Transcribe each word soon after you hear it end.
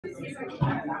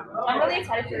I'm really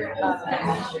excited for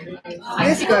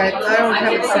It's good. I don't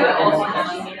have it set up.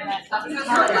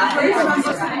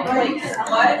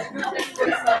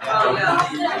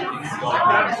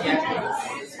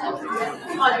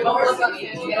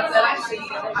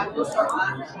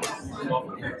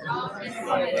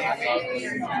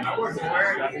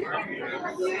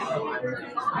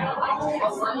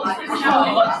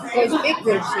 Those big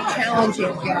groups are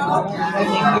challenging, when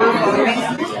they move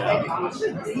around.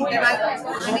 And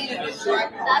I need a new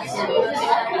tripod.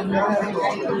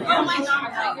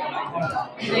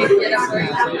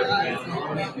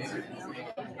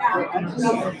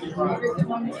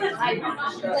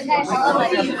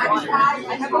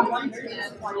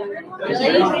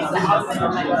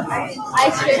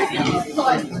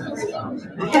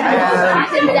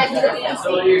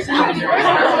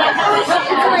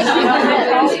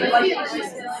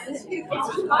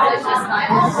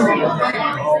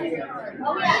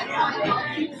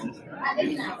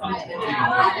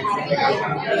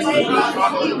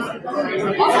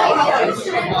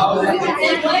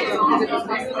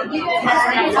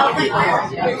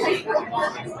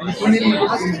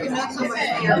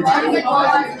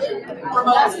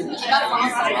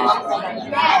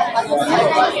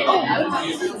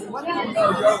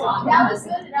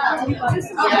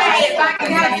 Okay, if I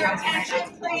can have your attention,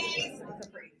 please.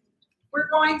 We're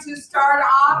going to start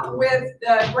off with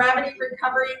the Gravity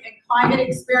Recovery and Climate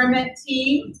Experiment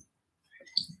team.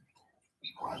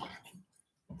 I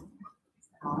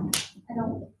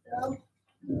don't think so.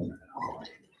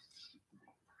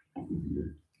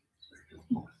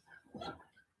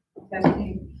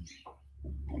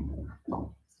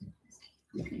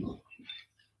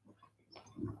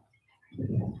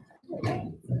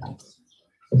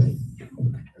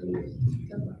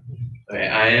 Okay,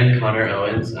 I am Connor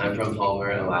Owens. I'm from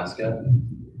Palmer, Alaska.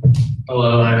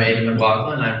 Hello, I'm Aiden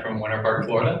McLaughlin. I'm from Winter Park,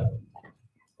 Florida.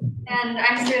 And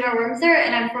I'm Serena Wormser,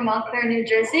 and I'm from Montclair, New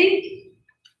Jersey.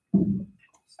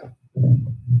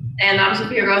 And I'm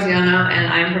Sophia Graziano, and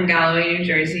I'm from Galloway, New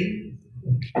Jersey.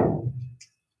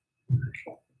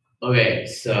 Okay,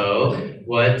 so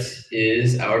what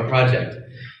is our project?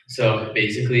 So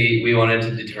basically, we wanted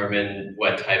to determine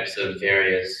what types of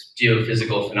various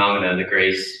geophysical phenomena the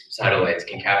GRACE satellites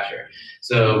can capture.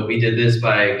 So we did this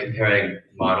by comparing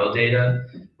model data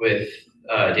with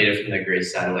data from the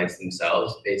GRACE satellites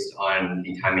themselves based on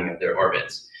the timing of their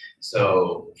orbits.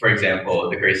 So, for example,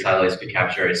 the GRACE satellites could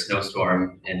capture a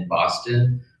snowstorm in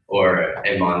Boston or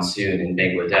a monsoon in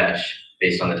Bangladesh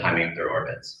based on the timing of their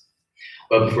orbits.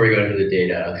 But before we go into the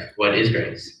data, what is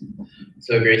GRACE?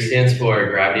 So GRACE stands for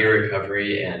Gravity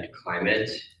Recovery and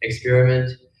Climate Experiment.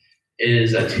 It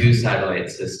is a two-satellite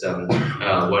system.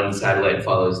 One satellite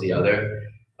follows the other.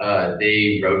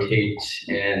 They rotate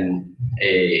in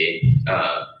a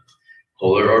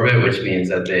polar orbit, which means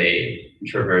that they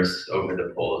traverse over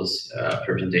the poles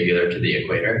perpendicular to the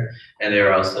equator, and they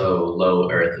are also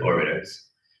low Earth orbiters.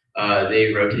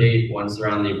 They rotate once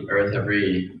around the Earth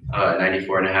every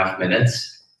 94.5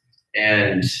 minutes,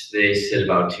 and they sit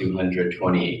about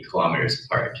 220 kilometers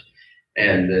apart.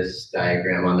 And this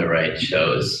diagram on the right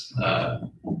shows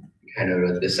kind of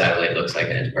what the satellite looks like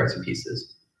in its parts and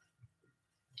pieces.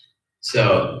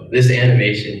 So this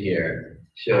animation here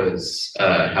shows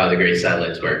how the GRACE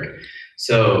satellites work.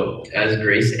 So as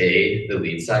GRACE A, the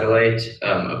lead satellite,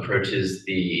 approaches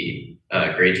the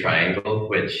Great Triangle,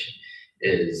 which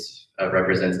is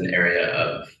represents an area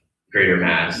of greater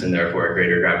mass and therefore a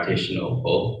greater gravitational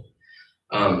pull,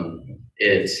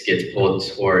 it gets pulled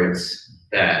towards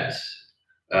that,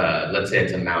 let's say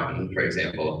it's a mountain, for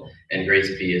example, and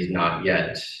GRACE B is not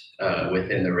yet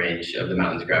within the range of the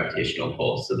mountain's gravitational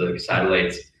pull, so the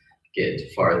satellites get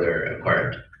farther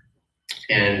apart.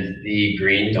 And the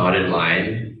green dotted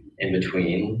line in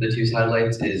between the two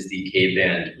satellites is the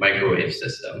K-band microwave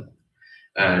system.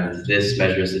 And this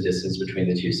measures the distance between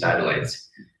the two satellites.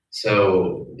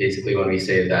 So basically when we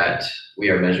say that we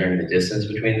are measuring the distance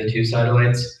between the two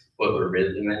satellites, what we're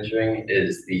really measuring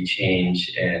is the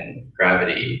change in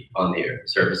gravity on the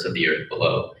surface of the Earth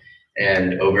below.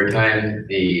 And over time,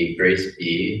 the GRACE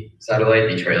B satellite,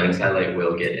 the trailing satellite,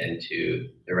 will get into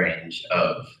the range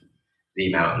of the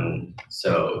mountain.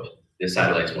 So the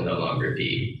satellites will no longer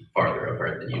be farther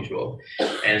apart than usual.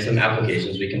 And some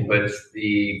applications we can put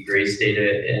the GRACE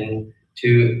data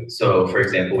into. So for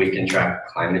example, we can track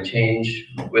climate change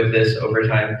with this over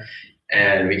time.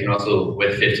 And we can also,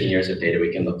 with 15 years of data,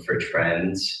 we can look for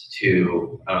trends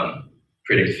to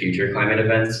predict future climate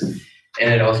events.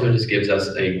 And it also just gives us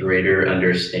a greater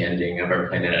understanding of our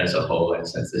planet as a whole. And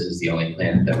since this is the only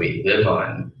planet that we live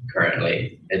on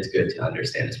currently, it's good to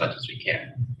understand as much as we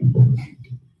can.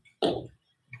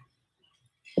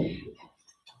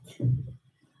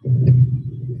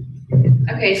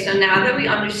 Okay, so now that we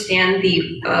understand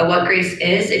what GRACE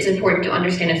is, it's important to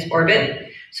understand its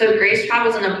orbit. So GRACE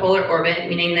travels in a polar orbit,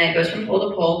 meaning that it goes from pole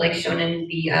to pole, like shown in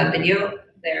the video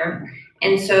there.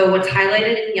 And so what's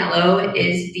highlighted in yellow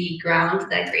is the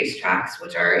ground that GRACE tracks,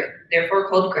 which are therefore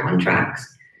called ground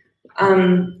tracks.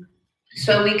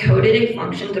 So we coded a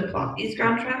function to plot these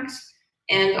ground tracks.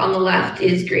 And on the left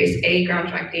is GRACE A ground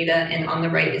track data, and on the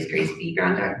right is GRACE B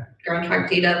ground track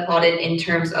data plotted in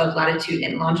terms of latitude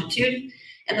and longitude.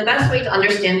 And the best way to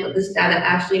understand what this data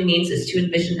actually means is to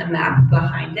envision a map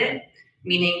behind it,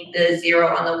 meaning the 0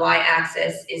 on the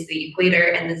y-axis is the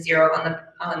equator and the 0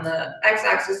 on the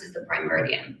x-axis is the prime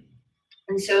meridian.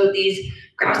 And so these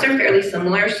graphs are fairly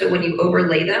similar, so when you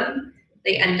overlay them,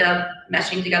 they end up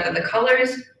meshing together the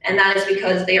colors, and that is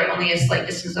because they are only a slight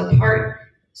distance apart,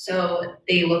 so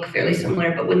they look fairly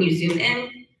similar. But when you zoom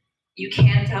in, you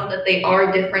can tell that they are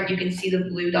different. You can see the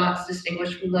blue dots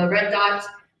distinguished from the red dots,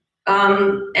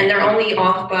 and they're only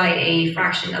off by a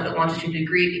fraction of the longitude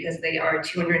degree because they are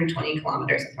 220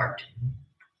 kilometers apart.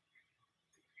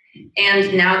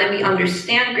 And now that we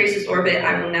understand GRACE's orbit,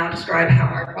 I will now describe how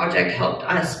our project helped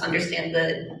us understand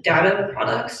the data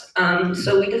products.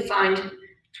 So we defined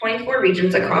 24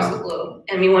 regions across the globe,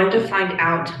 and we wanted to find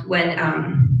out when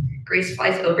GRACE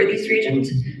flies over these regions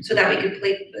so that we could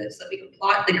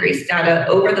plot the GRACE data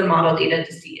over the model data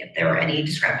to see if there were any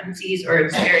discrepancies or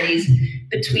disparities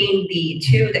between the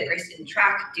two that GRACE didn't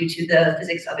track due to the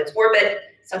physics of its orbit,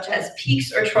 such as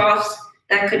peaks or troughs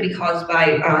that could be caused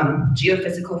by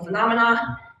geophysical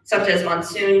phenomena, such as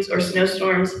monsoons or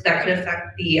snowstorms that could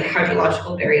affect the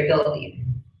hydrological variability.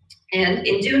 And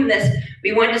in doing this,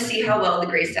 we wanted to see how well the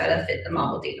GRACE data fit the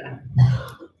model data.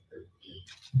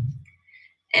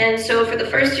 And so for the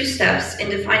first two steps in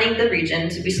defining the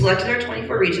regions, we selected our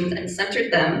 24 regions and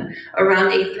centered them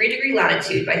around a 3-degree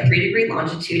latitude by 3-degree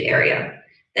longitude area.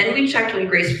 Then we checked when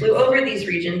GRACE flew over these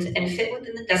regions and fit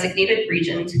within the designated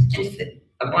regions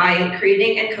by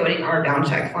creating and coding our bound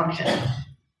check function.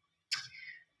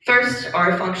 First,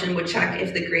 our function would check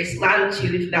if the GRACE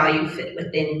latitude value fit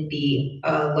within the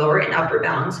lower and upper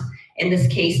bounds, in this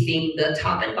case being the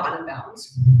top and bottom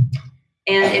bounds.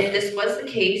 And if this was the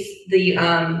case, the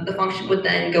function would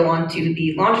then go on to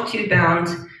the longitude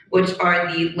bounds, which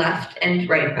are the left and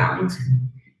right bounds.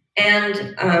 And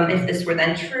if this were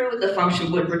then true, the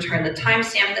function would return the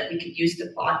timestamp that we could use to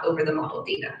plot over the model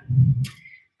data.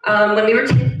 When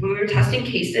we were testing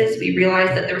cases, we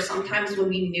realized that there were some times when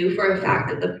we knew for a fact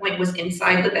that the point was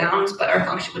inside the bounds, but our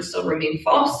function would still remain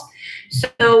false.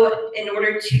 So in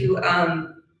order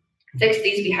to fix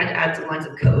these, we had to add some lines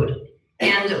of code.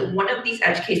 And one of these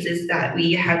edge cases that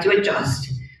we had to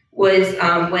adjust was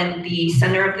when the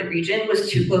center of the region was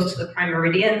too close to the prime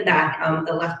meridian, that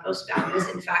the leftmost bound was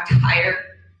in fact higher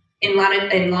in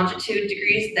longitude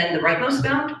degrees than the rightmost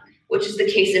bound, which is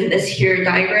the case in this here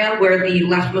diagram, where the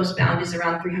leftmost bound is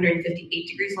around 358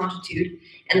 degrees longitude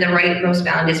and the rightmost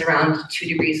bound is around 2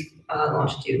 degrees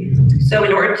longitude. So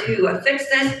in order to fix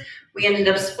this, we ended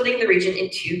up splitting the region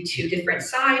into 2 different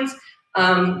sides.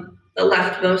 The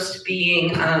leftmost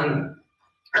being,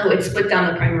 it split down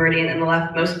the prime meridian, and the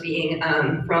leftmost being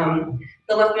from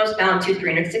the leftmost bound to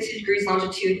 360 degrees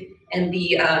longitude, and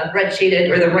the red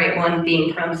shaded, or the right one,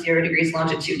 being from 0 degrees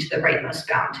longitude to the rightmost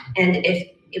bound. And if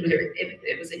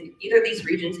it was in either of these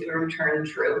regions, it would return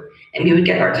true, and we would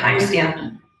get our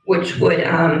timestamp, which would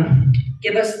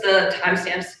give us the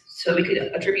timestamps so we could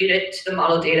attribute it to the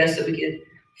model data, so we could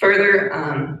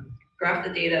further graph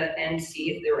the data and see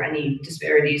if there were any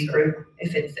disparities or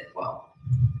if it fit well.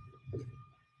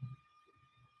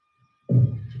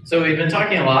 So we've been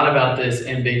talking a lot about this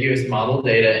ambiguous model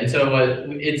data, and so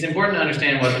it's important to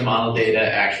understand what the model data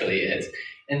actually is.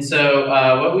 And so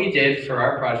what we did for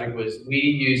our project was we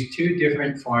used 2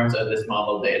 different forms of this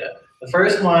model data. The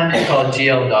first one is called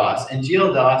GLDOS, and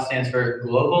GLDOS stands for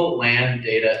Global Land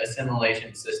Data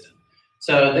Assimilation System.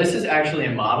 So this is actually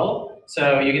a model.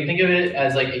 So you can think of it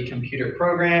as like a computer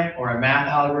program or a math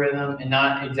algorithm, and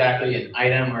not exactly an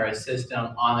item or a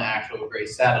system on the actual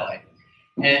GRACE satellite.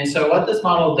 And so what this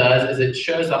model does is it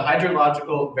shows the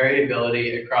hydrological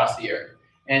variability across the Earth.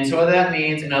 And so what that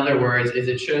means, in other words, is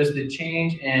it shows the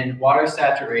change in water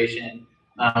saturation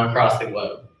across the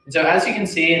globe. And so as you can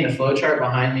see in the flowchart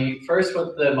behind me, first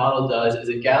what the model does is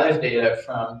it gathers data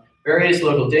from various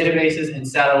local databases and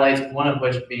satellites, one of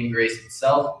which being GRACE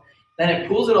itself. Then it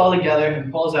pulls it all together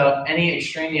and pulls out any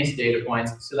extraneous data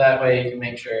points, so that way you can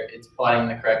make sure it's plotting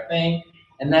the correct thing.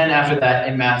 And then after that,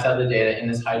 it maps out the data in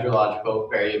this hydrological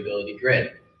variability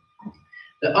grid.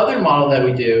 The other model that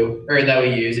we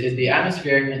use is the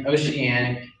atmospheric and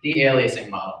oceanic de-aliasing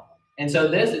model. And so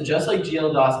this, just like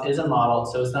GLDOS, is a model,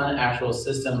 so it's not an actual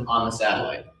system on the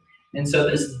satellite. And so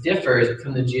this differs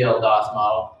from the GLDOS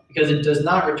model because it does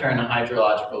not return a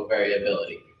hydrological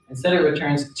variability. Instead, it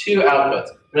returns two outputs.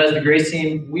 But as the GRACE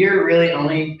team, we are really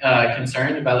only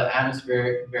concerned about the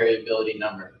atmospheric variability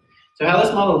number. So how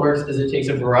this model works is it takes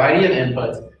a variety of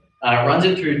inputs, runs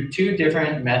it through two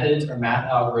different methods or math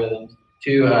algorithms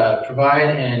to provide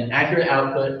an accurate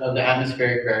output of the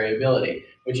atmospheric variability,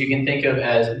 which you can think of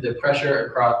as the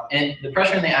pressure in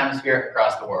the atmosphere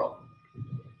across the world.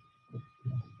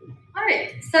 All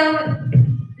right, so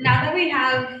now that we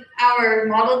have our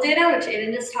model data, which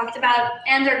Aiden just talked about,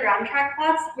 and our ground track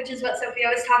plots, which is what Sophia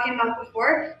was talking about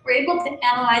before, we're able to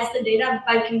analyze the data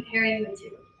by comparing the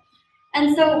two.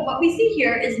 And so what we see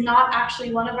here is not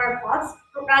actually one of our plots,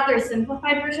 but rather a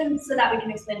simplified version so that we can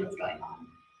explain what's going on.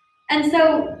 And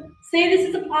so say this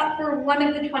is a plot for one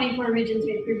of the 24 regions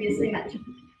we previously mentioned.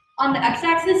 On the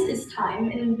x-axis is time,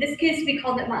 and in this case we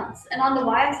called it months, and on the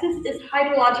y-axis is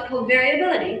hydrological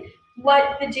variability,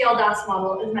 what the GLDOS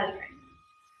model is measuring.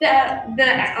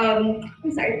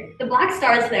 The black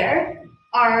stars there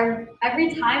are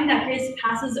every time that GRACE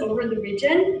passes over the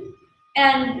region,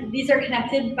 and these are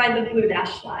connected by the blue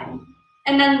dashed line.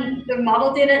 And then the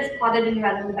model data is plotted in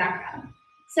red in the background.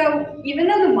 So even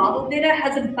though the model data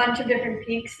has a bunch of different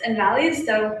peaks and valleys,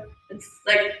 so it's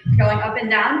like going up and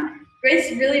down,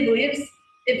 GRACE really believes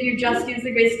if you just use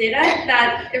the GRACE data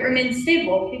that it remains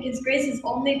stable because GRACE is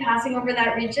only passing over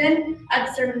that region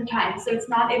at certain times. So it's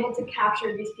not able to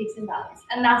capture these peaks and valleys.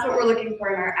 And that's what we're looking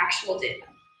for in our actual data.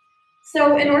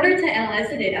 So in order to analyze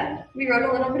the data, we wrote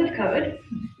a little bit of code.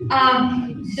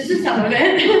 This is some of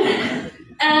it.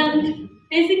 And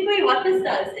basically what this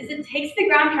does is it takes the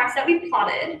ground tracks that we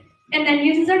plotted and then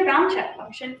uses our ground check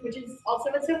function, which is also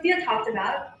what Sophia talked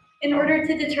about, in order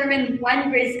to determine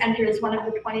when GRACE enters one of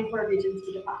the 24 regions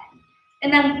we define.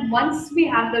 And then once we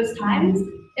have those times,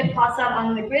 it plots out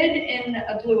on the grid in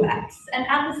a blue X. And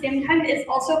at the same time, it's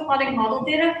also plotting model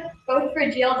data, both for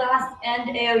GLDOS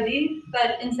and AOD,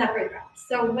 but in separate graphs.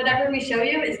 So whatever we show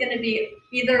you is going to be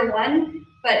either one,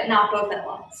 but not both at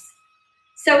once.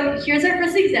 So here's our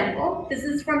first example. This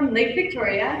is from Lake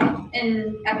Victoria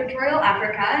in equatorial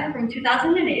Africa from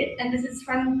 2008, and this is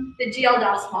from the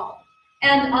GLDOS model.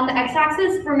 And on the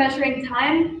x-axis, we're measuring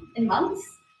time in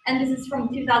months, and this is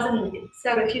from 2008.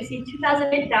 So if you see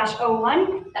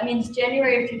 2008-01, that means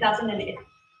January of 2008.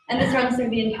 And this runs through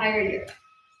the entire year.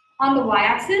 On the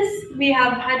y-axis, we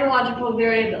have hydrological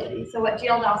variability, so what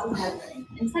GLDOS is measuring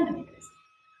in centimeters.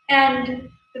 And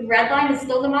the red line is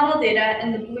still the model data,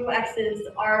 and the blue X's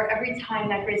are every time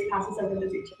that GRACE passes over the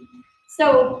region.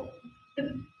 So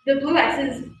the blue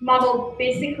X's model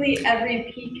basically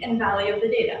every peak and valley of the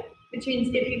data, which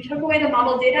means if you took away the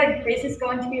model data, GRACE is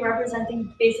going to be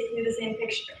representing basically the same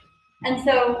picture. And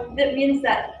so that means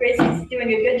that GRACE is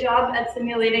doing a good job at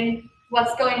simulating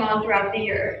what's going on throughout the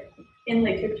year in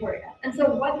Lake Victoria. And so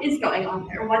what is going on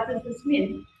there? What does this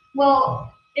mean?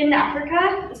 Well, in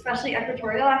Africa, especially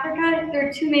equatorial Africa, there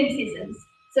are two main seasons.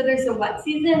 So there's the wet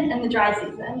season and the dry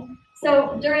season.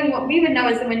 So during what we would know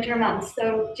as the winter months,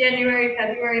 so January,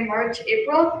 February, March,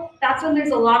 April, that's when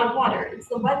there's a lot of water. It's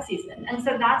the wet season. And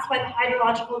so that's why the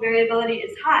hydrological variability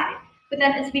is high. But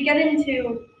then as we get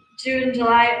into June,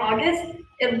 July, August,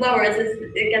 it lowers as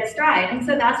it gets dry. And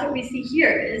so that's what we see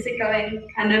here, is it going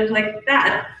kind of like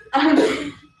that.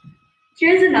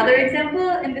 Here's another example,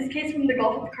 in this case from the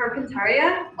Gulf of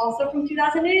Carpentaria, also from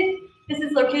 2008. This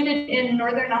is located in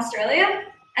northern Australia,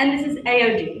 and this is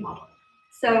AOD model.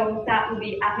 So that would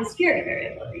be atmospheric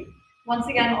variability. Once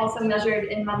again, also measured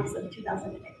in months of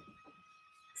 2008.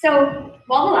 So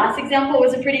while the last example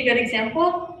was a pretty good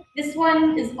example, this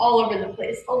one is all over the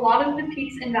place. A lot of the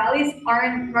peaks and valleys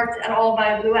aren't marked at all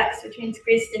by a blue X, which means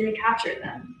GRACE didn't capture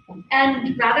them.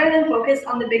 And rather than focus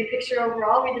on the big picture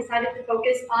overall, we decided to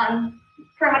focus on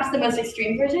perhaps the most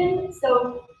extreme version.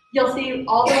 So you'll see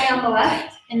all the way on the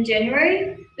left in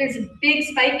January, there's a big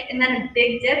spike and then a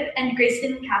big dip, and GRACE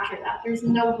didn't capture that. There's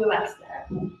no blue X there.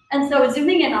 And so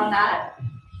zooming in on that,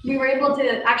 we were able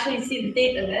to actually see the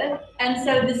date of it. And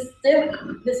so this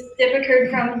dip occurred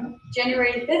from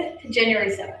January 5th to January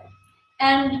 7th.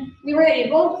 And we were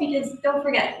able, because don't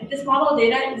forget, this model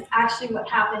data is actually what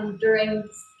happened during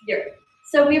this year.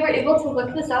 So we were able to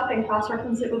look this up and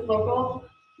cross-reference it with local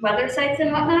weather sites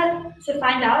and whatnot to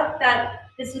find out that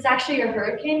this was actually a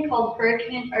hurricane called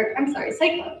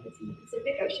cyclone, it's in the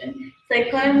Pacific Ocean,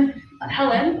 Cyclone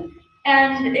Helen,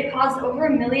 and it caused over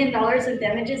 $1 million of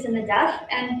damages and a death,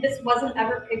 and this wasn't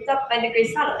ever picked up by the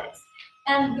GRACE satellites.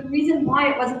 And the reason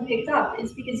why it wasn't picked up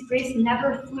is because GRACE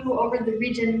never flew over the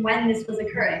region when this was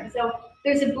occurring. So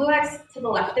there's a blue X to the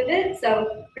left of it.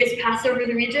 So Grace passed over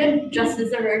the region just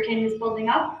as the hurricane was building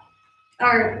up,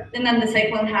 and then the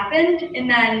cyclone happened. And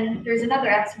then there's another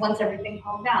X once everything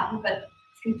calmed down, but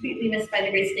it's completely missed by the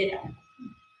Grace data.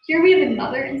 Here we have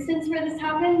another instance where this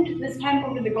happened, this time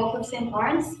over the Gulf of St.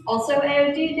 Lawrence, also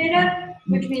AOD data,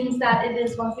 which means that it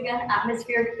is once again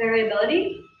atmospheric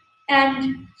variability.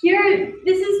 And here,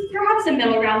 this is perhaps a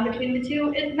middle ground between the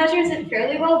two. It measures it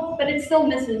fairly well, but it still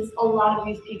misses a lot of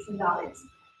these peaks and valleys.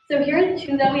 So here are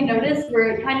two that we noticed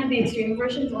were kind of the extreme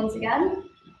versions once again.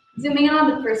 Zooming in on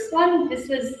the first one, this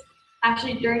was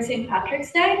actually during St.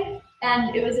 Patrick's Day,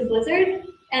 and it was a blizzard.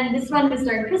 And this one was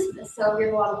during Christmas, so we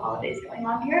have a lot of holidays going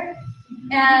on here.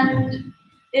 And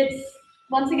it's,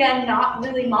 once again, not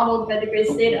really modeled by the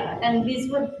Grace data. And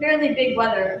these were fairly big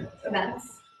weather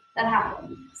events that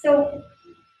happened. So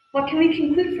what can we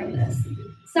conclude from this?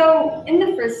 So in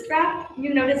the first graph,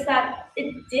 you notice that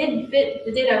it did fit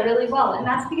the data really well. And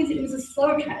that's because it was a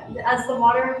slow trend. As the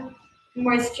soil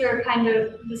moisture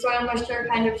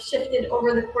kind of shifted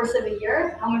over the course of a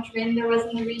year, how much rain there was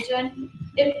in the region,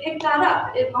 it picked that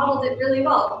up. It modeled it really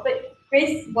well. But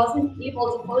Grace wasn't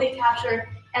able to fully capture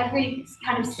every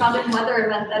kind of sudden weather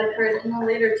event that occurred in the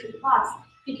later two plots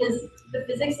because the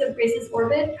physics of Grace's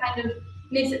orbit kind of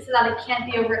makes it so that it can't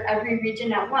be over every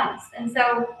region at once. And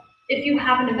so if you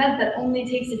have an event that only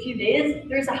takes a few days,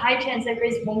 there's a high chance that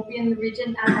Grace won't be in the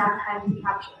region at that time to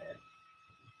capture it.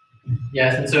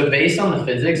 Yes, and so based on the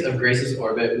physics of Grace's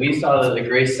orbit, we saw that the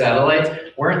Grace satellites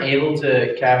weren't able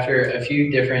to capture a few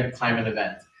different climate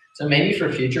events. So maybe for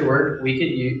future work, we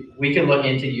could look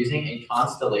into using a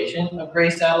constellation of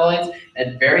Grace satellites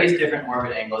at various different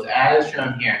orbit angles, as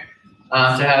shown here,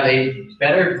 to have a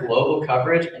better global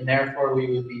coverage, and therefore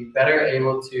we would be better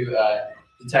able to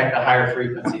detect the higher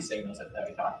frequency signals that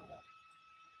we talked about.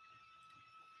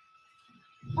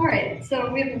 All right,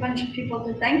 so we have a bunch of people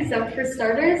to thank. So for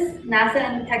starters, NASA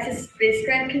and the Texas Space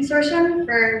Grant Consortium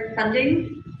for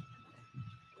funding.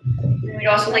 We'd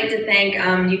also like to thank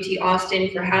UT Austin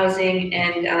for housing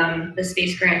and the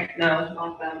Space Grant, no,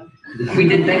 not them. We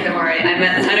did thank them already. I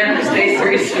meant the Center for Space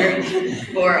Research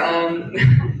for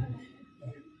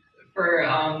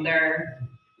their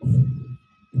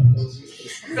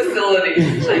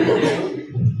facilities.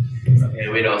 Okay,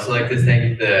 we'd also like to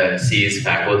thank the SEAS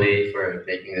faculty for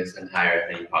making this entire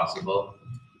thing possible.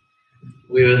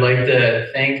 We would like to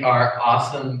thank our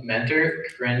awesome mentor,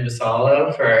 Corinne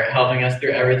Vassallo, for helping us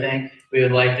through everything. We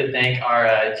would like to thank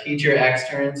our teacher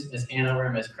externs, Ms. Hanover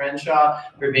and Ms. Crenshaw,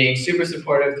 for being super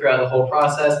supportive throughout the whole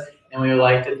process. And we would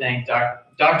like to thank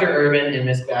Dr. Urban and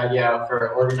Ms. Baggio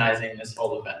for organizing this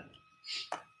whole event.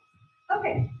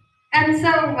 Okay, and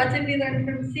so what did we learn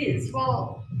from SEAS?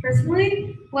 Well,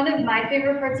 personally, one of my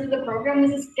favorite parts of the program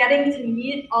was just getting to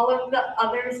meet all of the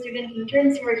other student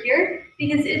interns who are here,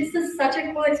 because it's just such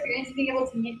a cool experience being able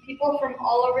to meet people from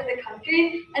all over the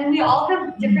country. And we all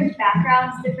have different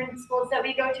backgrounds, different schools that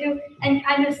we go to, and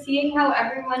kind of seeing how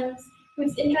everyone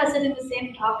who's interested in the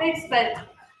same topics, but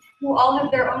who all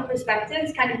have their own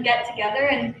perspectives, kind of get together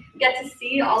and get to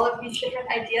see all of these different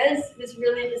ideas was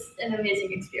really just an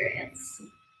amazing experience.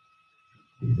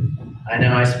 I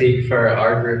know I speak for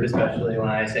our group, especially when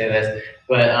I say this,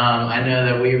 but I know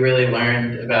that we really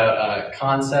learned about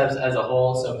concepts as a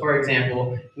whole. So for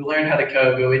example, we learned how to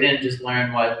code, but we didn't just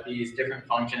learn what these different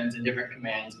functions and different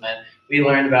commands meant. We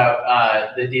learned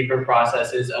about the deeper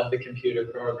processes of the computer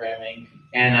programming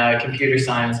and computer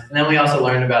science. And then we also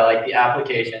learned about like the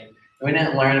application. And we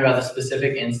didn't learn about the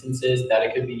specific instances that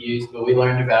it could be used, but we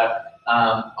learned about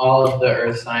all of the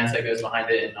earth science that goes behind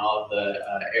it and all of the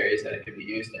areas that it could be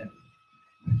used in.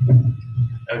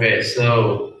 Okay,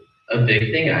 so a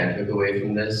big thing I took away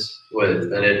from this was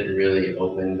that it really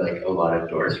opened like a lot of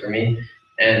doors for me,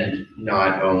 and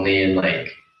not only in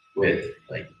like with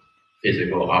like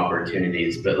physical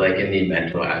opportunities, but like in the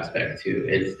mental aspect too.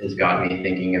 It has got me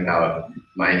thinking about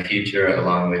my future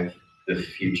along with the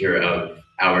future of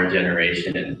our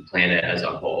generation and planet as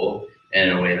a whole in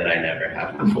a way that I never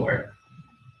have before.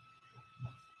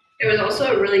 It was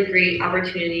also a really great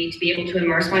opportunity to be able to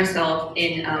immerse myself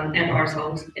in and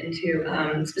ourselves into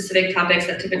specific topics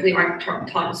that typically aren't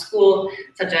taught in school,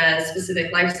 such as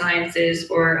specific life sciences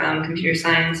or computer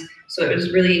science. So it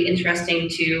was really interesting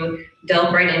to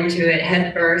delve right into it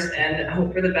head first and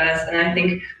hope for the best. And I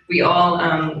think we all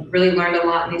really learned a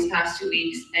lot in these past 2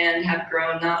 weeks and have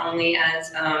grown not only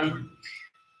as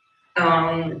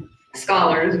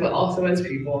scholars, but also as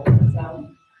people. So.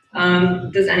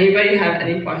 Does anybody have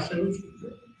any questions?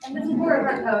 And this is more of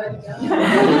our code.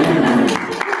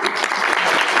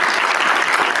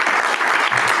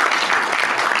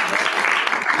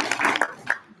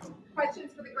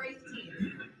 Questions for the Grace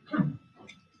team?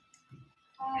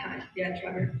 Yeah,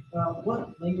 Trevor.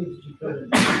 What language did you code in?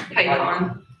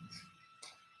 Python.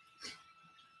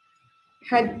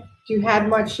 Had you had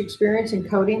much experience in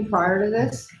coding prior to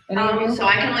this? Any of you? So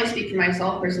I can only speak for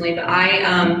myself personally, but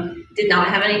I did not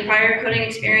have any prior coding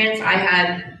experience. I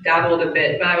had dabbled a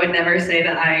bit, but I would never say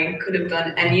that I could have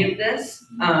done any of this.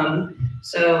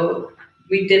 So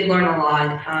we did learn a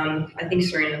lot. I think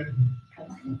Serena has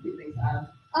a few things to add.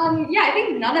 Yeah, I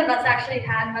think none of us actually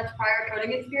had much prior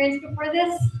coding experience before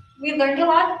this. We learned a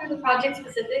lot through the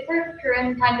project-specific work.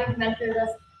 Corinne kind of mentored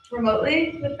us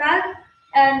remotely with that,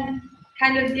 and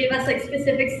kind of gave us like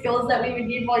specific skills that we would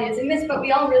need while using this. But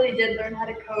we all really did learn how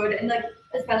to code, and like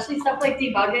especially stuff like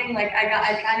debugging. Like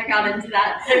I kind of got into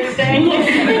that type of thing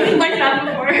like that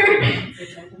before.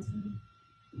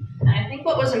 And I think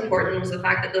what was important was the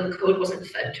fact that the code wasn't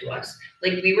fed to us.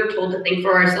 Like we were told to think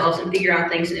for ourselves and figure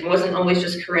out things, and it wasn't always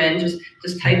just Corinne just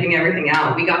typing everything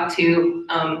out. We got to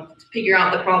figure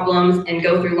out the problems and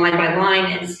go through line by line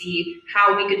and see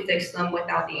how we could fix them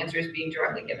without the answers being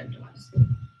directly given to us. So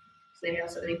anybody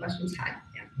else have any questions? Hi.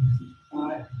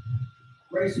 Yeah.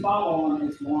 Grace Follow-On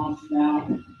is launched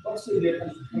now. What's the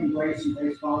difference between Grace and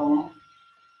Grace Follow-On?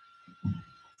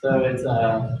 So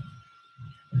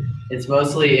it's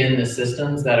mostly in the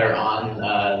systems that are on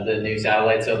the new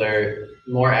satellite, so they're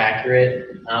more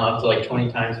accurate, up to like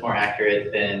 20 times more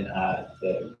accurate than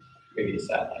the previous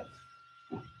satellites.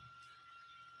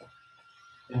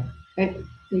 Yeah. And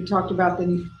you talked about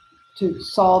to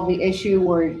solve the issue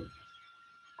where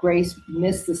Grace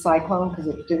missed the cyclone because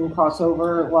it didn't cross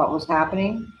over what was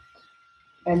happening.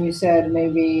 And you said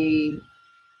maybe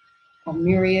a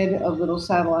myriad of little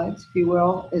satellites, if you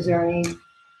will. Is there any, do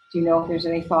you know if there's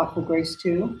any thought for Grace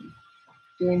 2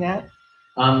 doing that?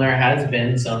 There has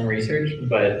been some research,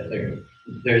 but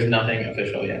there's nothing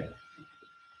official yet.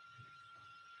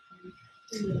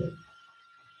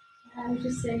 I was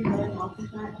just saying, going off of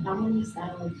that, how many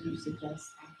satellites do you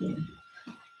suggest?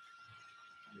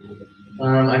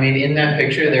 I mean, in that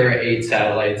picture, there were 8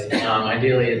 satellites.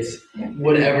 Ideally, it's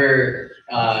whatever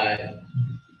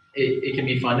it can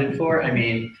be funded for. I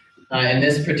mean, in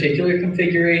this particular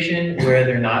configuration, where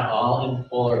they're not all in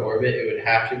polar orbit, it would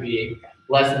have to be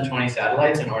less than 20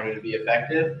 satellites in order to be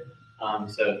effective.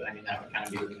 So, I mean, that would kind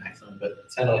of be the maximum,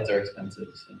 but satellites are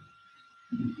expensive. So.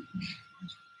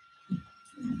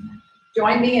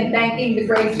 Join me in thanking the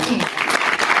Grace team.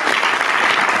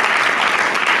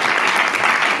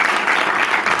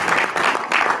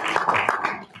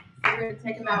 We're going to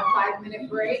take about a 5-minute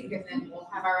break, and then we'll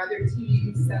have our other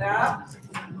teams set up. So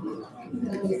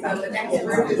the next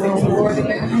group is Explore the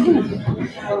Moon.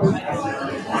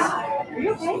 Are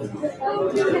you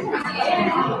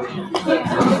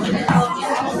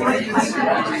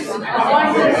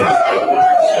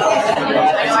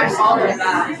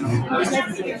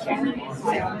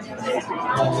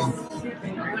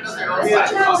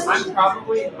I'm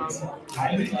probably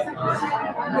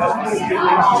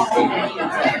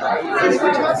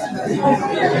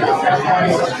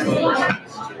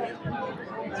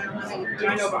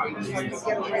I know about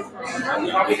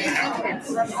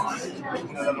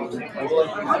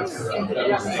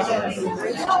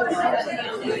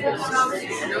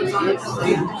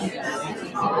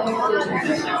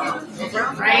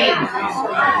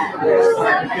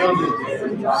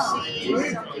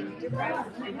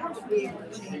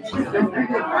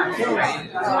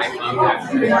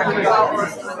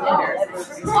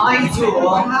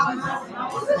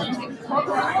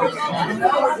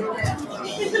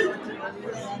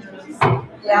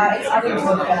Yeah, I didn't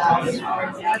look at that.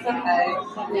 That's okay.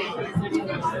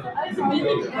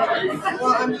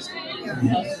 Well, I'm just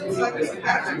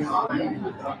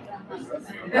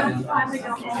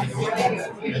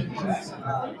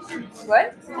what?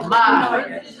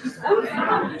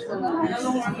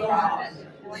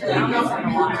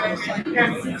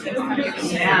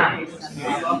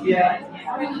 Yeah.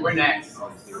 We're next.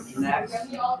 Next.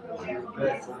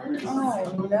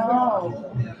 Oh, no.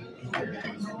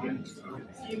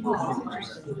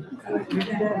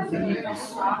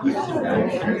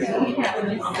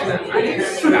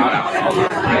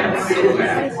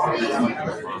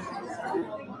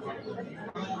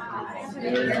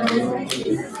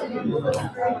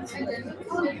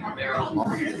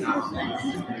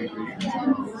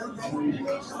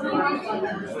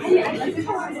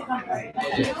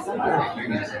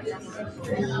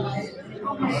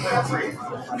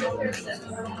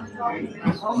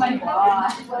 Oh my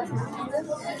God.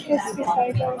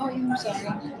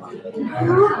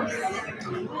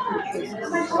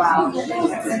 Wow.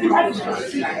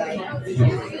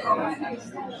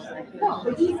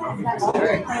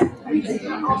 I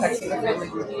don't know how to do that,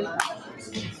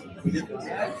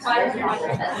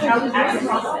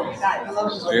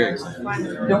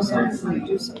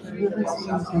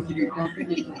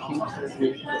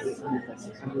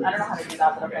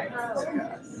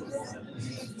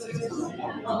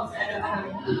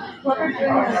 but okay.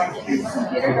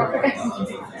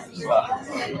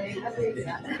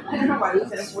 I don't know why we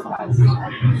said it 4 times.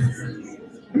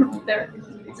 There.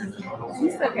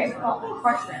 It's okay.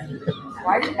 Question.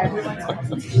 Why did everyone?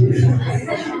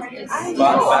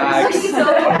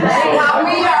 While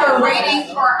we are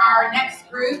waiting for our next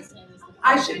group,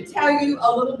 I should tell you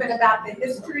a little bit about the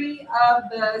history of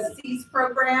the CEAS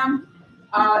program.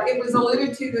 It was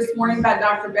alluded to this morning by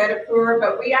Dr. Bedapur,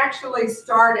 but we actually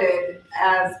started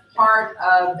as part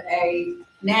of a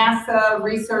NASA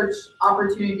Research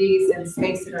Opportunities and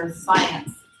Space Center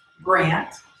Science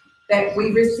grant that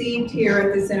we received here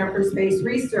at the Center for Space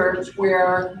Research,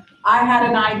 where I had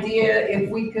an idea if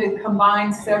we could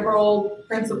combine several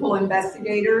principal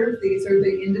investigators. These are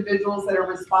the individuals that are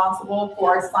responsible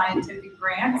for our scientific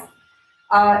grants.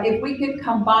 If we could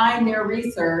combine their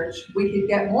research, we could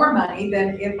get more money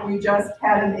than if we just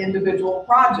had an individual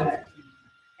project.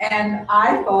 And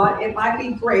I thought it might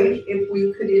be great if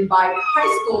we could invite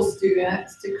high school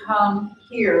students to come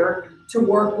here to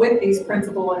work with these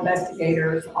principal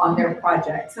investigators on their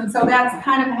projects. And so that's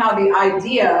kind of how the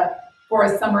idea for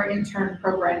a summer intern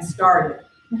program started.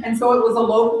 And so it was a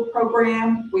local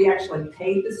program. We actually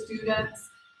paid the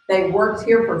students. They worked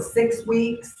here for 6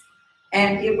 weeks.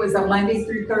 And it was a Monday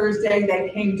through Thursday. They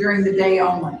came during the day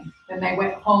only. Then they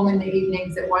went home in the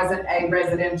evenings. It wasn't a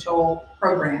residential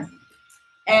program.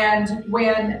 And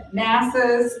when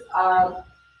NASA's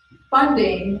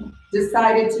funding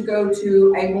decided to go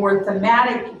to a more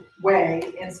thematic way,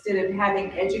 instead of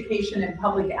having education and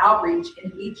public outreach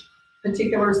in each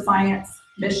particular science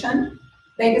mission,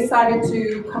 they decided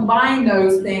to combine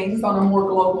those things on a more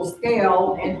global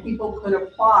scale, and people could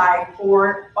apply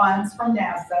for funds from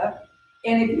NASA.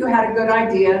 And if you had a good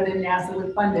idea, then NASA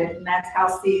would fund it, and that's how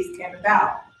CEAS came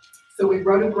about. So we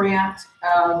wrote a grant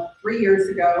 3 years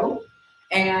ago,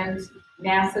 and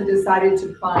NASA decided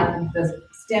to fund the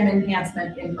STEM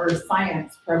Enhancement in Earth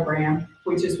Science program,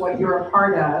 which is what you're a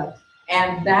part of,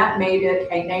 and that made it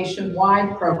a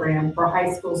nationwide program for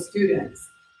high school students.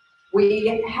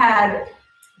 We had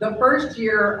the first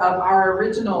year of our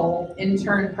original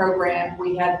intern program,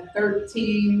 we had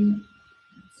 13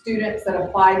 students that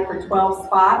applied for 12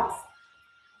 spots.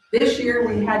 This year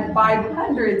we had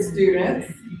 500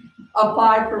 students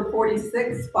apply for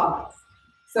 46 spots.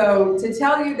 So to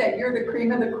tell you that you're the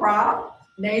cream of the crop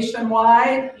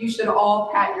nationwide, you should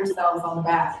all pat yourselves on the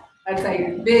back. That's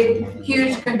a big,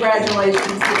 huge congratulations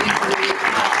to each of you.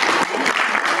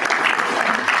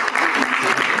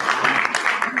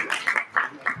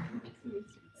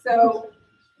 So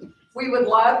we would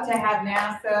love to have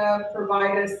NASA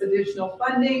provide us additional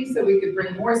funding so we could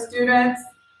bring more students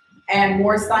and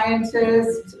more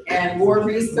scientists and more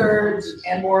research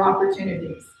and more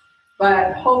opportunities.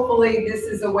 But hopefully this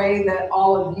is a way that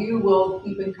all of you will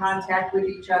keep in contact with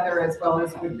each other as well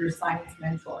as with your science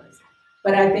mentors.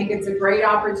 But I think it's a great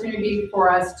opportunity for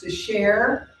us to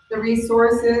share the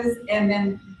resources. And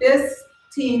then this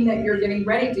team that you're getting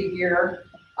ready to hear,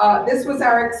 this was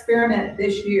our experiment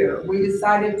this year. We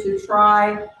decided to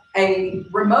try a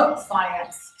remote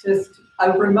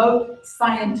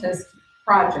scientist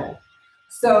project.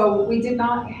 So we did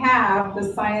not have the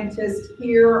scientist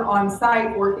here on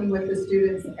site working with the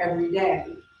students every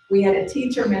day. We had a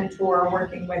teacher mentor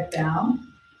working with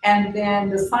them, and then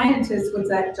the scientist was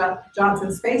at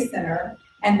Johnson Space Center,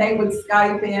 and they would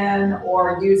Skype in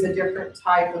or use a different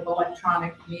type of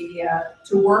electronic media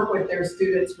to work with their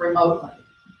students remotely.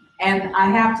 And I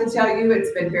have to tell you,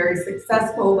 it's been very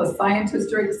successful. The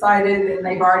scientists are excited, and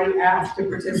they've already asked to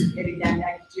participate again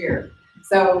next year.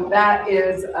 So that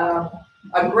is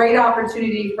a great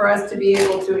opportunity for us to be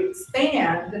able to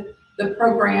expand the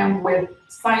program with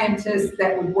scientists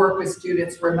that would work with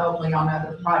students remotely on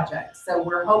other projects. So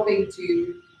we're hoping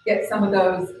to get some of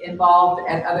those involved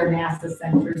at other NASA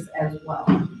centers as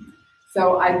well.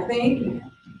 So I think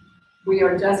we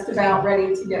are just about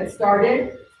ready to get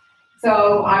started.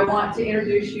 So I want to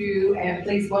introduce you and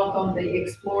please welcome the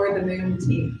Explore the Moon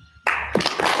team.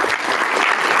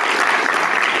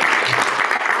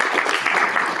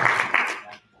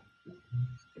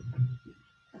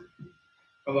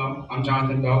 Hello, I'm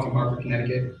Jonathan Bell from Hartford,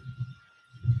 Connecticut.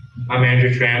 I'm Andrew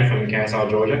Tran from Kennesaw,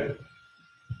 Georgia.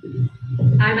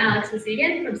 I'm Alex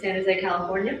Masigan from San Jose,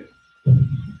 California.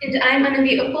 And I'm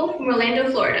Anami Upal from Orlando,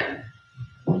 Florida.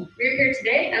 We're here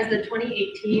today as the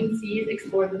 2018 SEAS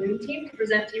Explore the Moon team to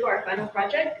present to you our final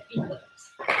project,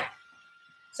 Eclipse.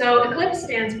 So Eclipse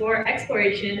stands for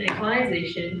Exploration and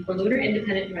Colonization for Lunar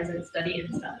Independent Resident Study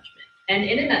and Establishment. And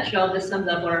in a nutshell, this sums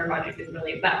up what our project is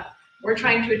really about. We're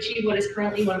trying to achieve what is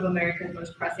currently one of America's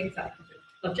most pressing scientific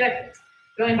objectives,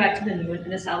 going back to the moon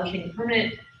and establishing a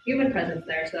permanent human presence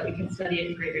there so that we can study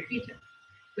it in greater detail.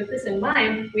 With this in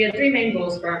mind, we had three main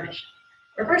goals for our mission.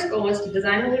 Our first goal was to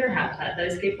design a lunar habitat that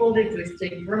is capable of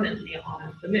existing permanently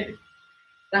on the moon.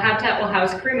 The habitat will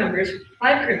house 5 crew members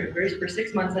for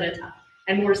 6 months at a time,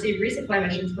 and will receive resupply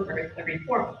missions from Earth every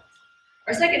 4 months.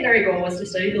 Our secondary goal was to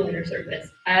study the lunar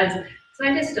surface, as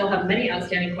scientists still have many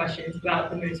outstanding questions about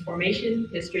the moon's formation,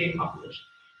 history, and composition.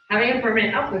 Having a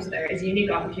permanent outpost there is a unique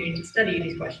opportunity to study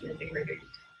these questions in greater detail.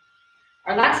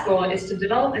 Our last goal is to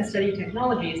develop and study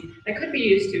technologies that could be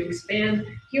used to expand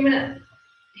human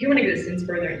existence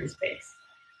further into space.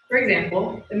 For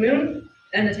example, the moon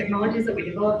and the technologies that we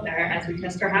develop there as we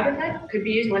test our habitat could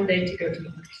be used one day to go to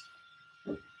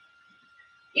Mars.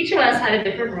 Each of us had a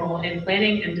different role in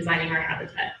planning and designing our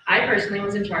habitat. I personally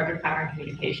was in charge of power and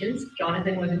communications,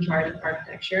 Jonathan was in charge of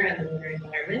architecture and the lunar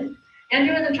environment,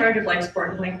 Andrew was in charge of life support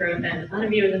and plant growth, and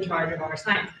Anavi was in charge of our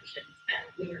science missions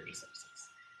and lunar resources.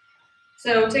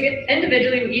 So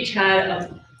individually, we each had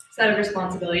a set of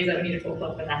responsibilities that we need to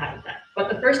fulfill for that habitat. But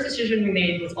the first decision we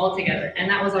made was all together, and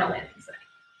that was our landing site.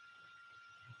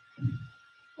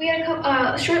 We had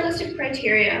a short list of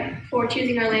criteria for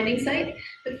choosing our landing site.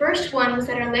 The first one was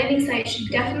that our landing site should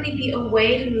definitely be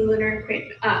away from the lunar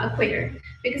equator,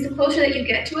 because the closer that you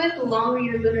get to it, the longer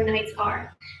your lunar nights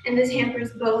are. And this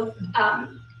hampers both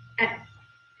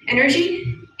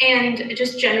energy and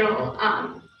just general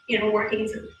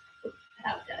workings of the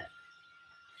habitat.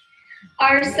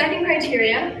 Our second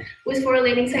criteria was for a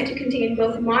landing site to contain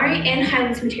both Mare and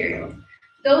Highlands material.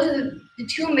 Those are the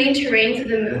two main terrains of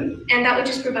the moon, and that would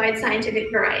just provide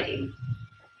scientific variety.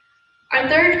 Our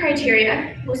third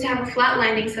criteria was to have a flat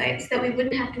landing site so that we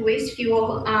wouldn't have to waste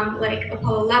fuel like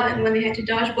Apollo 11 when they had to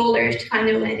dodge boulders to find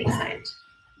their landing site.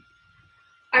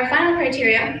 Our final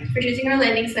criteria for choosing our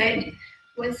landing site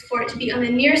was for it to be on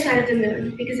the near side of the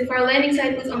moon, because if our landing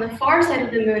site was on the far side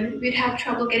of the moon, we'd have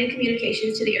trouble getting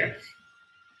communications to the Earth.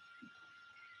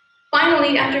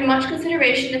 Finally, after much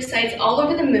consideration of sites all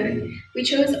over the moon, we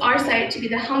chose our site to be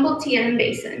the Humboldt-Tianum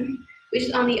Basin, which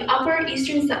is on the upper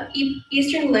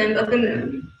eastern limb of the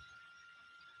moon.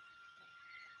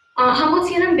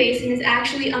 Humboldt-Tianum Basin is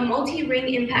actually a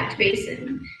multi-ring impact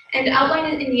basin, and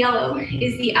outlined in yellow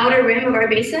is the outer rim of our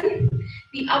basin.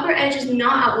 The upper edge is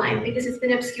not outlined because it's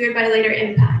been obscured by later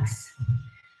impacts.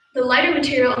 The lighter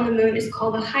material on the moon is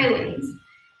called the Highlands,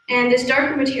 and this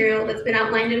darker material that's been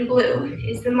outlined in blue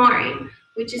is the Mare,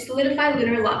 which is solidified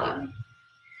lunar lava.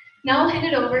 Now I'll hand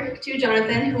it over to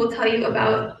Jonathan, who will tell you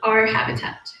about our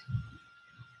habitat.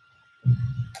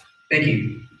 Thank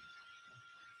you.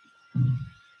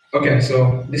 Okay,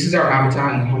 so this is our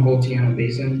habitat in the Humboldt-Tianum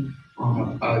Basin,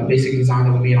 a basic design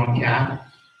that will be on CAD.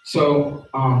 So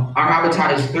our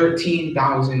habitat is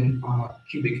 13,000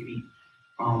 cubic feet,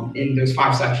 and there's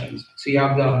 5 sections. So you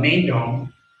have the main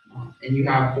dome, and you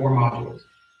have 4 modules.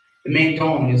 The main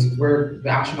dome is where the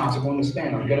astronauts are going to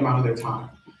spend a good amount of their time.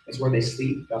 It's where they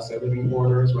sleep, that's their living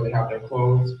quarters, where they have their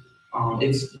clothes.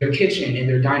 It's their kitchen and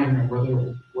their dining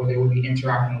room where they will be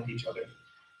interacting with each other.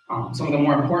 Some of the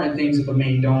more important things of the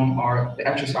main dome are the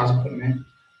exercise equipment.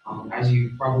 As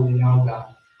you probably know,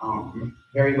 that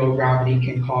very low gravity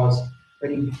can cause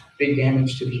pretty big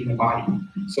damage to the human body.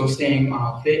 So staying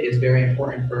fit is very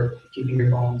important for keeping your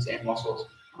bones and muscles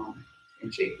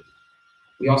in shape.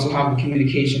 We also have the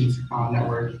communications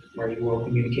network where you will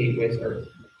communicate with Earth.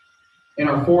 In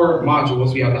our 4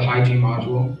 modules, we have the hygiene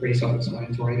module, pretty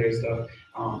self-explanatory. There's the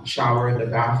shower, the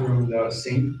bathroom, the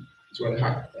sink, is where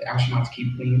the astronauts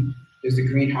keep clean. There's the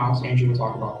greenhouse, Andrew will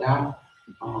talk about that.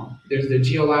 There's the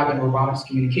Geolab and Robotics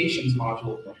Communications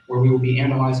module, where we will be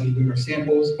analyzing lunar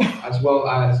samples, as well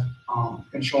as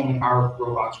controlling our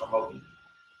robots remotely.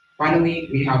 Finally,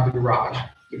 we have the garage.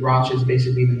 The garage is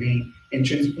basically the main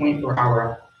entrance point for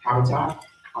our habitat,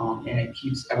 and it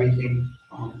keeps everything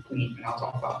clean, and I'll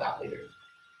talk about that later.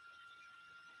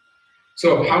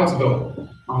 So how it's built.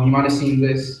 You might have seen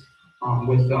this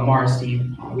with the Mars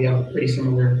team. We have a pretty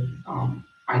similar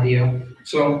idea.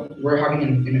 So we're having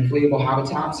an inflatable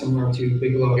habitat similar to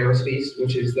Bigelow Aerospace,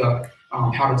 which is the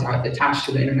habitat attached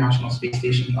to the International Space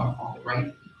Station on the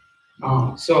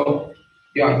right. So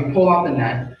yeah, you pull out the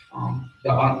net, the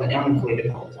uninflated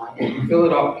habitat, and you fill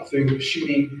it up through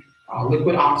shooting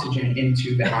liquid oxygen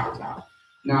into the habitat.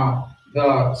 Now,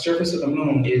 the surface of the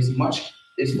moon is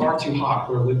far too hot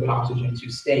for liquid oxygen to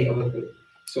stay a liquid.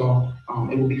 So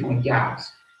it will become a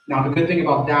gas. Now, the good thing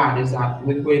about that is that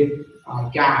liquid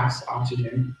gas,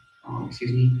 oxygen,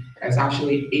 is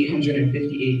actually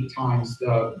 858 times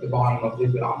the volume of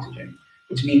liquid oxygen,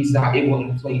 which means that it will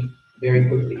inflate very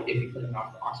quickly if you put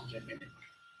enough oxygen in it.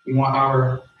 We want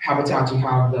our habitat to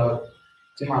have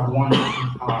one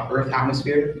Earth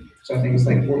atmosphere, so I think it's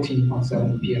like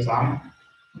 14.7 psi.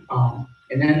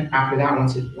 And then after that,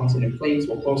 once it inflates,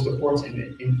 we'll close the ports and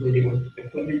inflate it with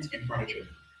equipment and furniture.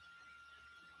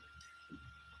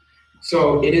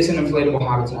 So it is an inflatable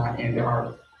habitat, and there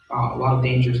are a lot of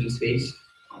dangers in space.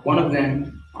 One of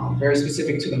them, very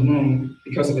specific to the moon,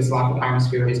 because of its lack of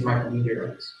atmosphere, is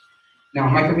micrometeorites. Now,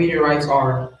 micrometeorites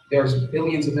there's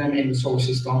billions of them in the solar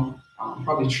system,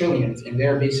 probably trillions, and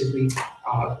they're basically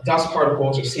dust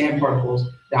particles or sand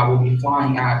particles that will be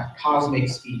flying at cosmic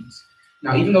speeds.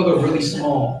 Now, even though they're really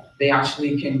small, they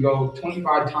actually can go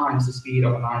 25 times the speed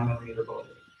of a 9mm bullet.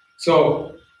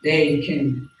 So they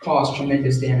can cause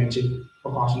tremendous damage if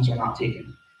precautions are not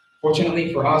taken.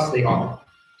 Fortunately for us, they are.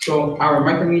 So our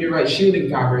micrometeorite shielding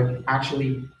fabric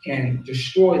actually can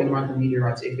destroy the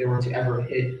micrometeorites if they were to ever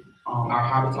hit our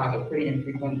habitat. They're pretty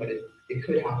infrequent, but it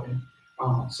could happen.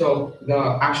 So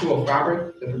the actual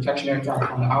fabric, the protectionary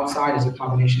fabric on the outside, is a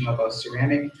combination of a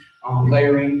ceramic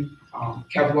layering,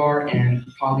 Kevlar, and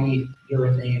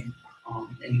polyurethane,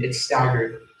 and it's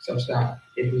staggered such that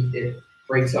it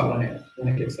breaks up when it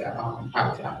hits that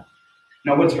habitat.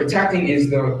 Now, what it's protecting is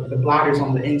the bladders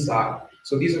on the inside.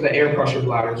 So these are the air pressure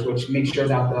bladders, which make sure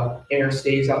that the air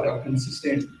stays at a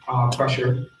consistent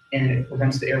pressure, and it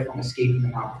prevents the air from escaping the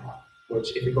habitat,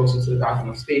 which if it goes into the vacuum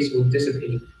of space will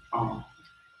dissipate,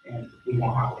 and we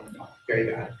won't have it anymore.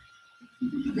 Very bad.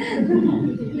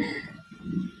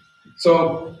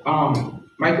 So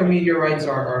micrometeorites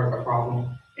are a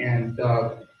problem, and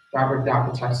the fabric that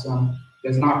protects them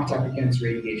does not protect against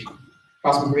radiation.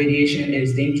 Cosmic radiation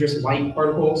is dangerous light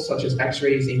particles such as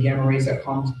X-rays and gamma rays that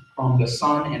come from the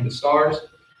sun and the stars.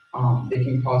 They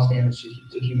can cause damage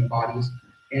to human bodies.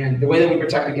 And the way that we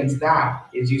protect against that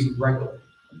is using regolith.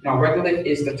 Now, regolith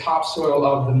is the topsoil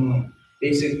of the moon.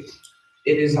 Basically,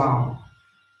 it is,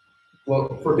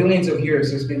 well, for billions of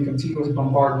years, there's been continuous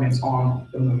bombardments on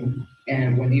the moon.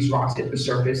 And when these rocks hit the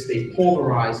surface, they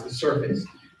pulverize the surface,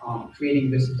 creating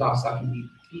this dust that can be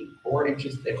feet or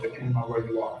inches thick, depending on where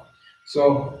you are.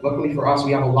 So luckily for us,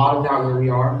 we have a lot of that where we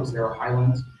are because there are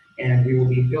highlands, and we will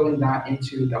be filling that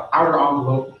into the outer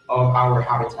envelope of our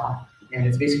habitat. And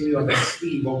it's basically like a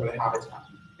sleeve over the habitat.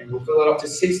 And we'll fill it up to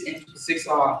 6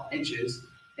 inches,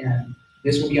 and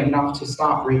this will be enough to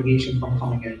stop radiation from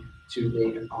coming in to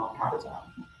the habitat.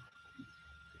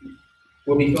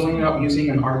 We'll be filling it up using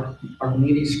an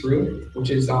Archimedes screw, which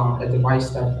is a device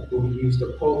that will be used to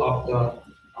pull up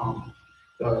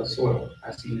the soil,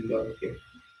 as seen in the picture.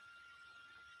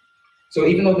 So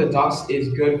even though the dust is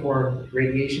good for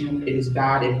radiation, it is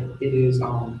bad if it is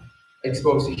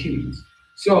exposed to humans.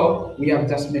 So we have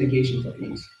dust mitigation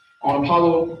techniques. On the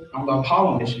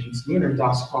Apollo missions, lunar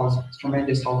dust caused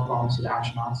tremendous health problems to the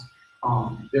astronauts.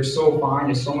 They're so fine,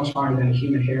 it's so much finer than a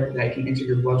human hair that it can enter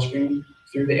your bloodstream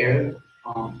through the air,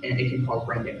 and it can cause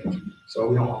brain damage. So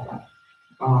we don't want that.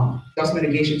 Dust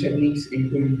mitigation techniques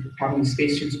include having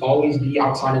spacesuits always be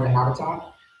outside of the habitat.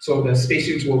 So the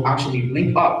spacesuits will actually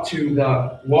link up to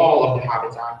the wall of the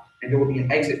habitat, and there will be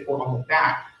an exit port on the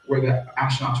back where the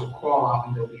astronauts will crawl out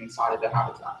and they'll be inside of the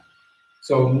habitat.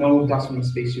 So no dust from the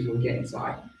spacesuit will get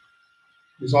inside.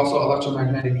 There's also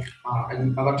electromagnetic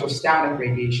and electrostatic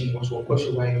radiation, which will push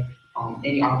away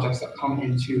any objects that come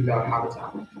into the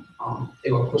habitat.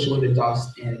 It will push away the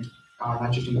dust, and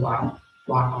nitrogen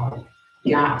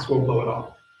gas will blow it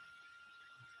off.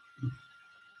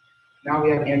 Now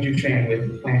we have Andrew Tran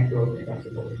with Plant Growth and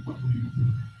Flexibility.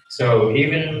 So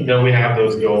even though we have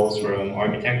those goals from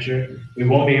architecture, we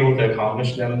won't be able to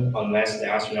accomplish them unless the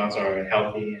astronauts are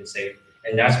healthy and safe.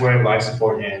 And that's where life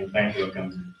support and plant growth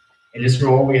comes in. In this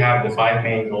role, we have the 5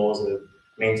 main goals of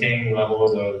maintaining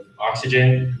levels of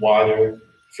oxygen, water,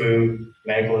 food,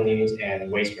 medical needs, and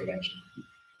waste prevention.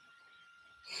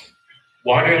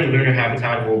 Water in the lunar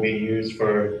habitat will be used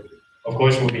for, of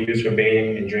course, will be used for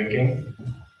bathing and drinking,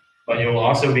 but it will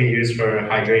also be used for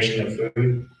hydration of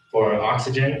food, for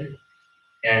oxygen,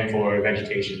 and for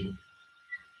vegetation.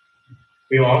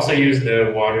 We will also use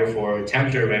the water for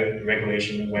temperature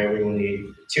regulation, where we will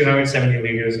need 270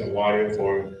 liters of water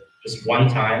for just one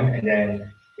time, and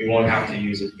then we won't have to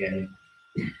use it again.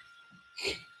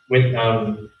 With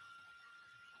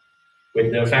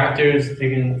the factors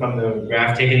taken from the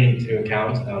graph taken into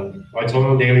account, our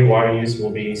total daily water use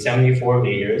will be 74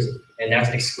 liters, and that's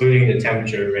excluding the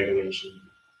temperature regulation.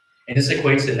 And this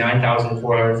equates to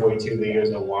 9,442 liters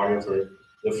of water for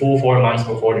the full 4 months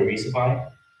before the resupply.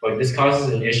 But this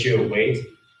causes an issue of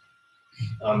weight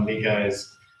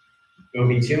because it will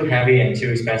be too heavy and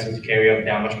too expensive to carry up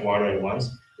that much water at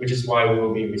once, which is why we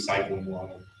will be recycling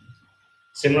water.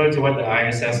 Similar to what the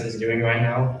ISS is doing right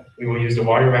now, we will use the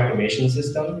water reclamation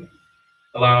system,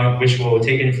 which will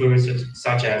take in fluids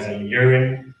such as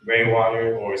urine, gray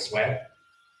water, or sweat,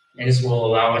 and this will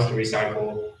allow us to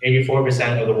recycle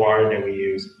 84% of the water that we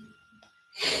use.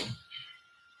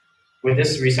 With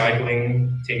this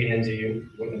recycling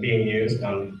being used,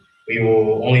 we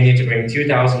will only need to bring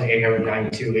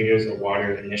 2,892 liters of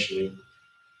water initially.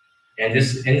 And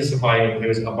this in the supply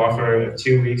includes a buffer of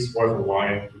 2 weeks worth of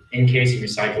water in case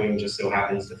recycling just so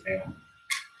happens to fail.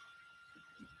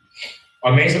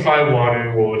 Our main supply of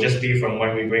water will just be from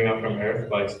what we bring up from Earth,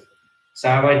 but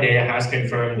satellite data has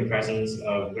confirmed the presence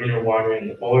of lunar water in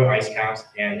the polar ice caps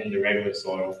and in the regular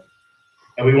soil.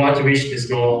 And we want to reach this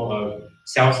goal of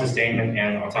self-sustainment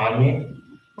and autonomy,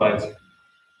 but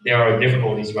there are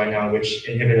difficulties right now which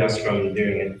inhibit us from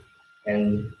doing it.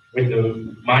 And with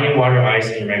the mining water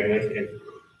ice in regolith, it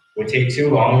will take too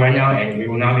long right now, and we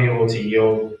will not be able to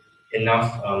yield enough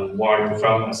water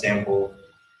from a sample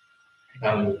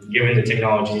given the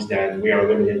technologies that we are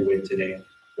limited with today.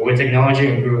 But with technology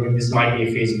improving, this might be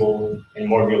feasible and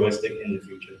more realistic in the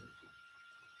future.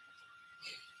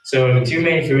 So the two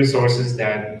main food sources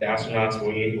that the astronauts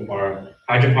will eat are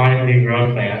hydroponically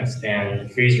grown plants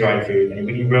and freeze-dried food. And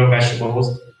we can grow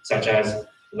vegetables such as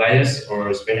lettuce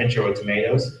or spinach or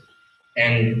tomatoes.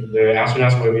 And the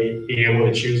astronauts will be able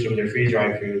to choose from their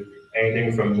freeze-dried food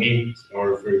anything from meat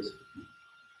or fruit.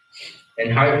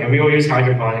 And we will use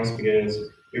hydroponics because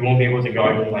we won't be able to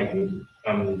garden like we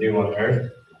do on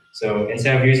Earth. So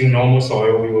instead of using normal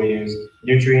soil, we will use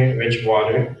nutrient-rich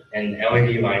water and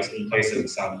LED lights in place of the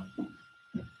sun.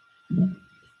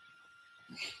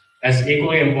 As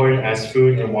equally important as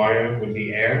food and water would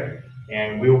be air,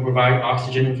 and we will provide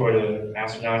oxygen for the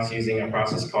astronauts using a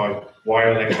process called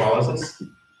water electrolysis.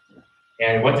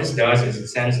 And what this does is it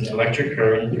sends an electric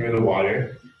current through the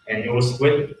water, and it will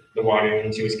split the water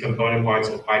into its component parts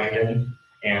of hydrogen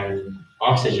and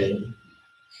oxygen.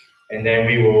 And then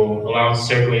we will allow it to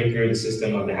circulate through the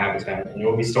system of the habitat, and it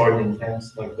will be stored in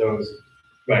tanks like those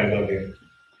right above here.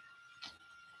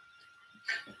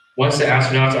 Once the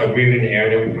astronauts are breathing the air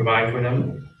that we provide for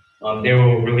them, they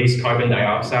will release carbon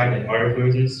dioxide and other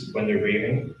pollutants when they're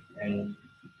breathing. And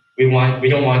we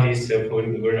don't want these to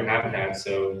pollute the lunar habitat,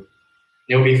 so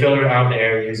they'll be filtered out of the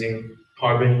air using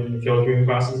carbon filtering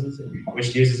processes,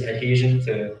 which uses adhesion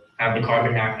to have the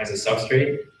carbon act as a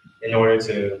substrate in order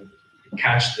to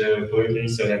catch the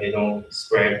pollutants so that they don't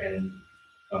spread and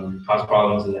cause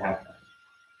problems in the habitat.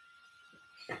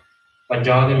 Like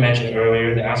Jonathan mentioned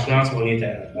earlier, the astronauts will need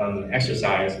to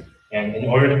exercise, and in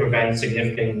order to prevent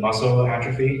significant muscle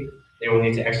atrophy, they will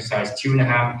need to exercise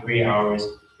 2.5 to 3 hours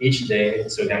each day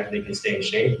so that they can stay in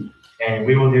shape. And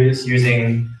we will do this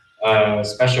using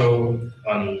special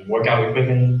workout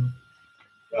equipment,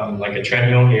 like a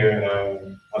treadmill here,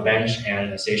 a bench,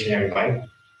 and a stationary bike.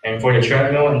 And for the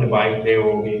treadmill and the bike, they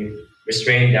will be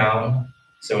restrained down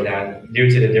so that due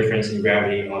to the difference in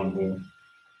gravity on the moon.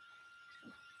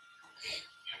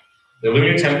 The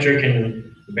lunar temperature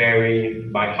can vary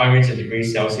by hundreds of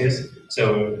degrees Celsius,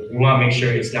 so we want to make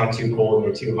sure it's not too cold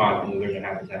or too hot in the lunar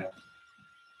habitat.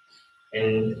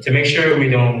 And to make sure we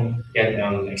don't get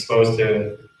exposed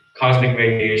to cosmic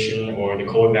radiation or the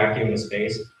cold vacuum of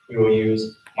space, we will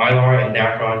use mylar and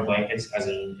dacron blankets as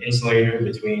an insulator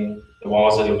between the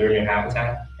walls of the lunar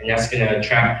habitat, and that's going to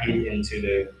trap heat into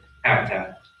the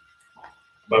habitat.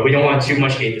 But we don't want too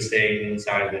much heat to stay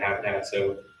inside of the habitat,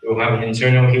 so we'll have an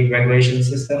internal heat regulation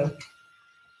system,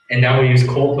 and that will use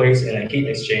cold plates and a heat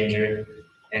exchanger,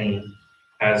 and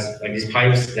has like these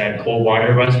pipes that cold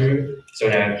water runs through, so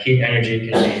that heat energy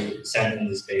can be sent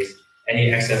into space,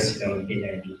 any excess heat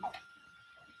energy.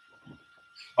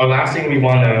 Our last thing we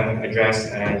want to address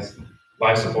as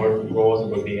life support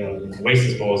goals would be waste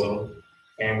disposal.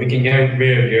 And we can get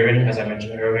rid of urine, as I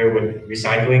mentioned earlier, with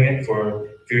recycling it for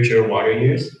future water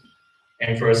use.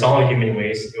 And for solid human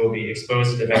waste, it will be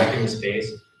exposed to the vacuum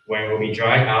space where it will be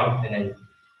dried out and then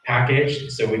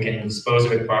packaged so we can dispose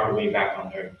of it properly back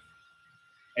on Earth.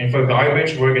 And for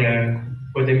garbage, we're going to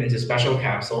put them into special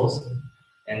capsules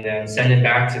and then send it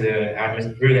back to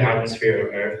through the atmosphere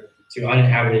of Earth to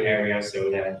uninhabited areas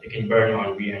so that it can burn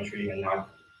on re-entry and not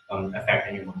affect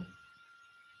anyone.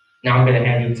 Now I'm going to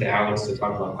hand it to Alex to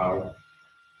talk about power.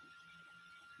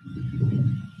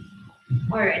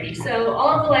 Alrighty, so all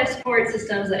of the life support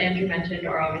systems that Andrew mentioned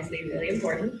are obviously really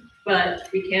important. but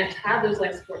we can't have those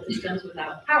life support systems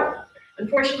without power.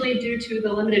 Unfortunately, due to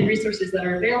the limited resources that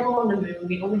are available on the moon,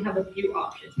 we only have a few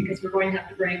options because we're going to have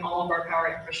to bring all of our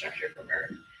power infrastructure from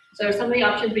Earth. So some of the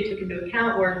options we took into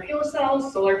account were fuel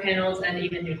cells, solar panels, and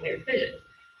even nuclear fission.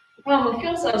 The problem with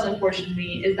fuel cells,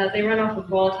 unfortunately, is that they run off of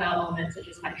volatile elements such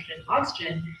as hydrogen and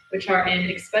oxygen, which are in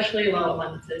especially low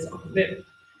abundances on the moon.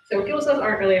 So fuel cells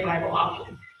aren't really a viable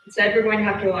option. Instead, we're going to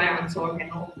have to rely on solar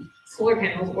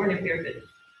panels or nuclear fission.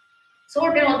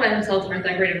 Solar panels by themselves aren't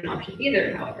that great of an option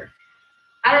either, however.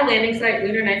 At our landing site,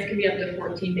 lunar nights can be up to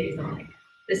 14 days long.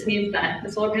 This means that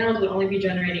the solar panels would only be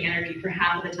generating energy for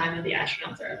half of the time that the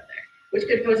astronauts are up there, which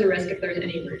could pose a risk if there's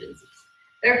any emergencies.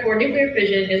 Therefore, nuclear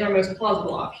fission is our most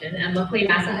plausible option, and luckily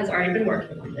NASA has already been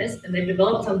working on this, and they've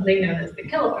developed something known as the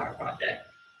Kilopower project.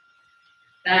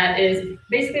 That is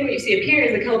basically what you see up here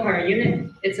is the Kilopower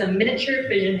unit. It's a miniature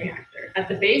fission reactor. At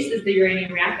the base is the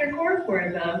uranium reactor core,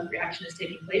 where the reaction is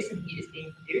taking place and heat is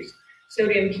being produced.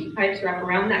 Sodium heat pipes wrap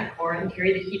around that core and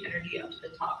carry the heat energy up to the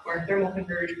top, where thermal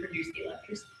converters produce the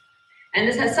electricity. And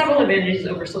this has several advantages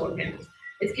over solar panels.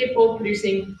 It's capable of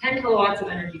producing 10 kilowatts of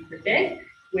energy per day,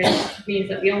 which means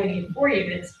that we only need 4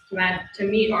 units to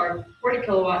meet our 40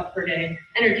 kilowatt per day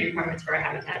energy requirements for our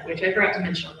habitat, which I forgot to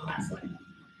mention on the last slide.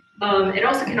 It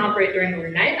also can operate during lunar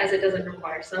night as it doesn't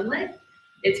require sunlight.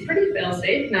 It's pretty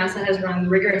fail-safe. NASA has run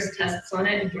rigorous tests on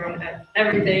it and thrown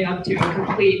everything up to a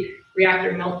complete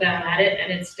reactor meltdown at it,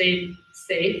 and it stayed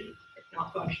safe, if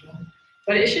not functional.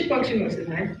 But it should function most of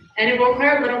the time. And it will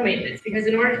require little maintenance because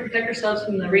in order to protect ourselves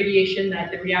from the radiation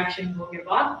that the reaction will give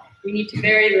off, we need to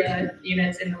bury the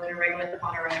units in the lunar regolith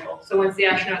upon arrival. So once the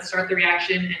astronauts start the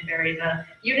reaction and bury the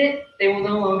unit, they will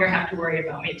no longer have to worry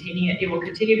about maintaining it. It will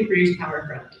continue to produce power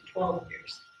for up to 12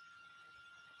 years.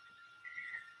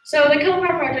 So the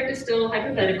Kilopower project is still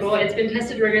hypothetical. It's been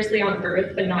tested rigorously on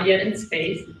Earth, but not yet in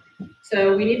space.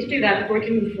 So we need to do that before we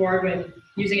can move forward with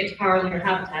using it to power lunar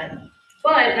habitat.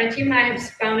 But my team and I have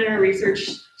found in our research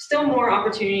still more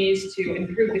opportunities to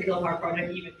improve the Kilopower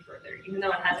project even further, even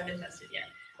though it hasn't been tested yet.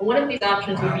 And one of these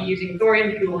options would be using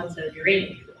thorium fuel instead of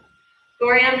uranium fuel.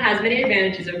 Thorium has many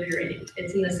advantages over uranium.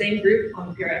 It's in the same group on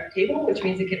the periodic table, which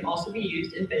means it can also be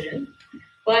used in fission.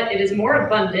 But it is more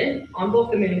abundant on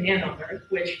both the moon and on Earth,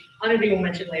 which Anadi will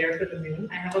mention later for the moon.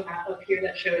 I have a map up here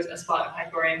that shows a spot of high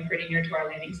thorium pretty near to our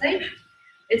landing site.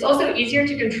 It's also easier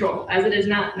to control as it is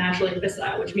not naturally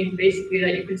fissile, which means basically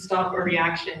that you can stop a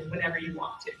reaction whenever you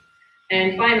want to.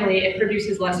 And finally, it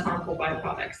produces less harmful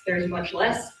byproducts. There's much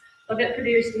less of it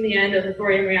produced in the end of the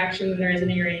thorium reaction than there is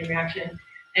in a uranium reaction.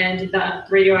 And the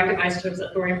radioactive isotopes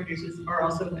that thorium produces are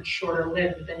also much shorter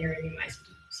lived than uranium isotopes.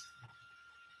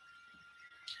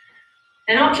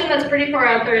 An option that's pretty far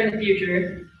out there in the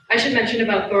future, I should mention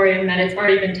about thorium that it's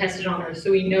already been tested on Earth, so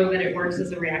we know that it works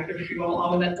as a reactor fuel.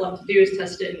 All that's left to do is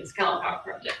test it in this Kilopower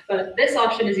project. But this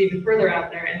option is even further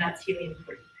out there, and that's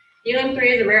helium-3.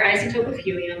 Helium-3 is a rare isotope of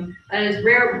helium that is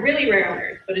rare, really rare on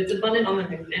Earth, but it's abundant on the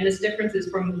moon. And this difference is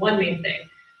from one main thing,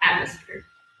 atmosphere.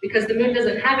 Because the moon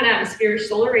doesn't have an atmosphere,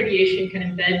 solar radiation can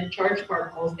embed charged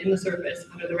particles in the surface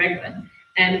under the regolith.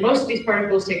 And most of these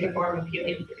particles take the form of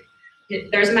helium-3.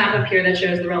 There's a map up here that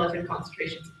shows the relative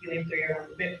concentrations of helium-3 around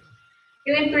the moon.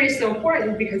 Helium-3 is so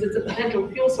important because it's a potential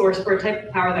fuel source for a type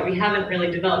of power that we haven't really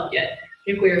developed yet,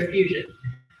 nuclear fusion.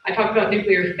 I talked about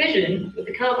nuclear fission with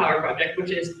the Kilopower project,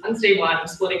 which is unstable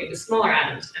atoms splitting into smaller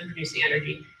atoms and producing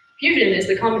energy. Fusion is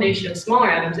the combination of smaller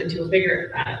atoms into a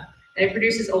bigger atom, and it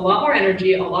produces a lot more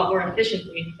energy a lot more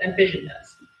efficiently than fission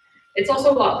does. It's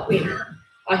also a lot cleaner.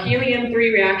 A helium-3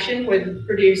 reaction would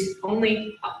produce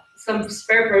only some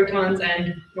spare protons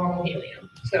and normal helium.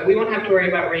 So we won't have to worry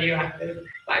about radioactive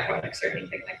byproducts or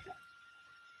anything like that.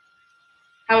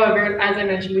 However, as I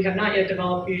mentioned, we have not yet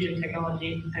developed fusion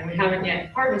technology, and we haven't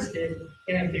yet harvested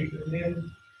helium-3 from the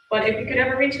moon. But if we could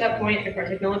ever reach that point, if our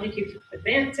technology keeps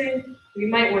advancing, we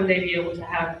might one day be able to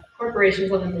have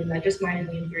corporations on the moon that just mine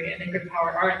helium-3 and they could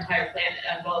power our entire planet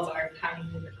as well as our tiny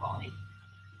lunar colony.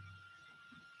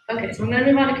 Okay, so I'm going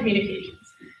to move on to communications.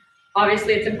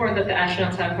 Obviously, it's important that the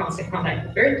astronauts have constant contact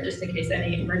with Earth, just in case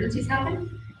any emergencies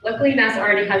happen. Luckily, NASA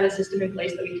already has a system in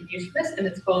place that we can use for this, and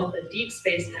it's called the Deep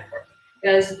Space Network.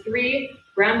 It has 3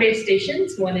 ground-based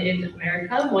stations, one in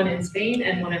America, one in Spain,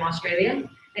 and one in Australia.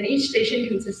 And each station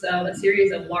consists of a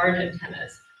series of large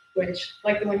antennas, which,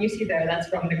 like the one you see there, that's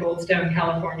from the Goldstone,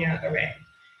 California array.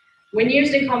 When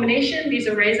used in combination, these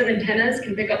arrays of antennas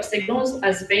can pick up signals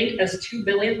as faint as 2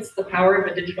 billionths the power of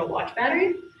a digital watch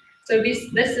battery. So this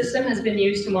system has been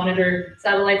used to monitor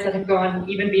satellites that have gone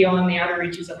even beyond the outer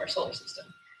reaches of our solar system.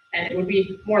 And it would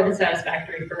be more than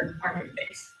satisfactory for our moon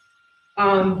base.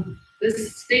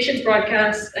 This stations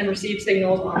broadcast and receive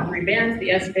signals on 3 bands, the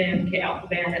S band, K alpha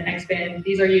band, and X band.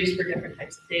 These are used for different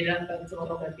types of data, but it's a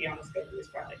little bit beyond the scope of this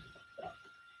project.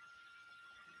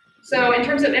 So in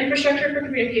terms of infrastructure for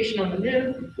communication on the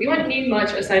moon, we wouldn't need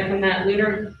much aside from that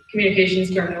lunar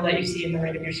communications terminal that you see in the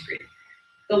right of your screen.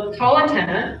 The tall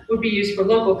antenna would be used for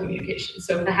local communication.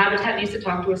 So if the habitat needs to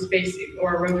talk to a spacesuit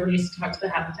or a rover needs to talk to the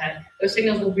habitat, those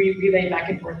signals will be relayed back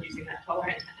and forth using that taller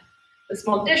antenna. The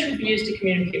small dish would be used to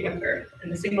communicate with Earth, and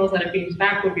the signals that it beams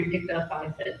back would be picked up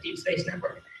by the deep space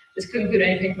network. This could include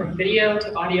anything from video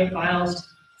to audio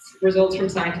files, results from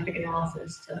scientific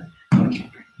analysis to much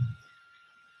more.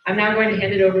 I'm now going to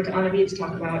hand it over to Anavi to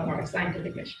talk about our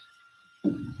scientific mission.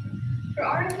 For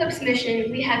our Eclipse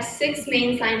mission, we have 6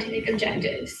 main scientific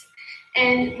objectives,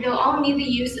 and they'll all need the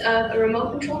use of a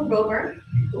remote-controlled rover,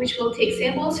 which will take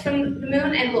samples from the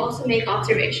moon and will also make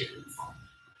observations.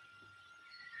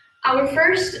 Our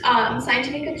first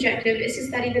scientific objective is to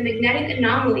study the magnetic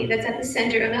anomaly that's at the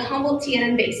center of the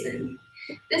Humboldt-Tiannan Basin.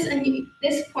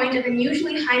 This point of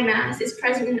unusually high mass is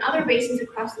present in other basins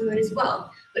across the moon as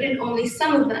well, but in only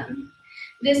some of them.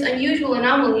 This unusual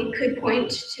anomaly could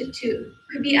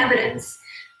be evidence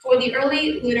for the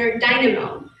early lunar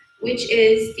dynamo, which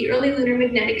is the early lunar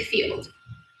magnetic field.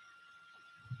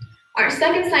 Our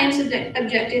second science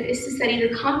objective is to study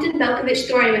the Compton-Belkovich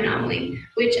thorium anomaly,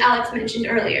 which Alex mentioned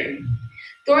earlier.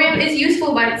 Thorium is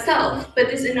useful by itself, but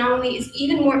this anomaly is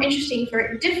even more interesting for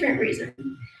a different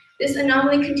reason. This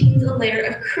anomaly contains a layer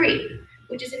of creep,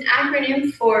 which is an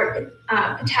acronym for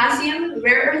potassium,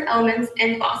 rare earth elements,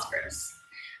 and phosphorus.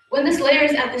 When this layer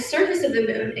is at the surface of the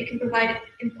moon, it can provide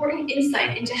important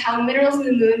insight into how minerals in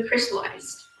the moon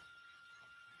crystallized.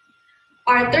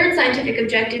 Our third scientific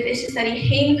objective is to study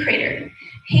Hayne crater.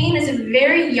 Hayne is a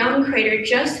very young crater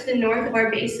just to the north of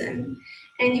our basin,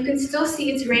 and you can still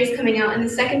see its rays coming out in the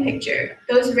second picture.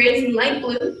 Those rays in light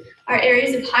blue are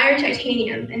areas of higher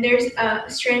titanium, and there's a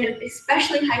strand of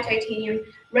especially high titanium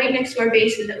right next to our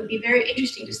basin that would be very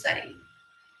interesting to study.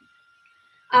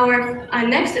 Our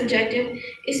next objective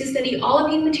is to study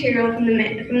olivine material from the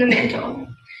mantle.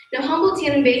 Now,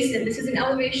 Humboldt-Tiannan Basin, this is an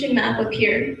elevation map up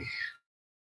here.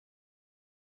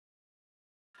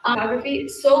 Topography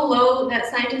so low that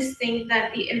scientists think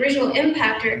that the original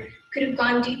impactor could have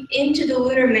gone deep into the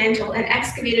lunar mantle and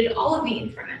excavated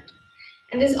olivine from it.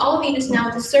 And this olivine is now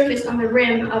at the surface on the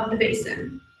rim of the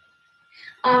basin.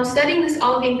 Studying this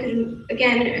olivine could,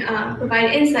 again,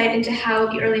 provide insight into how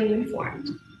the early moon formed.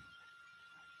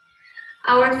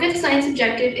 Our fifth science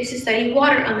objective is to study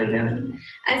water on the moon.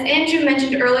 As Andrew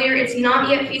mentioned earlier, it's not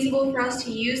yet feasible for us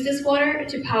to use this water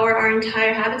to power our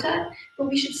entire habitat, but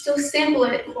we should still sample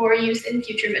it for use in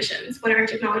future missions when our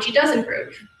technology does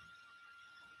improve.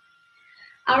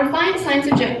 Our final science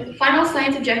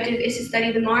objective is to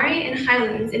study the mare and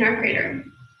highlands in our crater.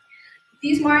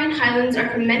 These mare and highlands are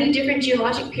from many different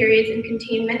geologic periods and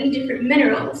contain many different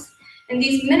minerals. And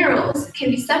these minerals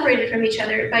can be separated from each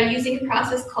other by using a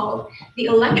process called the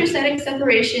electrostatic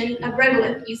separation of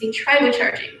regolith using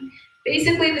tribocharging.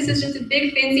 Basically, this is just a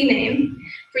big fancy name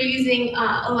for using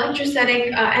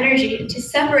electrostatic energy to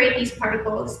separate these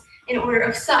particles in order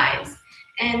of size.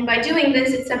 And by doing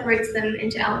this, it separates them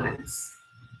into elements.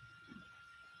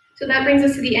 So that brings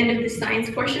us to the end of the science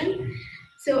portion.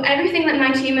 So everything that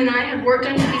my team and I have worked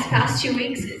on for these past 2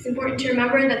 weeks, it's important to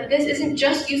remember that this isn't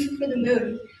just useful for the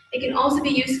moon. It can also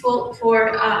be useful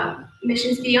for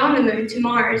missions beyond the moon to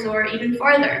Mars or even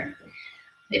farther.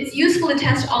 It's useful to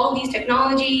test all of these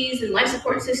technologies and life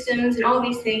support systems and all of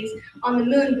these things on the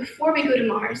moon before we go to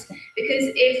Mars, because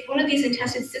if one of these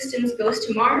untested systems goes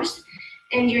to Mars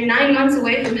and you're 9 months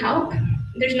away from help,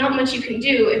 there's not much you can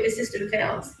do if the system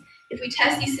fails. If we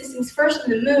test these systems first on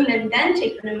the moon and then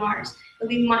take them to Mars, it'll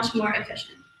be much more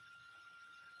efficient.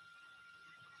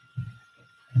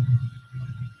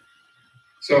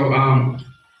 So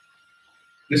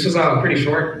this was pretty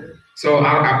short. So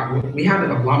we have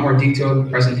a lot more detailed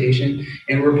presentation,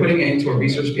 and we're putting it into a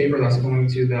research paper that's going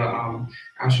to the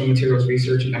Astromaterials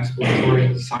Research and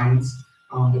Exploratory Science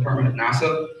Department of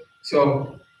NASA.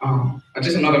 So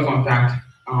just another fun fact,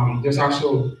 there's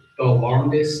also the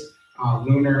longest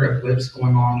lunar eclipse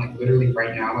going on, like literally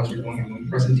right now as we're doing a moon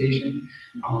presentation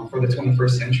for the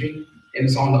 21st century. And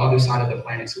it's on the other side of the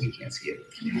planet, so we can't see it.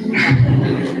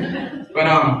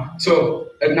 But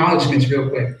so acknowledgements real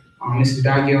quick. Mrs.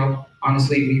 Baggio,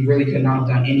 honestly, we really could not have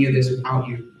done any of this without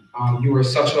you. You are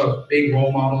such a big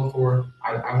role model for,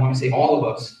 I want to say, all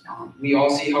of us. We all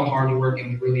see how hard you work,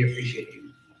 and we really appreciate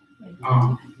you.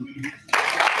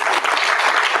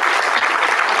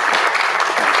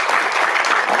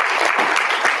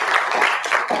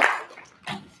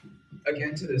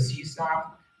 Again, to the C staff,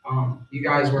 You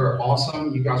guys were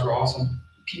awesome. You guys were awesome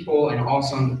people and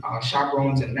awesome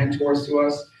chaperones and mentors to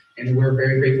us, and we're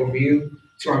very grateful for you.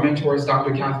 To our mentors,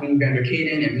 Dr. Kathleen Vander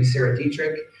Kaden and Ms. Sarah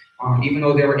Dietrich, even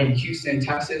though they were in Houston,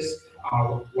 Texas,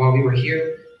 while we were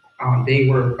here, they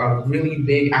were a really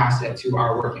big asset to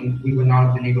our work, and we would not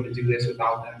have been able to do this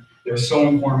without them. They're so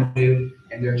informative,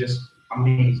 and they're just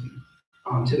amazing.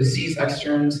 To the C's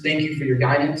externs, thank you for your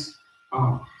guidance.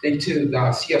 Thank you to the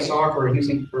CSR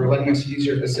for letting us use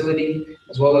your facility,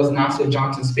 as well as NASA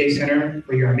Johnson Space Center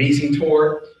for your amazing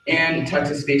tour, and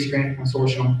Texas Space Grant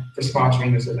Consortium for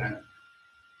sponsoring this event.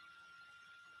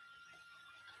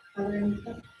 Are there any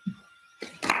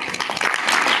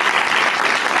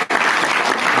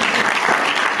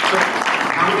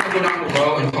Now we're gonna go down the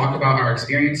row and talk about our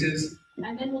experiences.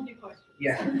 And then we'll do questions.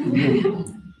 Yeah.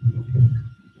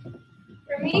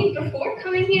 For me, before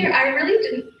coming here, I really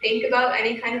didn't think about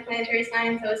any kind of planetary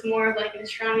science. I was more of like an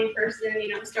astronomy person, you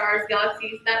know, stars,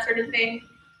 galaxies, that sort of thing.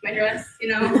 My dress, you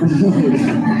know.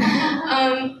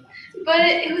 But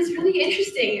it was really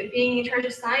interesting being in charge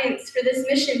of science for this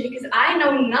mission because I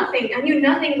know nothing. I knew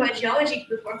nothing about geology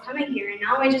before coming here, and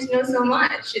now I just know so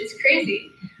much. It's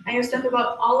crazy. I know stuff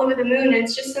about all over the moon, and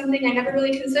it's just something I never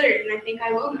really considered, and I think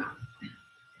I will now.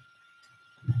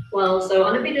 Well, so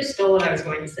Anapi just stole what I was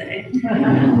going to say.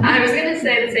 I was going to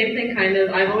say the same thing, kind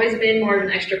of. I've always been more of an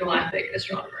extragalactic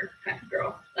astronomer kind of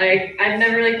girl. Like, I've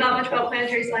never really thought much about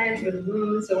planetary science or the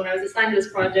moon, so when I was assigned to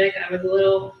this project, I was a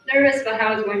little nervous about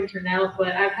how it was going to turn out,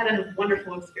 but I've had a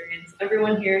wonderful experience.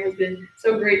 Everyone here has been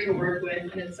so great to work with,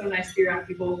 and it's so nice to be around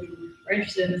people who are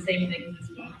interested in the same things as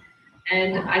me.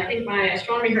 And I think my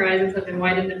astronomy horizons have been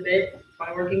widened a bit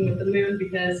by working with the moon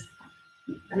because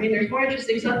I mean, there's more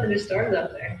interesting stuff than just stars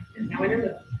out there, and now I know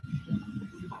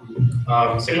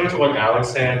that. Similar to what Alex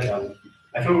said,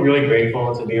 I feel really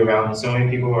grateful to be around so many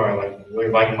people who are like really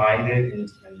like-minded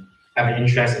and have an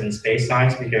interest in space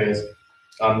science because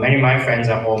many of my friends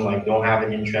at home like don't have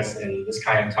an interest in this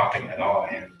kind of topic at all,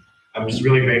 and I'm just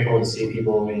really grateful to see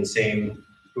people in the same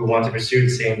who want to pursue the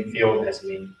same field as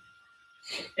me.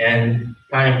 And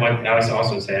kind of what Alex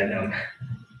also said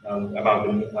about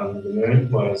the moon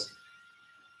was.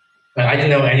 But I didn't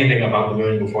know anything about the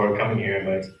moon before coming here,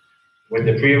 but with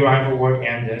the pre-arrival work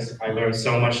and this, I learned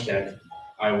so much that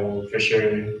I will for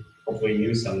sure hopefully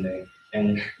use someday.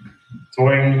 And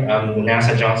touring the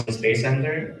NASA Johnson Space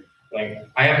Center, like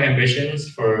I have ambitions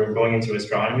for going into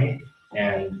astronomy,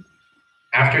 and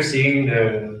after seeing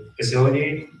the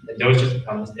facility,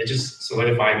 it just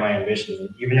solidified my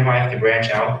ambitions. Even if I have to branch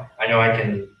out, I know I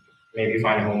can maybe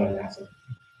find a home at NASA.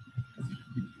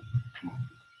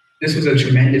 This was a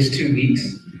tremendous 2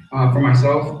 weeks for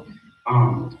myself.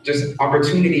 Just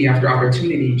opportunity after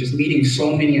opportunity, just meeting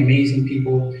so many amazing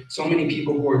people, so many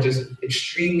people who are just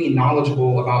extremely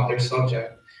knowledgeable about their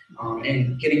subject,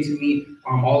 and getting to meet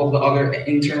all of the other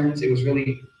interns. It was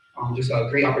really just a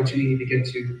great opportunity to get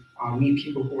to meet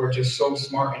people who are just so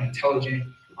smart and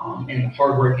intelligent and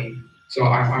hardworking. So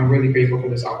I'm really grateful for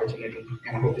this opportunity,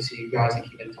 and I hope to see you guys and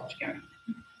keep in touch again.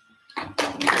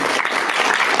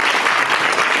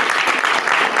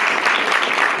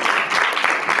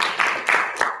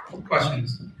 Questions?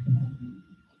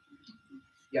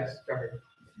 Yes, Trevor.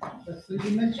 So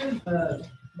you mentioned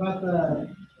about the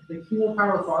Kilo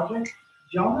Power project.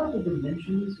 Do y'all know the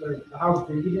dimensions or how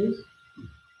big it is?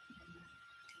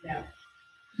 No.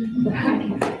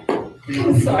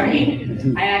 I'm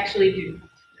sorry. I actually do.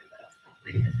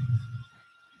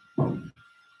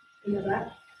 You know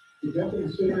that? Did you ever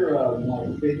consider,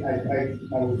 like, big,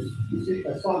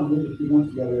 I saw a movie a few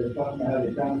months ago, they were talking about how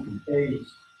they found some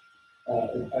caves,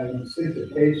 an extensive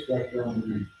cave structure on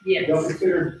the. Yes. Y'all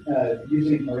consider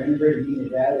using or integrating any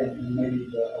of that and maybe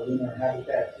the lunar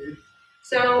habitat too?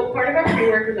 So part of our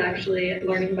pre-work is actually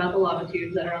learning about the lava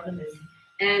tubes that are on the moon.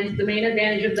 And the main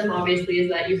advantage of them, obviously, is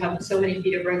that you have so many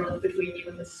feet of regolith between you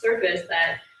and the surface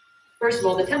that, first of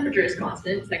all, the temperature is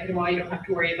constant. Second of all, you don't have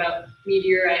to worry about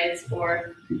meteorites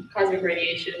or cosmic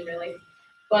radiation, really.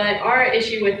 But our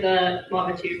issue with the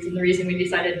lava tubes, and the reason we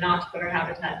decided not to put our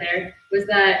habitat there, was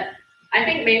that I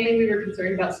think mainly we were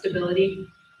concerned about stability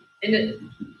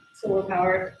in solar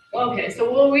power. Okay,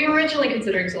 so we were originally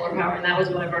considering solar power, and that was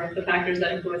one of the factors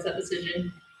that influenced that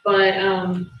decision. But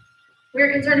we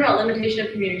were concerned about limitation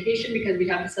of communication because we'd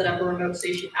have to set up a remote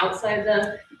station outside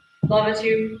the lava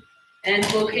tube. And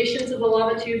the locations of the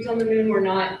lava tubes on the moon were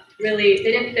not really,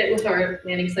 they didn't fit with our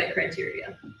landing site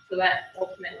criteria. So that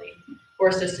ultimately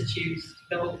forced us to choose to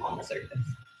build on the surface.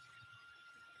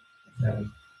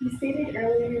 You stated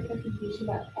earlier in your presentation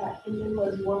that the moon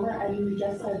was warmer, and you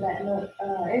just said that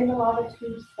in the lava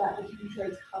tubes that the temperature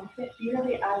is constant. Do you know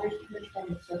the average temperature on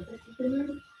the surface of the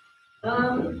moon?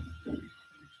 So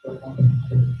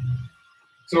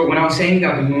when I was saying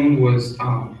that the moon was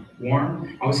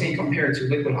warm, I was saying compared to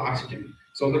liquid oxygen.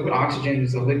 So liquid oxygen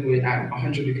is a liquid at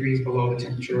 100 degrees below the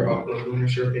temperature of the lunar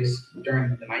surface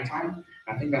during the nighttime.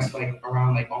 I think that's like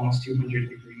around like almost 200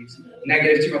 degrees,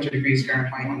 negative 200 degrees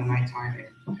Fahrenheit on the nighttime,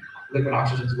 and liquid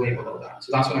oxygen is way below that.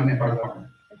 So that's what I meant by warm.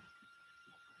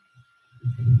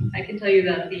 I can tell you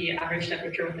that the average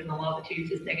temperature within the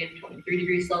latitudes is negative 23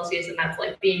 degrees Celsius, and that's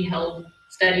like being held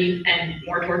steady and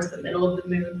more towards the middle of the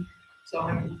moon. So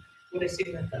I would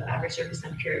assume that the average surface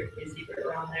temperature is either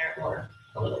around there or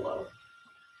a little low.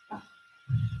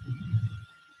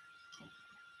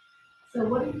 So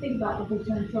what do you think about the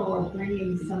potential of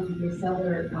bringing some of this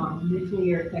other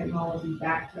nuclear technology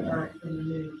back to Earth and the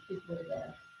moon, particularly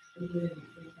the nuclear technology?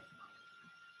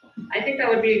 I think that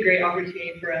would be a great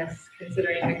opportunity for us,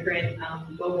 considering the current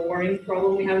global warming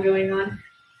problem we have going on.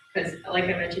 Because, like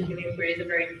I mentioned, helium-3 is a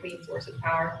very clean source of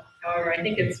power. However, I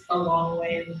think it's a long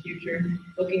way in the future.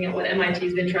 Looking at what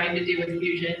MIT's been trying to do with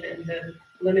fusion and the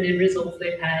limited results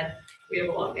they've had, we have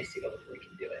a long ways to go before we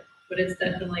can do it. But it's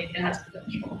definitely, it has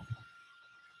potential.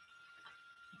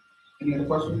 Any other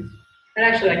questions? I'd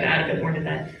actually like to add a bit more to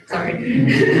that.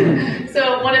 Sorry.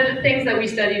 So one of the things that we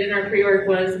studied in our pre-work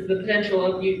was the potential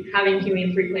of having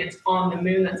helium-3 plants on the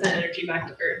moon that send energy back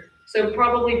to Earth. So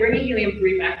probably bringing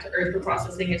helium-3 back to Earth for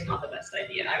processing is not the best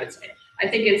idea, I would say. I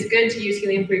think it's good to use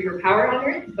helium-3 for power on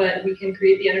Earth, but we can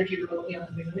create the energy remotely on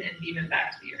the moon and beam it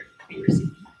back to the Earth to be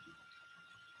received.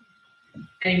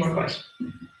 Any more questions?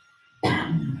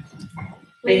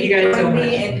 Thank you guys so much.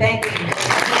 And thank you.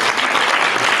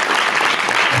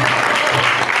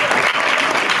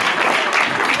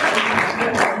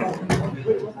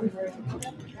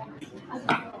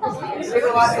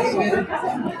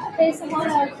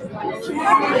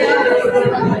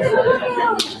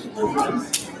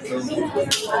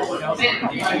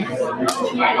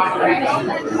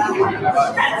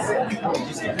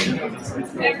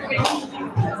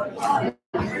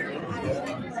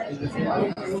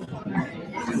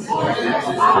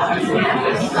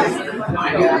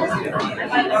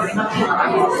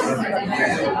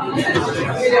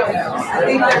 I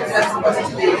think that's supposed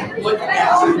to be looked at.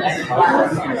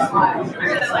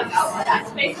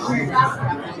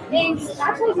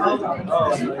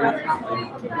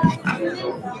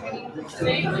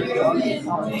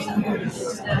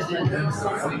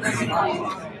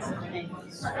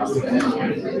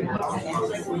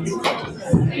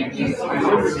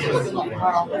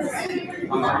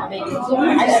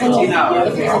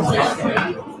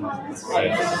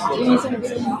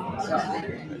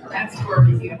 That's where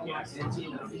we get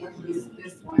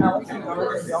this one.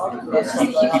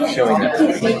 Keep showing that.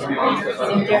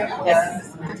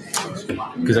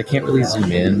 Because I can't really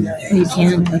zoom in. Oh, you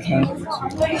can? Okay.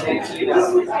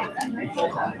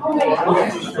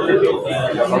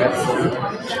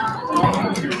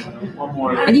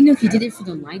 I didn't know if you did it for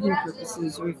the lighting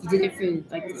purposes or if you did it for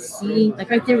like the ceiling. Like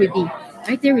right there would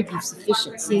be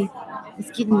sufficient. See,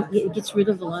 it gets rid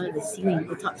of a lot of the ceiling,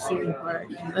 the top ceiling part.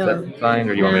 Is that fine,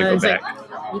 or do you want me to go back?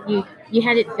 Like, you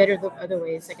had it better the other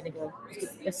way a second ago.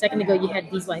 A second ago you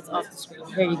had these lights off the screen.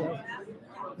 There you go.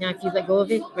 Now if you let go of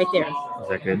it, right there. Is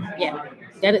that good? Yeah.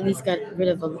 That at least got rid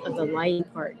of the lighting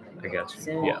part. I got you.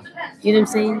 So, yeah. You know what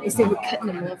I'm saying? Instead of cutting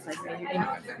them off like that,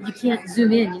 and you can't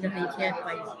zoom in. You know how you can't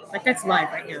like that's live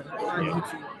right now on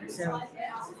YouTube. So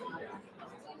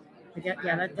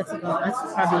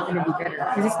that's probably going to be better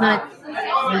because it's not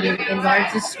when you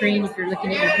enlarge the screen. If you're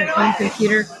looking at your home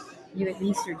computer, you at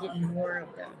least are getting more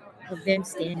of them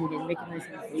standing and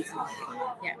recognizing their faces.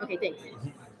 Yeah. Okay. Thanks.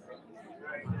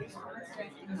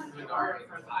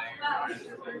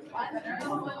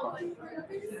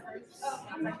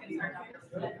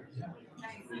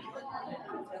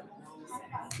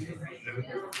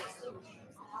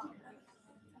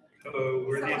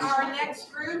 Our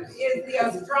next group is the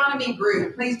Astronomy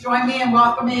group. Please join me in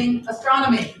welcoming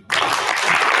Astronomy.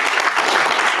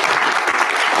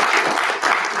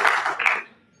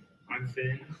 I'm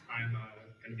Finn. I'm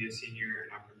going to be a senior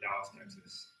and I'm from Dallas,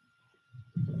 Texas.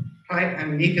 Hi,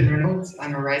 I'm Nathan Reynolds.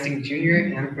 I'm a rising junior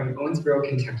and I'm from Owensboro,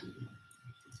 Kentucky.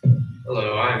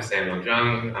 Hello, I'm Samuel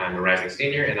Jung. I'm a rising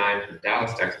senior and I'm from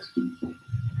Dallas, Texas.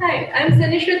 Hi, I'm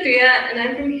Sanisha Thuya and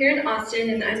I'm from here in Austin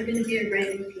and I'm going to be a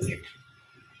rising senior.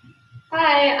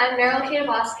 Hi, I'm Meryl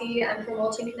Kataboski. I'm from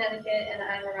Wilton, Connecticut and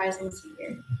I'm a rising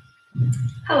senior.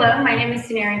 Hello, my name is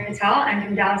Sunari Patel. I'm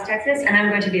from Dallas, Texas and I'm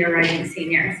going to be a rising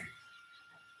senior.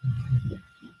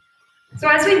 So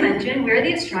as we mentioned, we're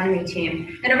the astronomy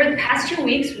team, and over the past 2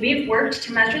 weeks, we've worked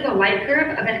to measure the light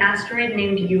curve of an asteroid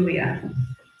named Yulia.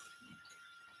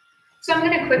 So I'm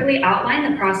going to quickly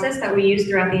outline the process that we use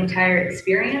throughout the entire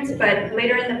experience, but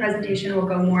later in the presentation we'll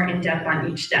go more in depth on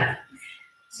each step.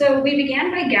 So we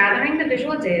began by gathering the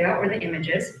visual data, or the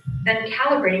images, then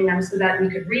calibrating them so that we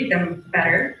could read them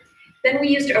better. Then we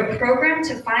used a program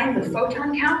to find the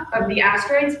photon count of the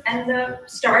asteroids and the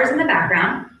stars in the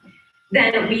background.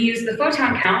 Then we used the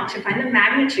photon count to find the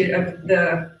magnitude of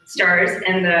the stars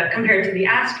and compared to the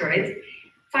asteroids.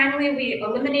 Finally, we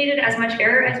eliminated as much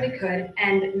error as we could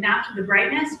and mapped the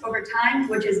brightness over time,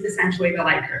 which is essentially the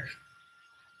light curve.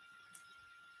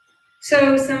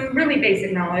 So some really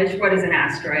basic knowledge, what is an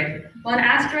asteroid? Well, an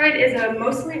asteroid is a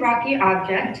mostly rocky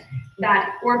object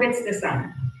that orbits the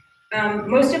sun.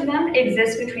 Most of them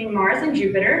exist between Mars and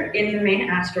Jupiter in the main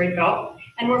asteroid belt,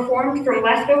 and were formed from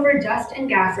leftover dust and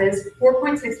gases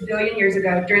 4.6 billion years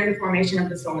ago during the formation of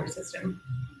the solar system.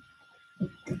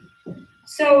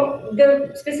 So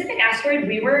the specific asteroid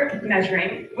we were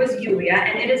measuring was Yulia,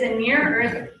 and it is a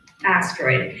near-Earth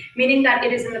asteroid, meaning that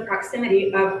it is in the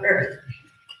proximity of Earth.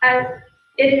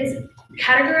 It is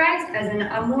categorized as an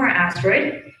Amur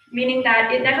asteroid, meaning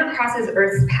that it never crosses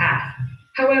Earth's path.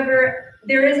 However,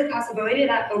 there is a possibility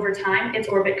that over time its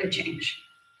orbit could change.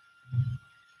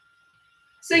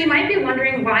 So you might be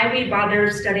wondering why we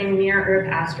bother studying near-Earth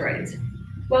asteroids.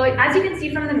 Well, as you can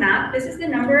see from the map, this is the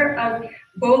number of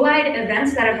bolide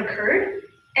events that have occurred.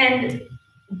 And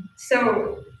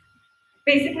so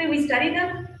basically we study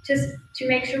them just to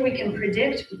make sure we can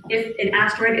predict if an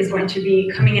asteroid is going to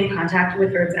be coming in contact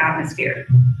with Earth's atmosphere.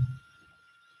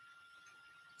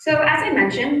 So as I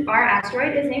mentioned, our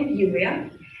asteroid is named Yulia,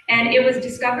 and it was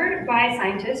discovered by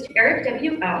scientist Eric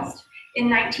W. Elst in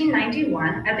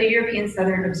 1991 at the European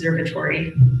Southern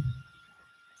Observatory.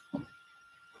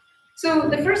 So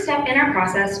the first step in our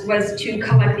process was to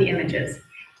collect the images.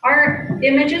 Our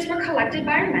images were collected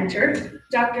by our mentor,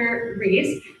 Dr.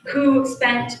 Rees, who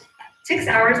spent 6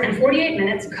 hours and 48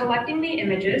 minutes collecting the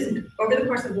images over the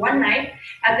course of one night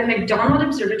at the McDonald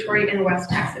Observatory in West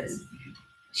Texas.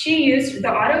 She used the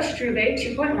Otto Struve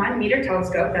 2.1 meter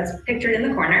telescope that's pictured in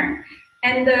the corner,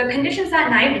 and the conditions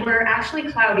that night were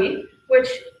actually cloudy, which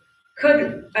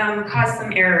could cause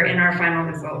some error in our final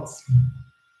results.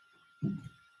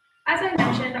 As I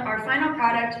mentioned, our final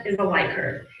product is a light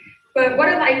curve. But what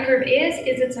a light curve is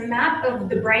it's a map of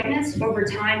the brightness over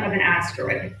time of an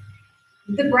asteroid.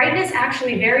 The brightness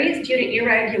actually varies due to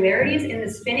irregularities in the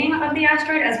spinning of the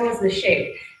asteroid as well as the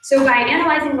shape. So by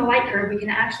analyzing the light curve, we can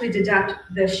actually deduct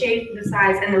the shape, the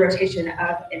size, and the rotation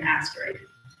of an asteroid.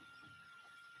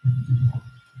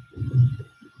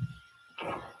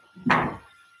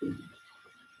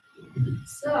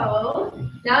 So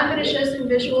now I'm going to show some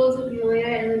visuals of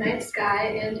Yulia in the night sky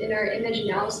and in our image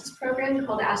analysis program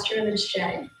called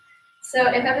AstroImageJ. So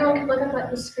if everyone could look up at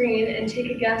the screen and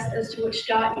take a guess as to which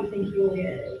dot you think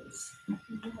Yulia is.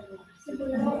 The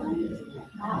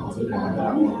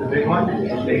big one?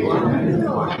 The big one?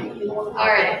 All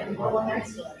right.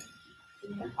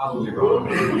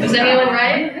 Was anyone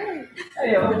right?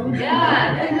 Yeah.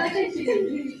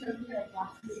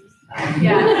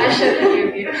 Yeah, I showed a few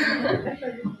of you.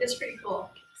 It's pretty cool.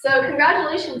 So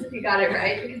congratulations if you got it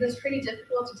right, because it's pretty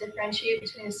difficult to differentiate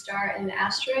between a star and an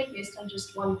asteroid based on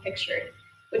just one picture,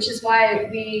 which is why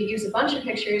we use a bunch of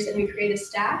pictures and we create a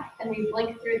stack and we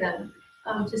blink through them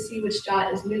to see which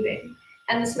dot is moving.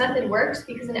 And this method works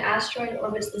because an asteroid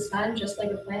orbits the sun just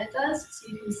like a planet does, so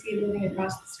you can see it moving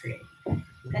across the screen.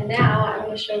 And now I'm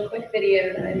going to show a quick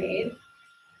video that I made.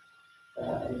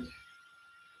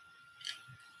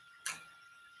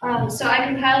 So I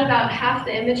compiled about half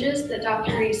the images that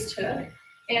Dr. Rees took,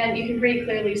 and you can pretty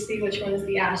clearly see which one is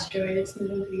the asteroid. It's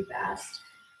moving pretty fast.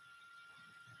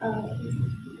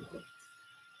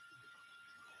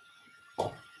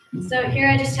 So here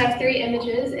I just have 3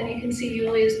 images, and you can see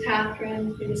Yulia's path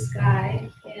running through the sky.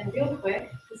 And real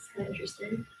quick, this is kind of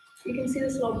interesting. You can see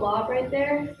this little blob right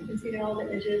there. You can see it in all the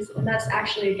images, and that's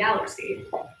actually a galaxy.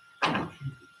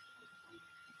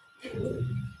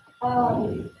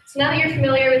 So now that you're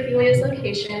familiar with Yulia's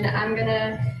location, I'm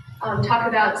gonna talk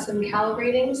about some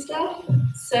calibrating stuff.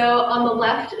 So on the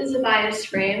left is a bias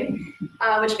frame,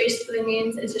 which basically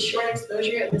means it's a short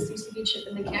exposure of the CCD chip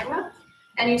in the camera.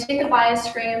 And you take a bias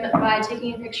frame by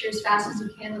taking a picture as fast as you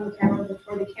can on the camera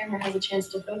before the camera has a chance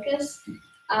to focus.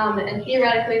 And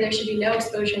theoretically, there should be no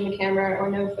exposure in the camera or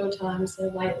no photons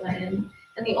of light let in.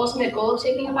 And the ultimate goal of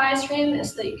taking a bias frame is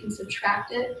so that you can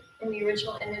subtract it from the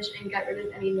original image and get rid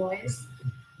of any noise.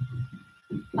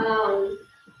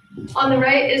 On the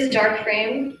right is a dark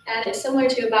frame, and it's similar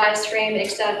to a bias frame,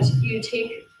 except you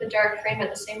take the dark frame at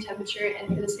the same temperature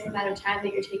and for the same amount of time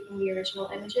that you're taking the original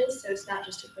images, so it's not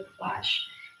just a quick flash.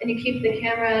 and you keep the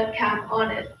camera cap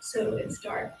on it so it's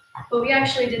dark. But we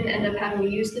actually didn't end up having to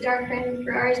use the dark frame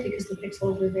for ours because the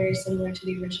pixels were very similar to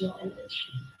the original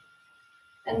image.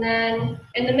 And then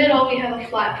in the middle, we have a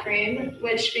flat frame,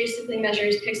 which basically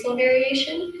measures pixel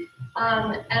variation.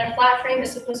 And a flat frame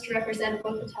is supposed to represent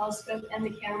both the telescope and the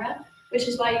camera, which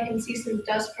is why you can see some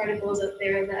dust particles up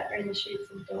there that are in the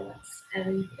shapes of donuts,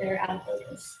 and they're out of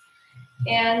focus.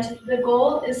 And the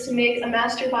goal is to make a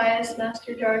master bias,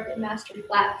 master dark, and master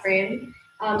flat frame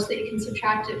so that you can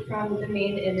subtract it from the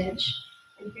main image.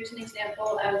 And here's an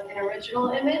example of an original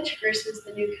image versus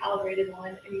the new calibrated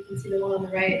one, and you can see the one on the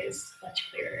right is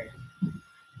much clearer.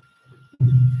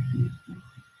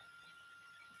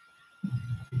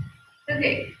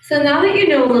 Okay, so now that you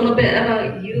know a little bit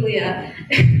about Yulia,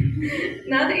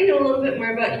 now that you know a little bit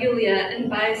more about Yulia and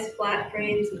bias flat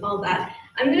frames and all that,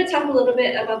 I'm going to talk a little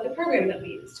bit about the program that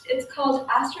we used. It's called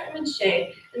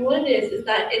Astronomy, and what it is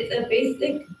that it's a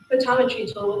basic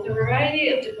photometry tool with a variety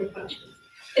of different functions.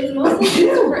 It's mostly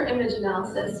used for image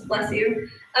analysis, bless you.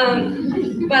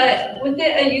 But with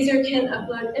it, a user can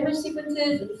upload image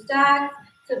sequences and stacks,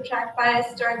 subtract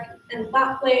bias, dark, and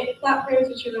flat frames,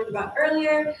 which we learned about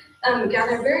earlier,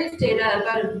 gather various data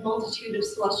about a multitude of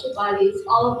celestial bodies,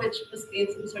 all of which must be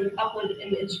in some sort of uploaded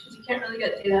image, because you can't really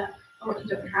get data on what you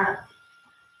don't have.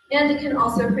 And it can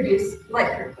also produce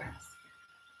light photographs.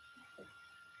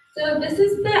 So this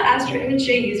is the AstroImage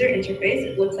user interface.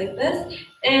 It looks like this.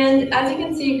 And as you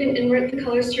can see, you can invert the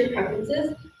colors to your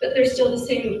preferences, but they're still the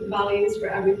same values for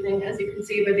everything. As you can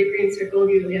see by the green circle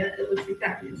Yulia, it looks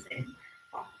exactly the same.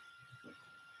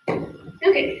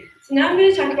 Okay, so now I'm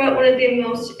going to talk about one of the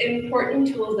most important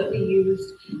tools that we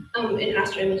used in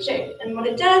AstroImage. And what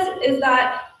it does is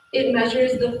that it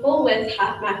measures the full width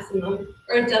half maximum,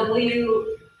 or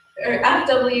FWHM,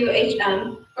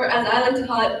 or as I like to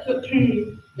call it,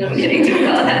 no, I'm kidding, don't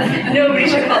call it that. Nobody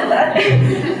should call it that.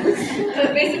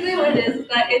 So basically what it is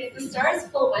that it's the star's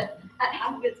full width at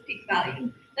half of its peak value.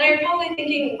 Now you're probably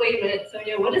thinking, wait a minute,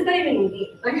 Sonia, what does that even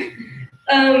mean?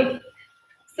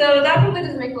 So that probably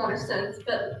doesn't make a lot of sense,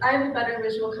 but I have a better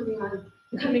visual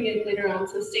coming in later on,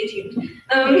 so stay tuned.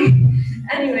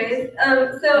 Anyways,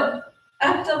 so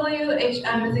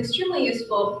FWHM is extremely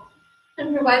useful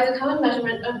and provides a common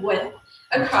measurement of width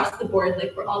across the board,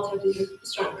 like for all types of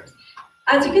astronomers.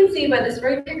 As you can see by this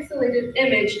very pixelated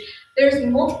image, there's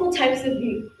multiple types of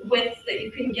widths that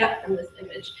you can get from this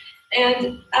image.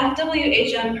 And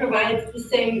FWHM provides the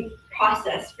same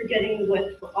process for getting the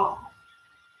width for all.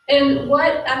 And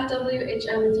what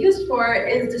FWHM is used for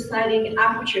is deciding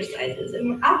aperture sizes. And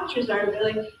what apertures are, they're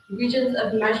like regions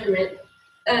of measurement.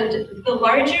 And the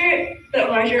larger,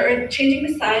 or changing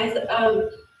the size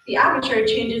of the aperture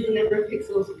changes the number of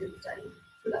pixels you can study.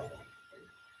 So that's it.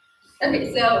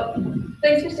 Okay, so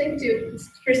thanks for staying tuned.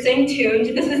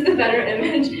 This is the better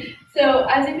image. So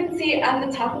as you can see at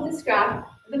the top of this graph,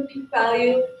 the peak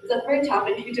value is at the very top,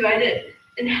 and if you divide it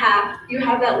in half, you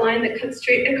have that line that cuts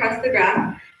straight across the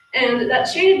graph, and that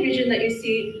shaded region that you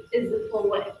see is the full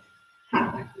width,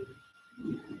 half maximum.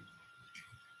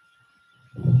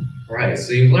 Right,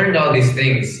 so you've learned all these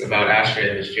things about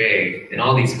AstroImage and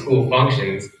all these cool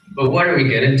functions, but what are we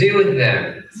gonna do with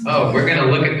them? Oh, we're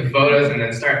gonna look at the photos and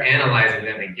then start analyzing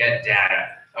them and get data.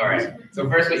 All right, so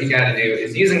first what you gotta do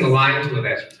is using the line tool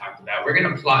that you talked about, we're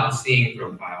gonna plot the seeing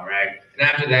profile, right? And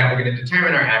after that, we're gonna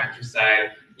determine our aperture size,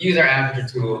 use our aperture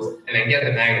tools, and then get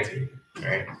the magnitude, all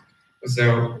right?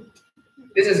 So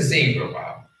this is a seeing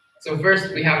profile. So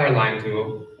first we have our line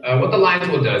tool. What the line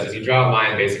tool does is you draw a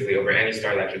line basically over any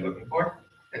star that you're looking for.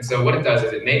 And so what it does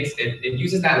is it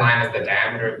uses that line as the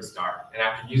diameter of the star. And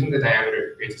after using the diameter,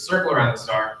 it creates a circle around the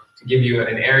star to give you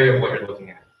an area of what you're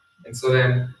looking at. And so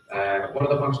then one of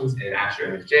the functions in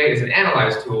AstroImage is an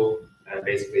analyze tool.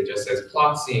 Basically it just says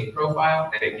plot seeing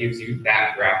profile, and it gives you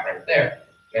that graph right there.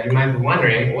 Now you might be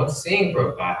wondering, what's seeing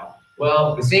profile?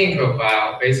 Well, the seeing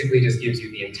profile basically just gives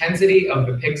you the intensity of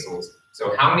the pixels.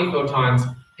 So how many photons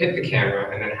hit the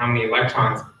camera, and then how many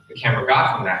electrons the camera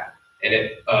got from that. And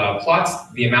it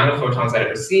plots the amount of photons that it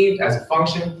received as a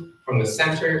function from the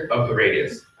center of the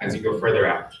radius as you go further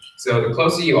out. So the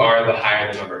closer you are, the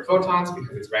higher the number of photons,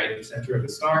 because it's right in the center of the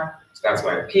star. So that's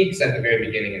why it peaks at the very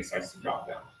beginning and starts to drop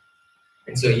down.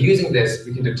 And so using this,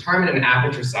 we can determine an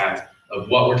aperture size of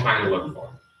what we're trying to look for.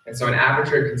 And so an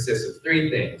aperture consists of three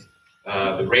things.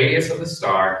 The radius of the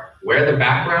star, where the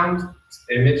background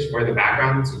image, where the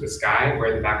background to the sky,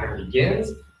 where the background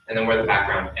begins, and then where the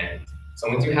background ends. So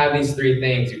once you have these three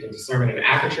things, you can determine an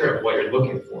aperture of what you're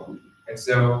looking for. And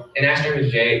so in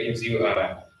AstroImage,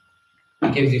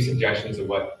 it gives you suggestions of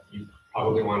what you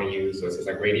probably want to use. So it says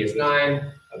like radius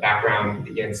 9, a background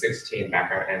begins 16,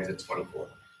 background ends at 24.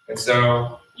 And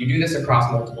so you do this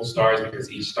across multiple stars because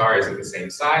each star isn't the same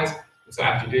size. And so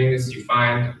after doing this, you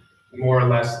find more or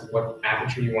less what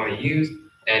aperture you want to use.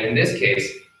 And in this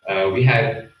case, we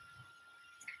had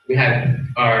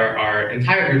our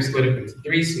entire group split up into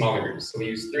 3 smaller groups. So we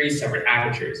used 3 separate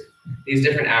apertures. These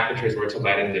different apertures were to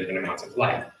let in different amounts of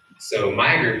light. So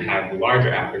my group had the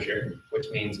larger aperture, which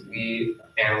means we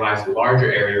analyzed a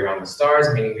larger area around the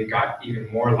stars, meaning we got even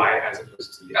more light as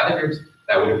opposed to the other groups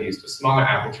that would have used a smaller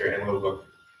aperture and would have looked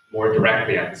more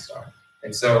directly at the star.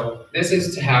 And so this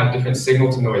is to have different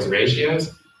signal to noise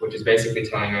ratios, which is basically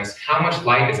telling us how much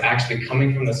light is actually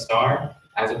coming from the star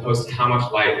as opposed to how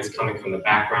much light is coming from the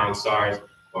background stars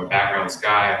or background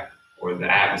sky or the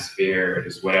atmosphere or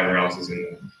just whatever else is in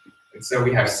there. And so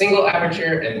we have single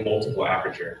aperture and multiple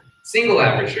aperture. Single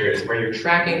aperture is where you're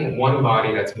tracking one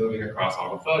body that's moving across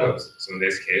all the photos. So in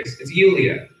this case, it's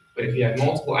Yulia. But if you have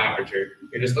multiple aperture,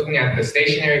 you're just looking at the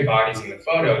stationary bodies in the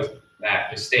photos that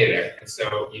just stay there. And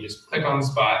so you just click on the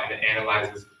spot and it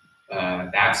analyzes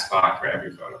that spot for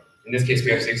every photo. In this case,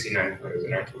 we have 69 photos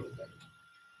in our tool.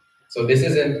 So this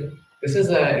is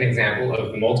an example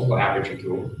of the multiple aperture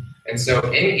tool. And so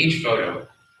in each photo,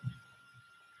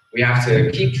 we have to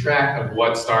keep track of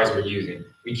what stars we're using.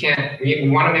 We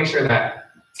want to make sure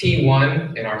that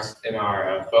T1 in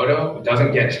our photo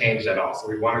doesn't get changed at all. So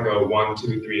we want to go 1,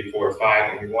 2, 3, 4,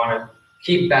 5, and we want to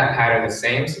keep that pattern the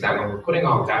same so that when we're putting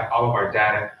all of our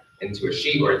data into a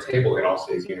sheet or a table, it all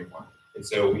stays uniform. And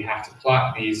so we have to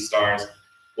plot these stars.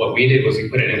 What we did was we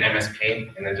put it in MS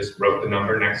Paint and then just wrote the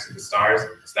number next to the stars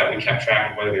so that we kept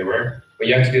track of whether they were. But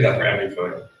you have to do that for every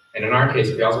photo. And in our case,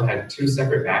 we also had 2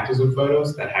 separate batches of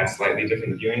photos that had slightly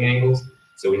different viewing angles.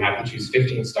 So we have to choose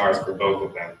 15 stars for both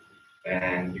of them.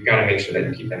 And you've got to make sure that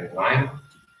you keep them in line.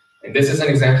 And this is an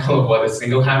example of what a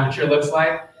single aperture looks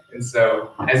like. And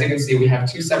so as you can see, we have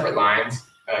 2 separate lines,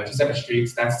 2 separate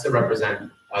streaks. That's to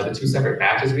represent the 2 separate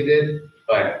batches we did.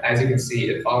 But as you can see,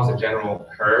 it follows a general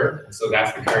curve. And so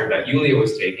that's the curve that Yulia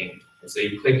was taking. And so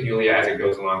you click Yulia as it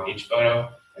goes along each photo.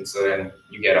 And so then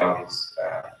you get all these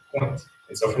points.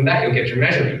 And so from that, you'll get your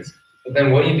measurements. But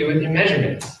then what do you do with your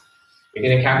measurements? You're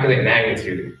going to calculate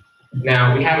magnitude.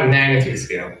 Now, we have a magnitude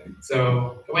scale.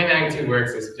 So the way magnitude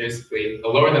works is basically the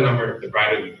lower the number, the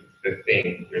brighter the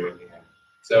thing you're looking at.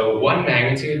 So 1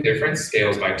 magnitude difference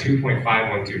scales by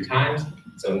 2.512 times.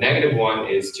 So -1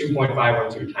 is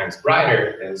 2.512 times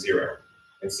brighter than 0.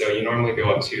 And so you normally go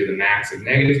up to the max of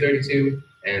 -32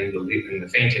 and the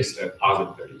faintest of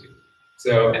 +32.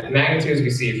 So at the magnitudes we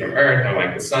see from Earth are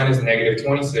like the sun is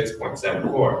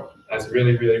 -26.74. That's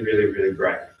really, really, really, really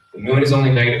bright. The moon is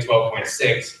only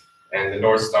 -12.6, and the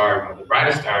North Star, one of the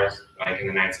brightest stars, like in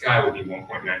the night sky, would be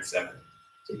 1.97.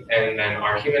 So, and then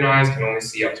our human eyes can only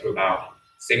see up to about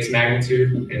 6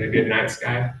 magnitude in a good night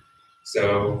sky.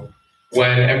 So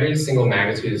when every single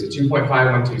magnitude is a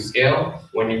 2.512 scale,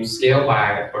 when you scale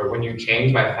by, or when you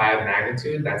change by 5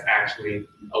 magnitude, that's actually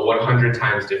a 100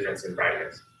 times difference in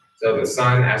brightness. So the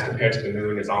sun, as compared to the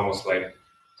moon, is almost like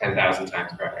 10,000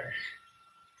 times brighter.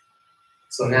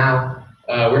 So now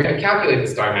we're going to calculate the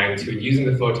star magnitude using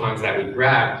the photons that we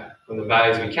grabbed from the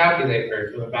values we calculate,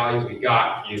 or from the values we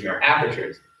got using our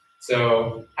apertures.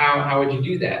 So how would you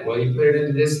do that? Well, you put it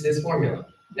into this formula.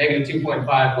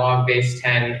 -2.5 log base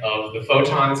 10 of the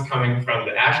photons coming from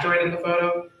the asteroid in the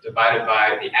photo divided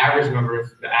by the average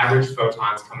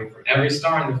photons coming from every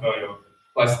star in the photo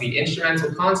plus the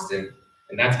instrumental constant,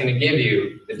 and that's going to give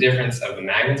you the difference of the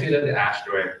magnitude of the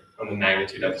asteroid from the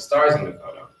magnitude of the stars in the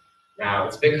photo. Now,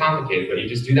 it's a bit complicated, but you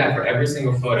just do that for every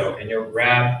single photo, and you'll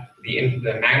grab the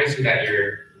magnitude that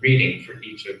you're reading for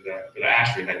each of the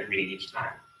asteroid that you're reading each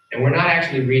time. And we're not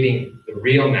actually reading the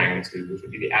real magnitude, which would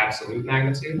be the absolute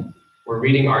magnitude. We're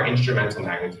reading our instrumental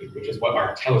magnitude, which is what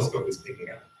our telescope is picking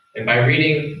up. And by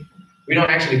reading, we don't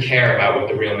actually care about what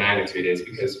the real magnitude is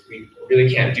because we really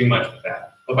can't do much with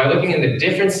that. But by looking at the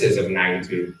differences of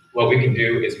magnitude, what we can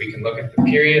do is we can look at the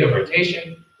period of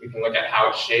rotation, we can look at how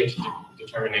it's shaped,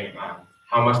 determining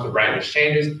how much the brightness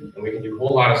changes, and we can do a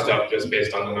whole lot of stuff just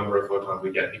based on the number of photons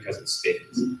we get because it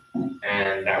spins.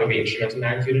 And that would be instrumental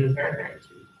magnitude and apparent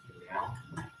magnitude.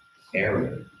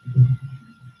 Error.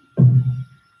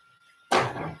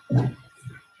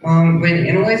 When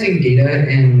analyzing data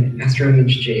in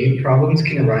AstroImage-J, problems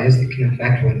can arise that can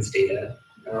affect one's data,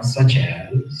 such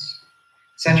as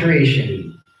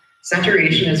saturation.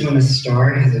 Saturation is when a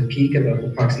star has a peak above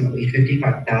approximately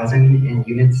 55,000 in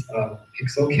units of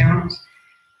pixel count.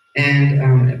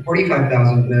 And at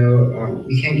 45,000, though,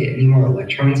 we can't get any more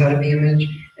electrons out of the image,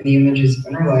 and the image is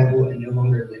unreliable and no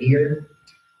longer linear.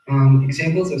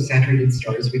 Examples of saturated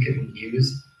stars we could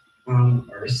use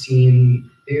are seen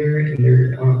there, and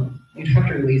they're You'd have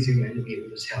to really zoom in to be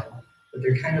able to tell, but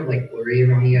they're kind of like blurry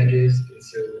around the edges, and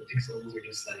so the pixels are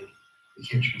just like, you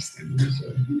can't trust them.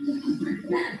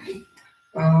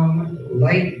 So.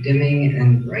 Light dimming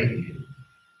and brightening.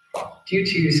 Due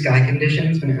to sky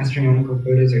conditions, when astronomical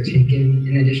photos are taken,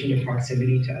 in addition to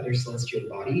proximity to other celestial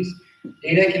bodies,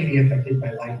 data can be affected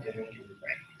by light dimming and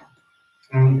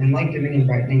brightening. And light dimming and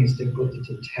brightening is difficult to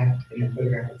detect in the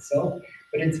photograph itself,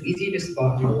 but it's easy to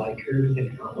spot on a light curve with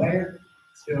an outlier.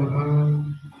 So,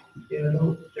 yeah,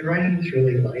 the writing is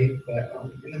really light, but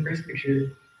in the first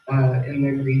picture, in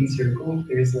the green circle,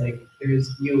 there's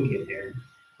yoga there.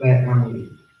 But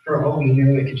for all we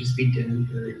know, it could just be dim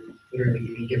for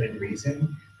literally any given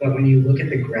reason. But when you look at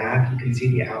the graph, you can see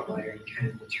the outlier and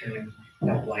kind of determine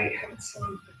that light had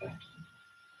some effect.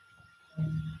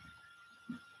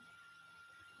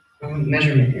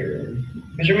 Measurement error.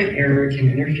 Measurement error can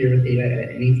interfere with data at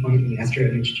any point in the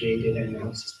AstroMHJ data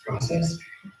analysis process.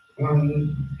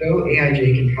 Though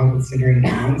AIJ can help with centering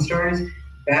down stars,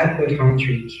 bad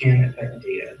photometry can affect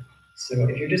data. So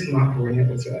if you're just not coordinate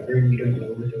whatsoever and you don't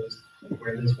know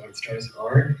where those white stars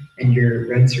are, and your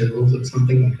red circles look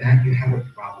something like that, you have a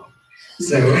problem.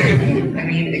 So, I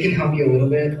mean, it can help you a little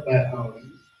bit, but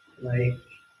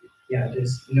yeah,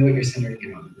 just know what you're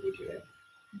centering on when you do it.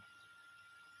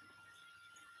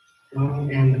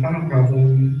 And the final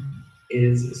problem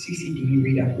is CCD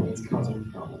readout noise causing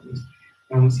problems.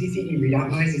 CCD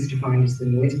readout noise is defined as the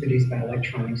noise produced by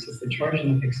electronics as the charge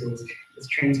in the pixels is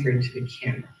transferred to the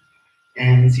camera.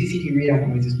 And CCD readout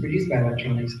noise is produced by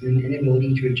electronics, and an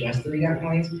inability to adjust the readout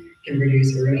noise can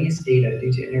produce erroneous data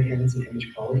due to interference in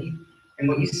image quality. And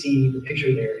what you see, the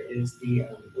picture there, is the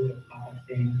little pop-up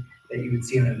thing that you would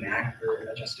see on a Mac for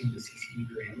adjusting the CCD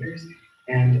parameters.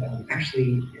 And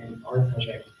actually, in our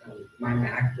project, my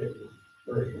Mac,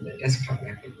 or the desktop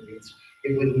Mac that we used,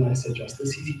 it wouldn't let us adjust the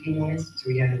CCD noise, so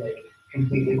we had to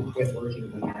completely quit working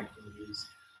on the Mac and use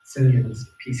Sony's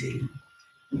PC.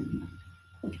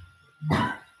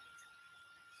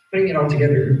 Putting it all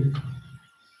together.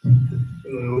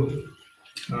 Hello.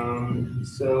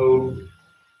 So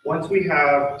once we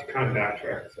have to kind of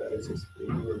backtrack, so this is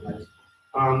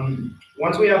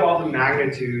once we have all the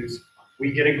magnitudes,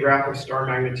 we get a graph of star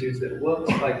magnitudes that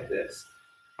looks like this.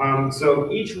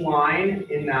 So each line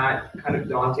in that kind of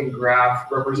daunting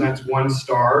graph represents one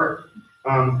star,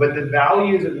 but the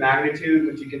values of magnitude,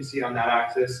 which you can see on that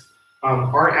axis,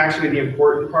 aren't actually the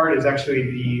important part. It's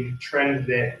actually the trend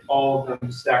that all of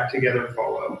them stacked together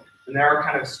follow. And they are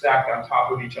kind of stacked on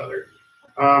top of each other.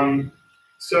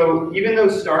 So even though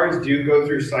stars do go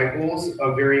through cycles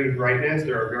of varying brightness,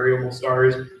 there are variable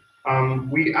stars,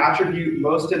 we attribute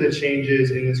most of the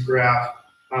changes in this graph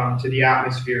to the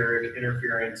atmospheric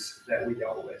interference that we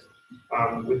dealt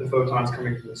with the photons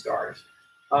coming from the stars.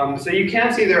 So you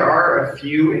can see there are a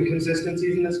few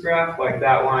inconsistencies in this graph, like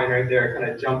that line right there kind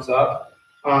of jumps up.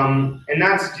 And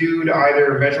that's due to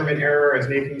either measurement error, as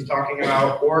Nathan's talking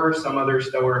about, or some other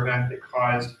stellar event that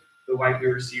caused the light we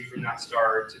receive from that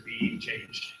star to be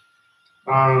changed.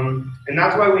 And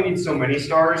that's why we need so many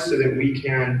stars, so that we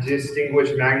can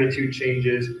distinguish magnitude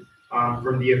changes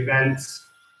from the events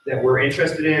that we're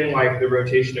interested in, like the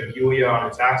rotation of Julia on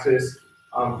its axis,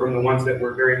 from the ones that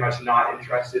we're very much not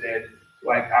interested in,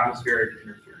 like atmospheric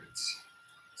interference.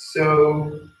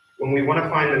 So when we want to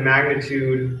find the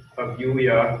magnitude of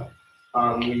Julia,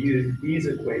 we use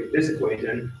this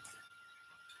equation.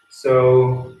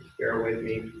 So bear with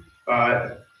me.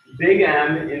 Big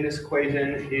M in this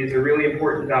equation is a really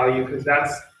important value because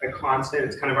that's a constant.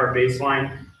 It's kind of our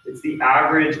baseline. It's the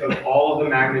average of all of the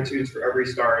magnitudes for every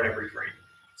star in every frame.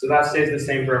 So that stays the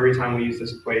same for every time we use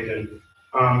this equation.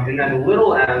 And then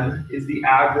little m is the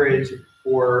average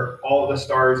for all of the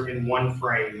stars in one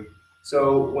frame.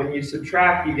 So when you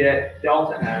subtract, you get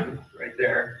delta m right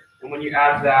there. And when you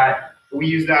add that, we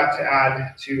use that to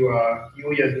add to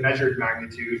Julia's measured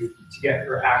magnitude to get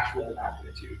her actual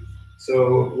magnitude.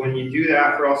 So when you do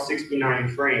that for all 69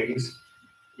 frames,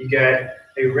 you get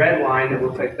a red line that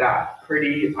looks like that,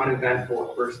 pretty uneventful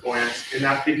at first glance. And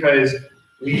that's because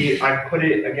I put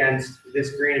it against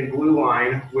this green and blue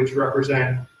line, which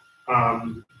represent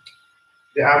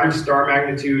the average star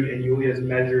magnitude and Julia's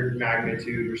measured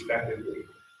magnitude, respectively.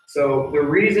 So the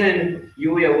reason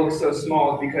Julia looks so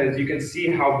small is because you can see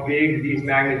how big these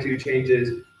magnitude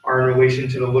changes are in relation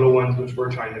to the little ones which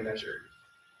we're trying to measure.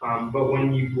 But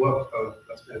when you blow,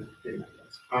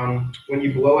 when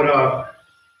you blow it up,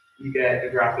 you get a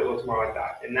graph that looks more like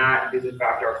that, and that is in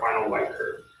fact our final light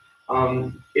curve.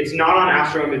 It's not on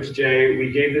AstroMHJ.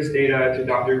 We gave this data to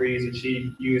Dr. Rees, and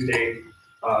she used a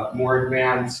more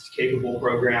advanced, capable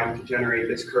program to generate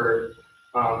this curve.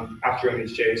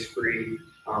 AstroMHJ is free,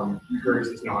 Hers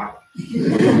is not.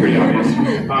 Pretty obvious.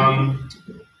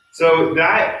 So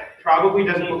that probably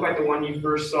doesn't look like the one you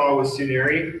first saw with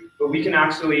Suneri, but we can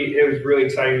actually, it was really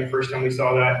exciting the first time we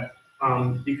saw that,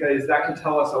 because that can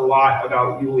tell us a lot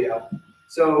about Julia.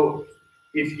 So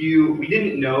we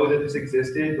didn't know that this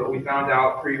existed, but we found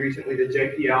out pretty recently that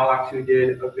JPL actually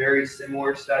did a very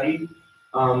similar study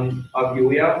of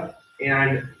Julia,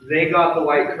 and they got the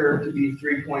light curve to be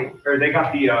they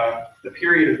got the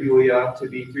period of Julia to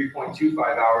be 3.25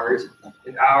 hours,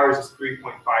 and ours is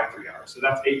 3.53 hours. So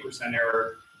that's 8%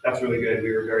 error. That's really good.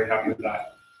 We were very happy with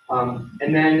that.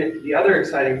 And then the other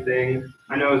exciting thing,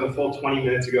 I know it was a full 20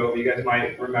 minutes ago, but you guys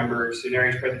might remember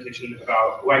Suneri's presentation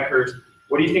about light curves.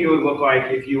 What do you think it would look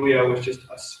like if Julia was just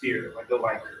a sphere, like a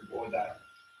light curve? What would that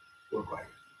look like?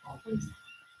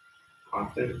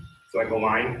 Constant. So like a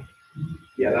line?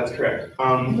 Yeah, that's correct.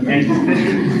 And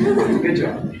good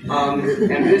job.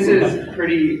 And this is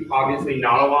pretty obviously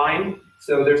not a line.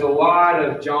 So there's a lot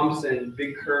of jumps and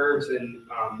big curves and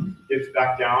dips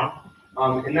back down.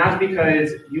 And that's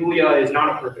because Julia is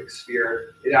not a perfect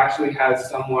sphere. It actually has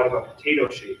somewhat of a potato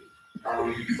shape,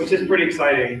 which is pretty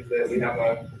exciting that we have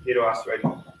a potato asteroid.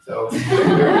 So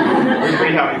we're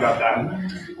pretty happy about that.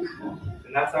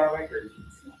 And that's our record.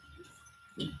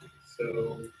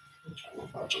 So,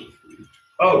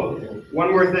 oh, one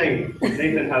more thing.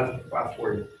 Nathan has the last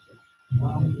word.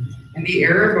 And the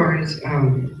error bars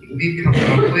we've come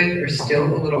up with are still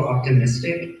a little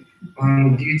optimistic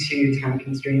due to time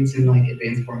constraints and like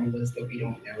advanced formulas that we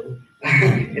don't know,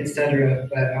 etc.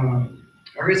 But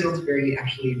our results vary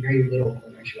actually very little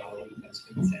from actuality, that's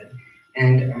been said.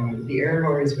 And the error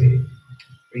bar is right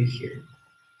here,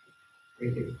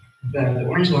 right there. The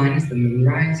orange line is the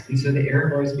moonrise, and so the error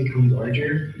bars become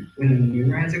larger when the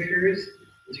moonrise occurs,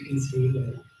 as you can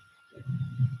see.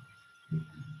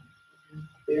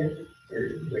 There, or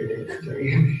right there,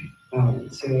 sorry.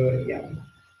 So yeah.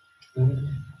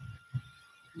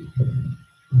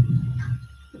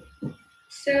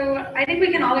 So I think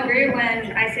we can all agree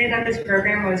when I say that this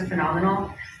program was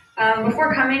phenomenal.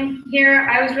 Before coming here,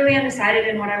 I was really undecided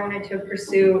in what I wanted to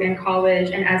pursue in college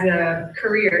and as a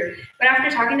career. But after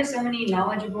talking to so many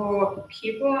knowledgeable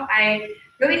people, I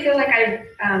really feel like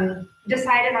I've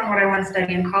decided on what I want to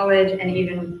study in college and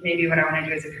even maybe what I want to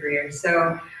do as a career.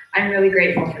 So I'm really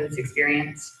grateful for this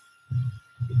experience.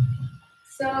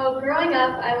 So growing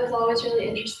up, I was always really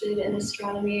interested in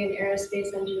astronomy and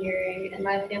aerospace engineering, and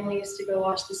my family used to go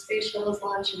watch the space shuttles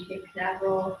launch in Cape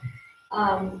Canaveral.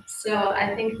 So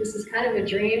I think this is kind of a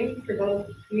dream for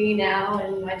both me now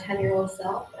and my 10-year-old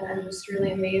self, and I'm just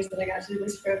really amazed that I got to do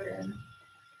this program.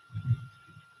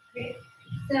 Great.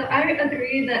 So I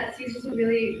agree that CESE was a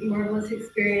really marvelous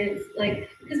experience, like,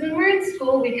 because when we're in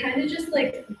school, we kind of just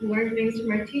like learn things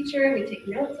from our teacher, we take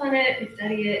notes on it, we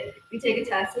study it, we take a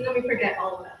test, and then we forget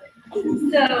all about it.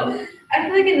 So I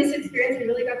feel like in this experience, I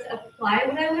really got to apply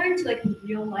what I learned to like a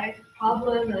real life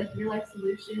problem or like real life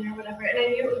solution or whatever, and I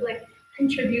knew it would like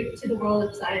contribute to the world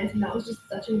of science, and that was just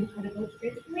such an incredible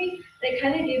experience for me. And it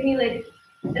kind of gave me like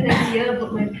an idea of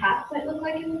what my path might look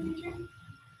like in the future.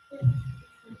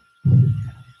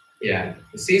 Yeah,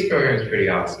 the CESE program is pretty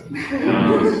awesome.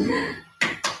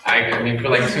 I mean, for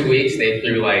like 2 weeks, they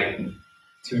threw like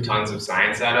 2 tons of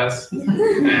science at us,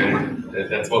 and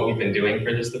that's what we've been doing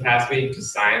for just the past week,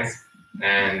 just science.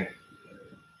 And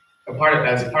as a part of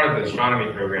the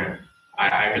astronomy program,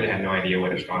 I really had no idea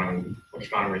what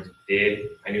astronomers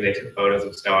did. I knew they took photos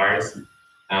of stars,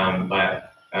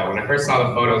 but when I first saw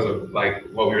the photos of like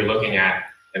what we were looking at,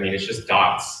 I mean, it's just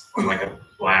dots on like a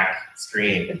black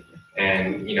screen.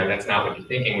 And you know, that's not what you're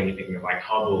thinking when you're thinking of like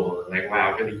Hubble, like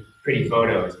wow, really pretty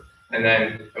photos. And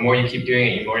then the more you keep doing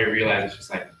it, the more you realize it's just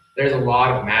like, there's a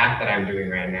lot of math that I'm doing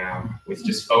right now with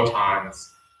just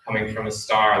photons coming from a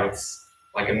star that's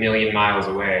like 1,000,000 miles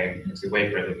away, actually way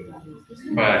further than that.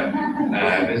 But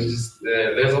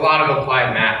there's a lot of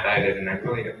applied math that I did, and I'm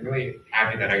really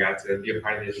happy that I got to be a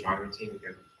part of the astronomy team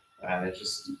because there's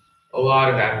just a lot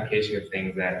of application of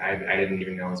things that I didn't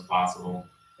even know was possible,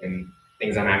 and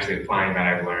things I'm actually applying that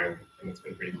I've learned, and it's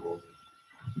been pretty cool.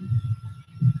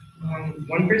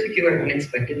 One particular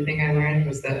unexpected thing I learned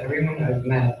was that everyone I've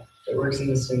met that works in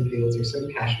the STEM fields are so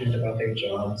passionate about their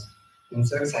jobs and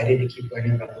so excited to keep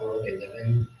learning about the world they live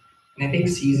in. And I think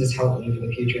CESE has helped me for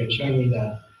the future and showing me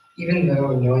that even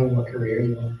though knowing what career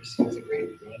you want to pursue is a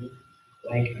great thing,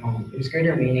 like there's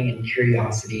greater meaning in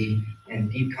curiosity and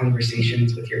deep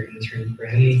conversations with your intern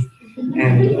friends.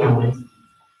 And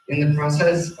in the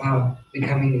process of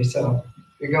becoming yourself,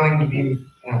 you're going to be,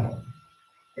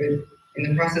 in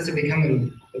the process of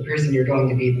becoming the person you're going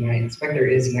to be, my inspector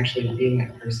is, and actually being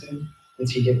that person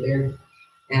once you get there.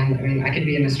 And I mean, I could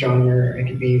be an astronomer, I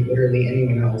could be literally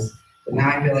anyone else, but now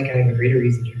I feel like I have a greater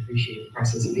reason to appreciate the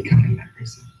process of becoming that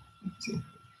person. So.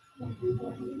 I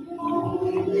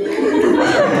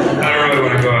don't really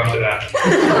want to go after that.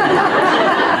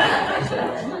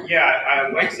 Yeah,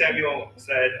 like Samuel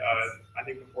said, I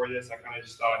think before this, I kind of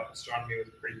just thought astronomy was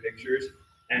pretty pictures.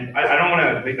 And I don't want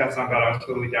to make that sound bad. I was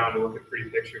totally down to look at pretty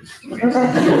pictures. But,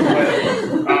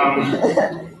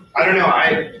 I don't know.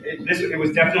 It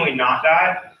was definitely not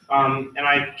that. And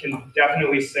I can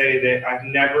definitely say that I've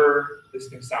never, this is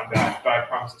going to sound bad, but I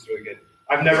promise it's really good.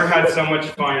 I've never had so much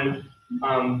fun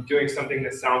doing something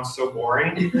that sounds so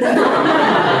boring. And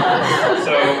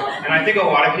I think a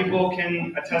lot of people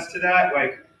can attest to that.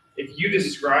 Like, if you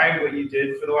describe what you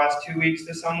did for the last 2 weeks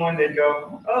to someone, they'd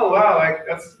go, "Oh wow, like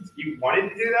you wanted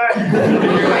to do that?" And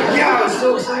you're like, "Yeah, I was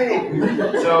so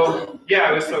excited." So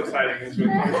yeah, it was so exciting. It was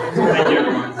really fun. So thank you,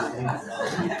 everyone.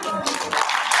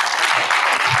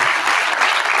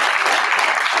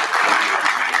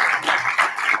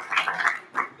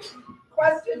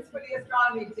 Questions for the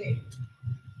astronomy team?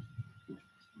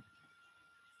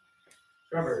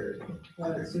 Trevor,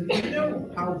 so do you know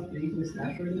how big this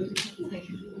asteroid is?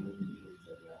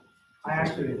 I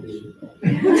actually do.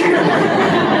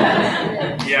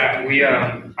 Yeah, we I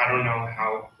don't know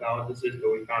how valid this is, but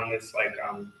we found this like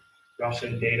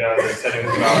Russian data that said it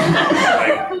was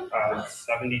about like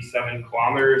 77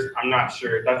 kilometers. I'm not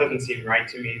sure. That doesn't seem right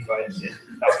to me, but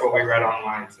that's what we read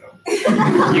online. So you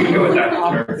can go with that.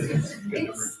 Trevor.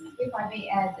 If I may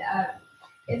add,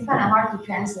 it's kind of hard to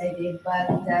translate it, but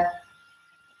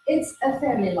it's a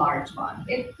fairly large one.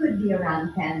 It could be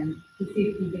around 10 to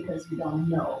 50 because we don't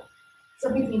know. So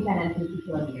between 10 and 50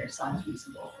 kilometers sounds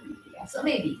reasonable for you to guess. So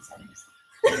maybe 70. So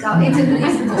it's a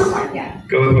reasonable part, yeah.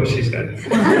 Go with what she said.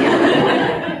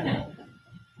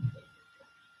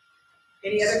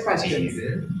 Any other questions?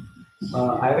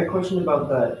 I had a question about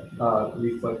that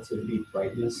reflectivity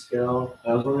brightness scale.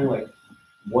 I was wondering, like,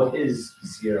 what is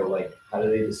zero? Like, how do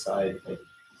they decide, like,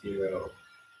 zero?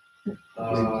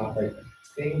 I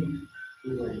think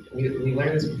we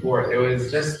learned this before.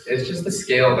 It's just the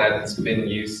scale that's been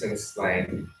used since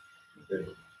like the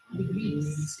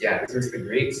Greeks. Yeah, since the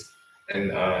Greeks,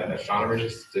 and astronomers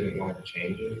just didn't want to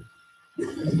change it.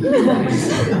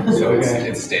 So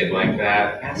it stayed like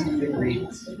that. Ask the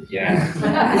Greeks. Yeah.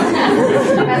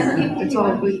 It's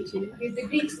all Greek. If the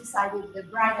Greeks decided the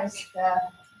brightest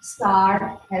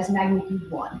star has magnitude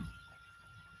 1.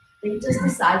 They just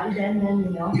decided and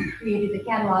then, created the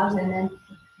catalogs, and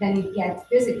then it gets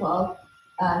physical.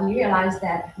 We realized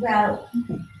that, well,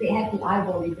 they had to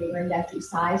eyeball it, they weren't that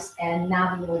precise, and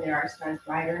now we know there are stars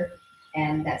brighter,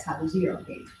 and that's how the zero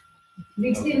came.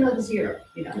 Greeks didn't know the zero,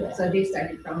 so they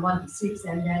started from 1 to 6,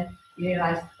 and then you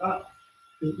realized, oh,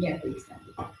 we have to extend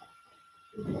it.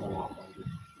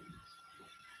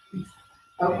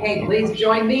 Okay, please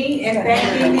join me in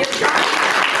thanking the astronomers.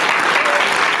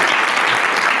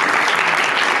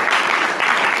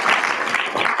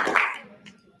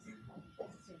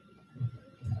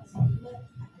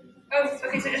 Oh,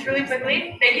 okay, so just really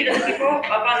quickly, thank you to the people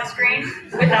up on the screen,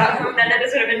 without whom none of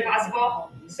this would have been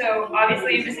possible. So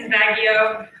obviously, Mrs.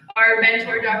 Baggio, our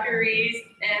mentor, Dr. Rees,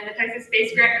 and the Texas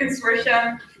Space Grant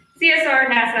Consortium, CSR,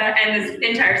 NASA, and this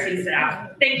entire CESat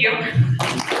staff. Thank you.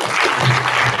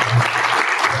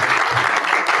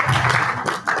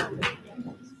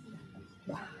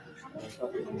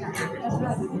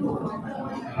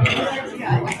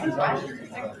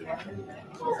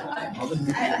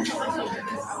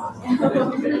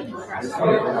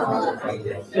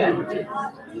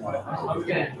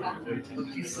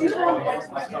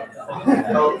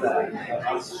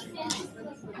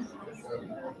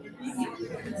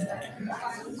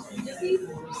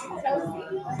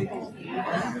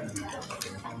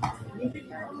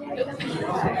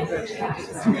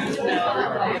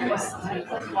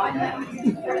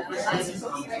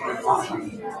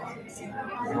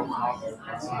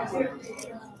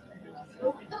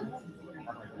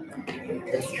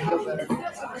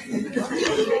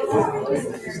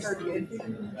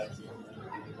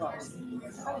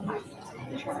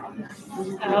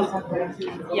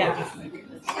 Yeah.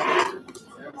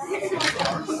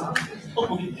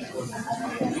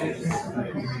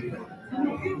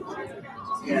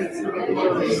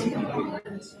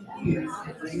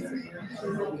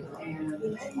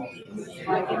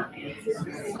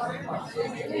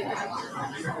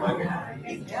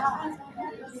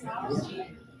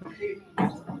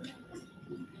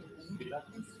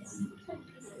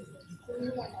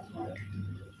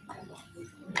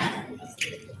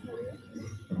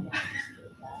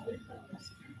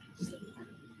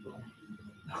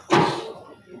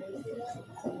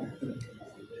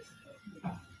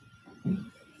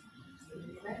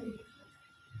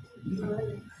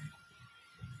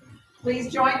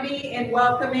 Please join me in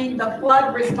welcoming the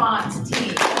flood response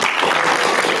team.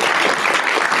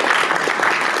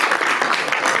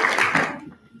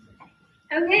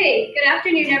 Okay, good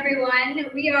afternoon, everyone.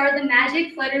 We are the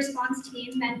Magic Flood Response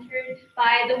Team, mentored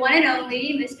by the one and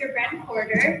only Mr. Brent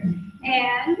Porter.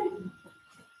 And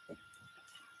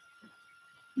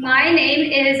my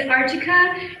name is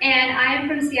Archika, and I am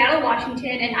from Seattle,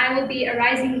 Washington, and I will be a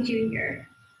rising junior.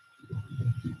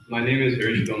 My name is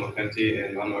Harish Gomakenti,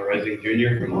 and I'm a rising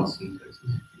junior from Austin,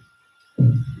 Texas.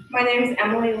 My name is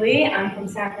Emily Lee. I'm from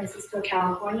San Francisco,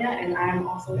 California, and I'm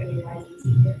also a rising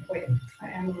senior. Wait, I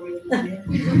am a rising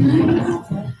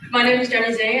senior. My name is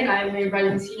Jenny Zhang, and I'm a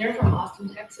rising senior from Austin,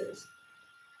 Texas.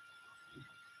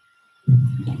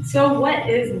 So what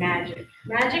is MAGIC?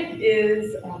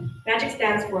 MAGIC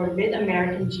stands for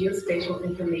Mid-American Geospatial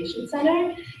Information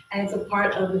Center, and it's a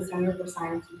part of the Center for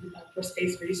Science for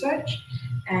Space Research,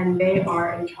 and they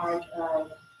are in charge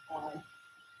of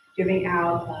giving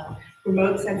out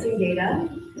remote sensing data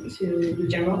to the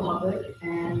general public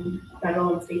and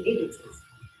federal and state agencies.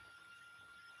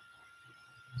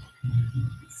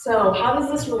 So how does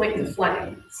this relate to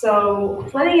flooding? So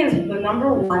flooding is the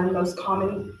 #1 most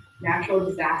common natural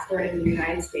disaster in the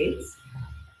United States.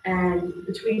 And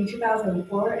between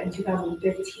 2004 and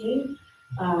 2015,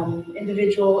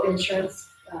 individual insurance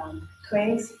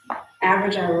claims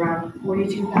average at around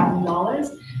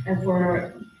 $42,000. And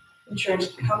for insurance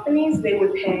companies, they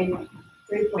would pay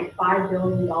 $3.5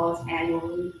 billion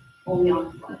annually only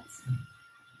on floods.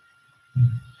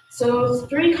 So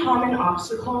 3 common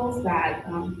obstacles that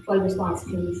flood response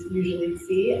teams usually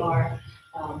see are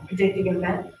predicting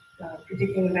events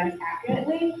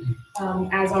accurately.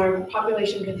 As our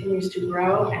population continues to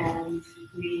grow and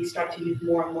we start to use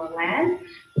more and more land,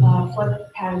 flood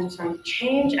patterns are starting to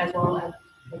change as well as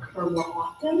occur more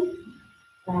often.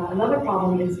 Another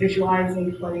problem is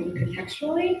visualizing flooding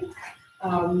contextually.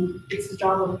 It's the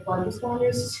job of flood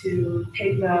responders to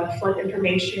take the flood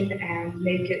information and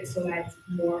make it so that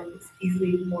it's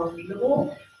easily more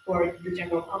readable for the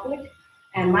general public.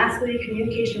 And lastly,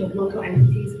 communication with local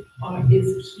entities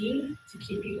is key to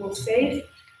keep people safe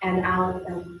and out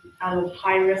of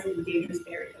high-risk and dangerous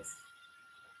areas.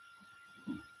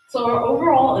 So our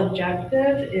overall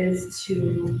objective is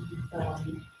to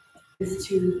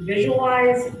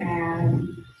visualize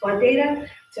and flood data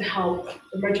to help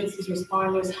emergency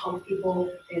responders help people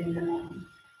in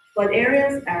flood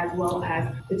areas, as well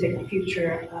as predict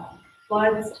future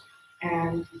floods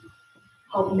and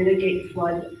help mitigate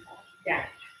flood damage.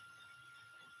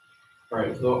 All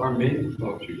right, so our main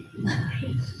our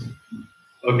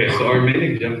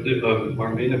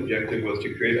main objective was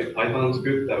to create a Python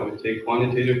script that would take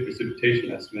quantitative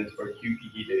precipitation estimates or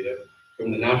QPE data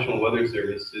from the National Weather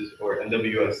Services or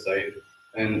NWS site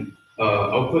and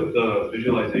output the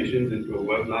visualizations into a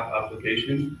web map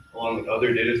application along with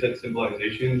other dataset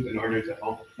symbolizations in order to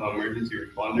help emergency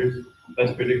responders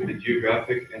best predict the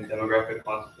geographic and demographic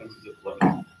consequences of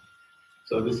flooding.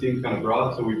 So this seems kind of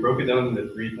broad, so we broke it down into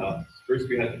 3 tasks. First,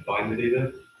 we had to find the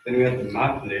data, then we had to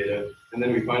map the data, and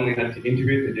then we finally had to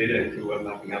integrate the data into a web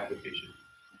mapping application.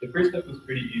 The first step was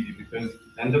pretty easy because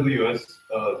NWS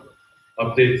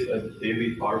updates a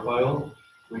daily tar file,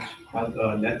 which has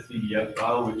a netcdf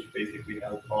file, which basically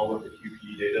has all of the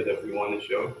QPE data that we want to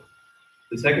show.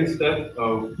 The second step,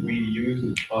 we used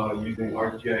using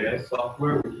ArcGIS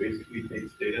software, which basically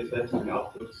takes data sets and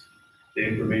outputs the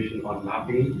information on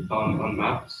mapping, on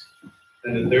maps.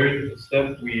 And the third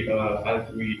step, we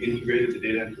integrated the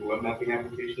data into a web mapping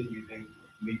application using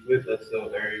Leaflet, that's a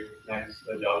very nice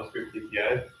JavaScript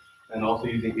API, and also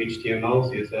using HTML,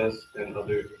 CSS, and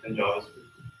JavaScript.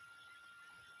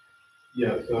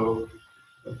 Yeah, so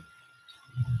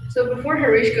before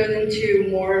Harish goes into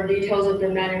more details of the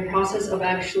manual process of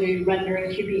actually rendering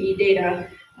QPE data,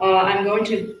 I'm going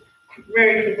to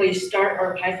very quickly start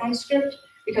our Python script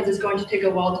because it's going to take a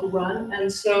while to run. And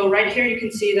so right here, you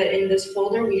can see that in this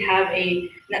folder, we have a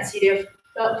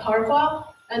netcdf.tar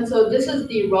file. And so this is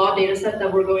the raw data set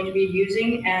that we're going to be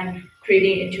using and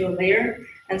creating into a layer.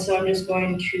 And so I'm just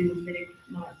going to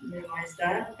minimize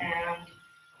that and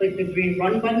click the green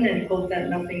run button and hope that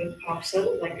nothing pops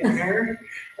up like an error.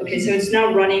 Okay, so it's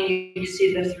now running. You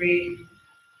see the 3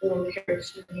 little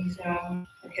carrots.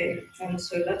 Okay, and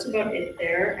so that's about it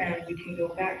there. And we can go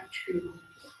back to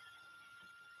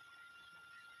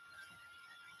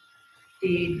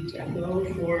the demo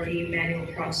for the manual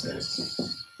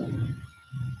process.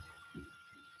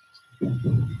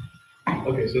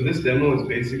 Okay, so this demo is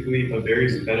basically a very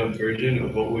sped up version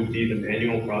of what would be the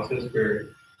manual process for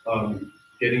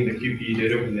getting the QPE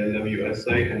data from the NWS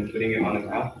site and putting it on a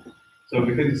map. So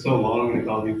because it's so long and it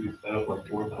all needs to be set up like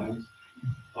 4 times,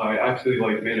 I actually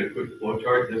like made a quick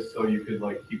flowchart just so you could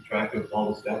like keep track of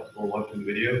all the steps while watching the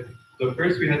video. So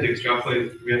first we had to extract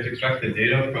the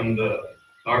data from the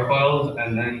tar files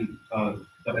and then the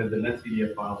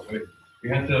netcdf files, right? We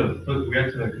had to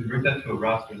convert that to a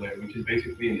raster layer, which is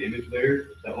basically an image layer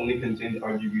that only contains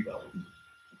RGB values.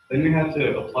 Then we had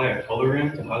to apply a color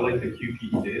ramp to highlight the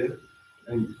QPE data,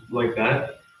 and like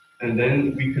that. And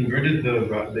then we converted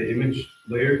the image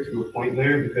layer to a point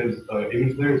layer because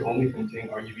image layers only contain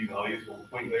RGB values, while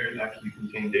point layers actually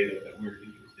contain data that we're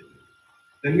interested in.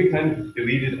 Then we kind of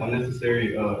deleted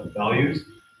unnecessary values.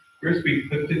 First, we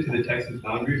clipped it to the Texas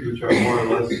boundaries, which are more or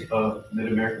less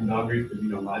Mid-American boundaries because,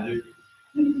 you know, magic.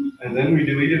 And then we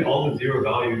deleted all the 0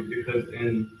 values because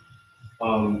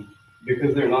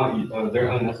they're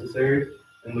unnecessary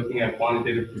in looking at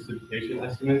quantitative precipitation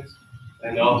estimates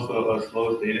and also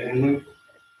slows data handling.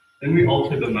 Then we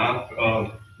altered the map.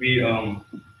 We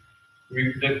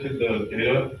predicted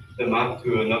the map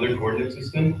to another coordinate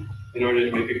system in order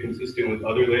to make it consistent with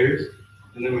other layers.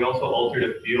 And then we also altered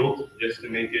a field just to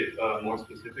make it more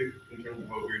specific in terms of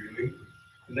what we were doing.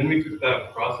 And then we took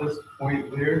that process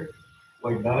point layer,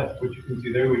 like that, which you can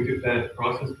see there. We took that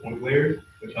process point layer,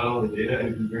 which had all the data,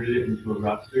 and converted it into a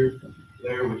raster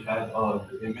layer, which had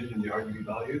the image and the RGB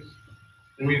values.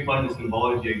 Then we applied the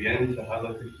symbology again to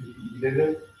highlight the QPE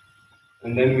data.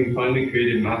 And then we finally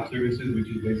created map services, which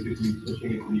is basically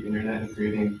pushing it to the internet and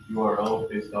creating URLs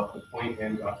based off the point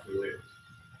and raster layers.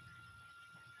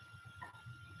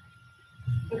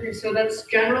 Okay, so that's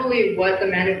generally what the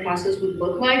manual process would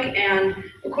look like. And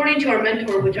according to our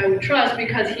mentor, which I would trust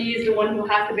because he is the one who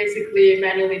has to basically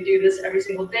manually do this every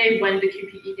single day when the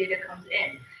QPE data comes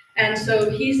in. And so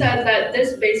he says that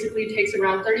this basically takes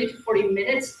around 30 to 40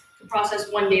 minutes to process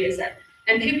one data set.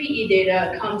 And QPE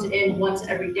data comes in once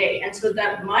every day. And so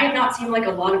that might not seem like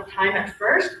a lot of time at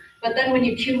first, but then when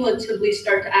you cumulatively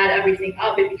start to add everything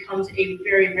up, it becomes a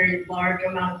very, very large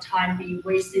amount of time being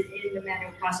wasted in the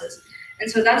manual process. And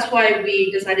so that's why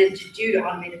we decided to do the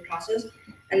automated process.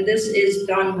 And this is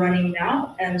done running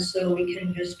now. And so we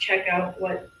can just check out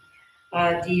what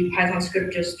the Python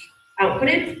script just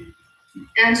outputted.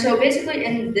 And so basically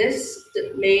in this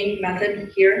main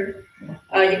method here,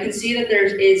 you can see that there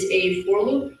is a for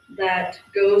loop that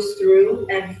goes through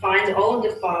and finds all of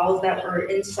the files that are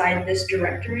inside this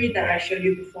directory that I showed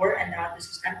you before, and now this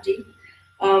is empty.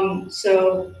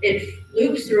 So it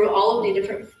loops through all of the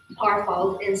different tar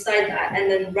files inside that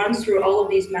and then runs through all of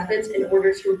these methods in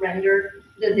order to render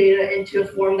the data into a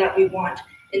form that we want,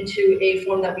 into a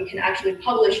form that we can actually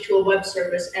publish to a web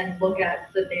service and look at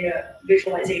the data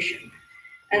visualization.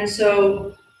 And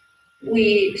so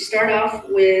we start off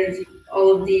with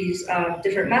all of these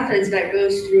different methods that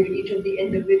goes through each of the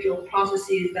individual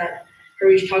processes that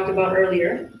Harish talked about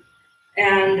earlier.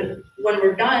 And when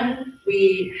we're done,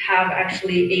 we have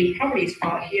actually a properties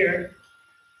file here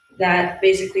that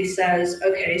basically says,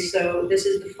 okay, so this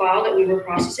is the file that we were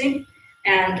processing,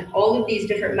 and all of these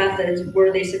different methods,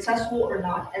 were they successful or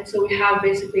not? And so we have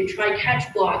basically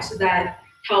try-catch blocks that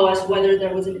tell us whether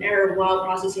there was an error while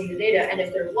processing the data, and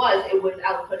if there was, it would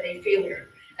output a failure.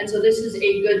 And so this is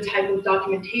a good type of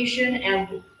documentation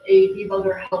and a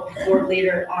debugger help for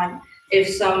later on if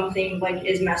something like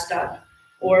is messed up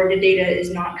or the data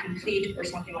is not complete or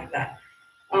something like that.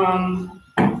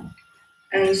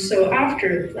 And so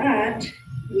after that,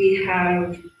 we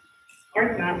have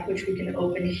ArcMap, which we can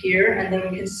open here, and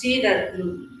then we can see that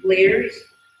the layers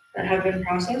that have been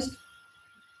processed.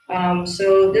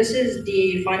 So this is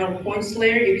the final points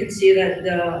layer. You can see that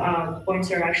the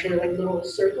points are actually like little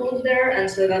circles there, and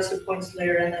so that's the points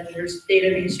layer, and then there's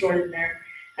data being stored in there.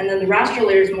 And then the raster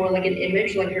layer is more like an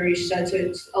image, like Harish said, so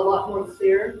it's a lot more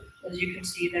clear, as you can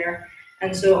see there.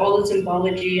 And so all the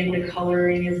symbology and the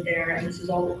coloring is there, and this is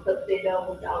all the clip data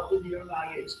without the 0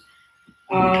 values.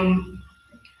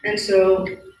 And so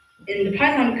in the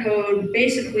Python code,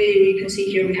 basically, you can see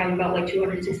here we have about like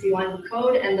 260 lines of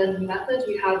code, and then the methods,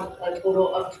 we have a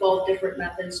total of 12 different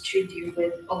methods to deal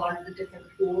with a lot of the different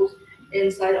tools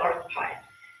inside ArcPy.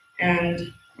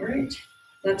 And all right,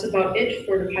 that's about it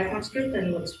for the Python script,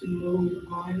 and let's move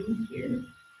on here.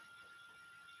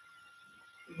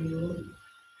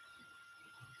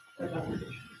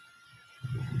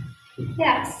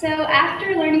 Yeah, so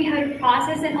after learning how to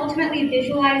process and ultimately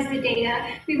visualize the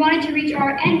data, we wanted to reach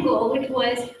our end goal, which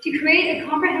was to create a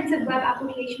comprehensive web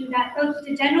application that both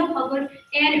the general public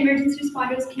and emergency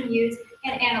responders can use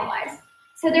and analyze.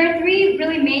 So there are 3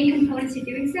 really main components to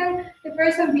doing so. The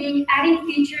first one being adding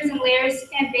features and layers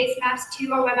and base maps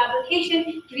to our web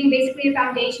application, giving basically a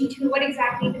foundation to what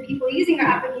exactly the people using our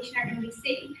application are going to be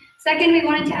seeing. Second, we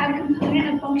wanted to add a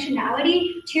component of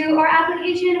functionality to our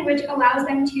application, which allows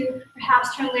them to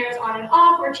perhaps turn layers on and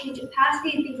off or change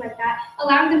opacity and things like that,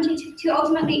 allowing them to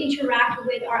ultimately interact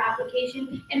with our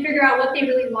application and figure out what they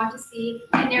really want to see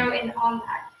and narrow in on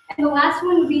that. And the last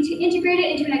one would be to integrate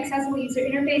it into an accessible user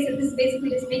interface. So this is basically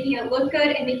just making it look good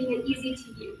and making it easy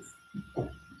to use.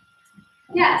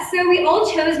 Yeah, so we all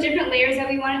chose different layers that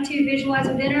we wanted to visualize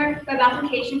within our web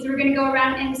applications. We're going to go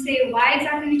around and say why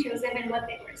exactly we chose them and what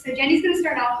they were. So Jenny's going to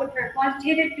start off with her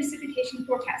quantitative precipitation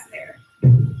forecast layer.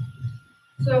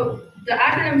 So the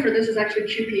acronym for this is actually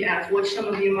QPF, which some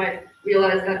of you might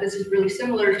realize that this is really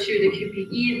similar to the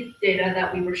QPE data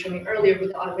that we were showing earlier with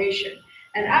the automation.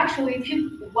 And actually,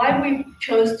 why we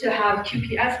chose to have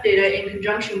QPF data in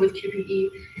conjunction with QPE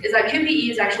is that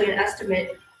QPE is actually an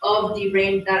estimate of the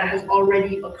rain that has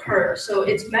already occurred. So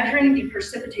it's measuring the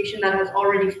precipitation that has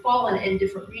already fallen in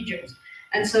different regions.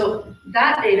 And so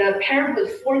that data paired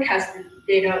with forecasted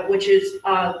data, which is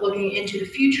looking into the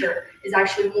future, is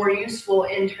actually more useful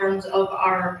in terms of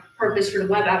our purpose for the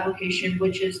web application,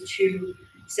 which is to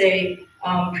say,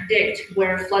 predict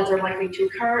where floods are likely to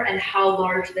occur and how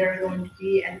large they're going to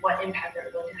be and what impact they're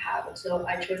going to have. And so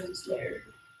I chose this layer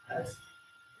as.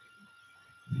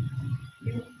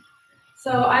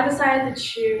 So I decided to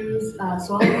choose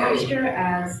soil moisture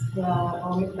as the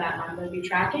element that I'm going to be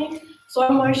tracking. Soil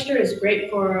moisture is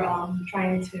great for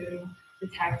trying to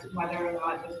detect whether or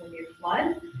not there's going to be a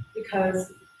flood,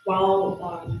 because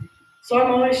while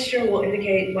soil moisture will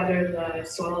indicate whether the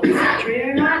soil is saturated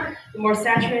or not, the more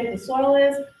saturated the soil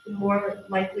is, the more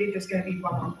likely there's going to be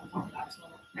runoff on that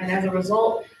soil. And as a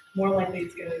result, more likely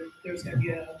there's going to be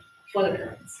a flood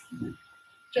occurrence.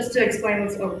 Just to explain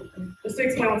what's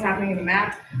happening in the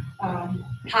map,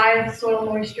 high soil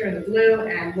moisture in the blue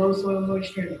and low soil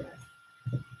moisture in the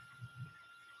red.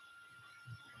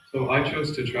 So I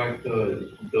chose to track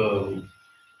the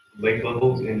lake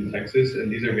levels in Texas,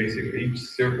 and these are basically each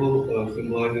circle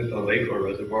symbolizes a lake or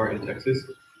reservoir in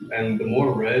Texas. And the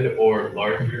more red or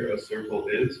larger a circle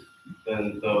is,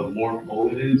 then the more full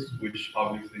it is, which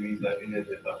obviously means that in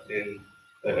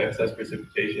excess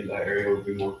precipitation, that area would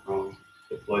be more prone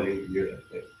to flooding near that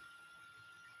lake.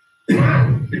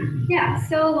 Yeah,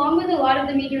 so along with a lot of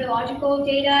the meteorological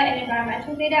data and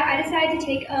environmental data, I decided to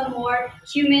take a more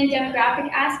human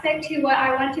demographic aspect to what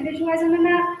I wanted to visualize on the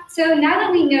map. So now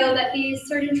that we know that these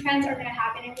certain trends are going to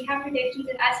happen and we have predictions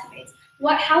and estimates,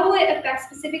 how will it affect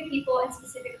specific people in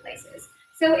specific places?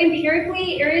 So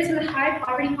empirically, areas with high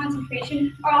poverty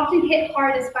concentration are often hit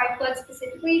hardest by floods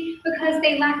specifically because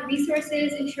they lack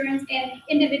resources, insurance, and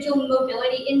individual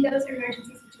mobility in those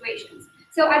emergency situations.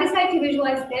 So I decided to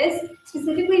visualize this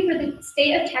specifically for the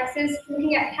state of Texas,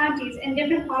 looking at counties and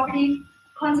different poverty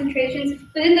concentrations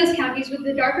within those counties, with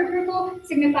the darker purple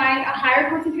signifying a higher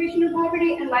concentration of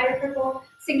poverty and lighter purple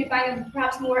signifying a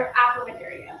perhaps more affluent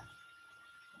area.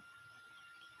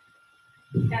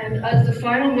 And as the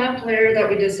final map layer that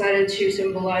we decided to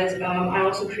symbolize, I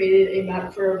also created a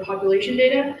map for population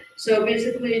data. So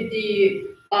basically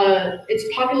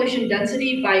it's population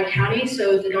density by county.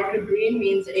 So the darker green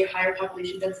means a higher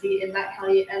population density in that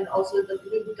county, and also the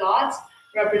blue dots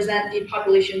represent the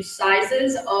population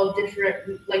sizes of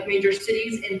different major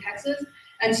cities in Texas.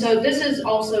 And so this is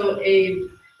also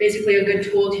basically a good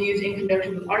tool to use in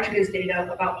conjunction with Archica's data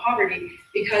about poverty,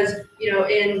 because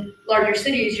in larger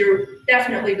cities you're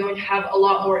definitely going to have a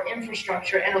lot more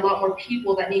infrastructure and a lot more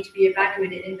people that need to be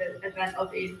evacuated in the event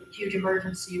of a huge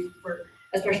emergency,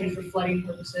 especially for flooding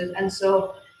purposes. And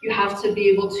so you have to be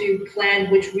able to plan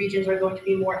which regions are going to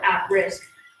be more at risk,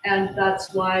 and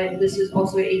that's why this is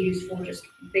also a useful just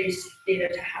base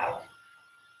data to have.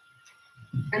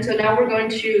 And so now we're going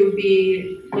to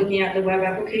be looking at the web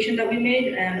application that we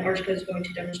made, and Archica is going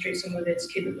to demonstrate some of its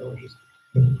capabilities.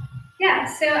 Yeah,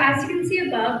 so as you can see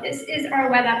above, this is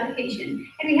our web application.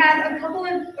 And we have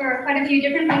quite a few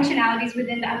different functionalities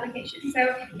within the application.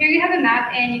 So here you have a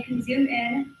map and you can zoom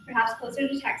in, perhaps closer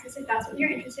to Texas if that's what you're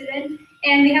interested in.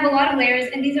 And we have a lot of layers,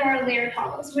 and these are our layer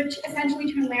toggles, which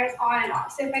essentially turn layers on and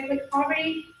off. So if I click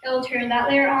poverty, it'll turn that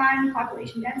layer on,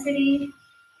 population density,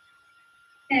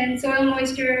 and soil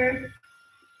moisture,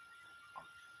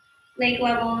 lake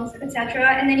levels,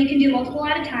 etc. And then you can do multiple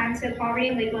at a time. So poverty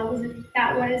and lake levels, if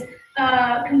that was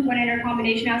a component or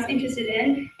combination I was interested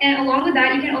in. And along with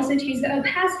that, you can also change the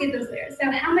opacity of those layers. So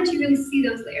how much you really see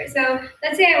those layers. So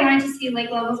let's say I wanted to see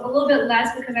lake levels a little bit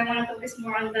less because I want to focus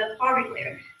more on the poverty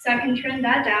layer. So I can turn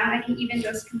that down. I can even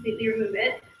just completely remove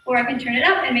it, or I can turn it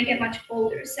up and make it much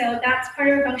bolder. So that's part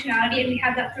of our functionality, and we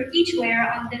have that for each layer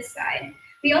on this side.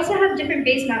 We also have different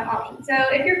base map options. So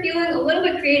if you're feeling a little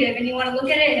bit creative and you want to look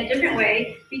at it in a different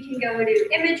way, we can go to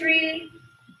imagery,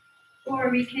 or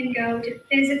we can go to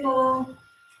physical,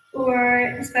 or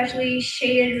especially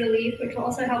shaded relief, which will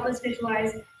also help us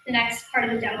visualize the next part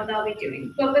of the demo that I'll be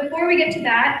doing. But before we get to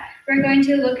that, we're going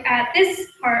to look at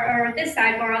this part, or this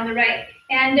sidebar on the right.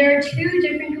 And there are two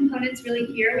different components really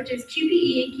here, which is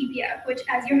QPE and QPF, which,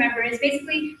 as you remember, is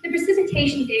basically the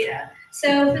precipitation data.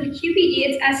 So for the QPE,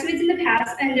 it's estimates in the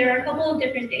past, and there are a couple of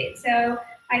different dates. So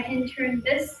I can turn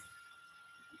this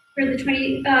for the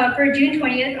for June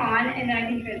 20th on, and then I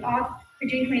can turn it off for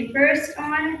June 21st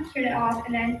on, turn it off,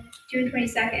 and then June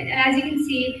 22nd. And as you can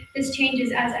see, this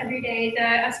changes as every day the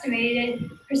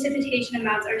estimated precipitation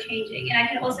amounts are changing. And I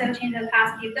can also change the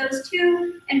opacity of those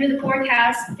two. And for the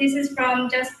forecast, this is from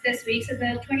just this week, so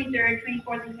the 23rd,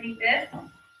 24th, and 25th.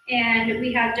 And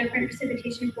we have different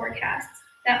precipitation forecasts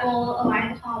that will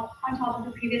align on top of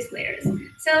the previous layers.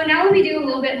 So now let me do a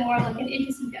little bit more like an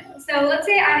interesting demo. So let's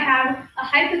say I have a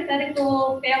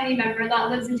hypothetical family member that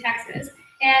lives in Texas,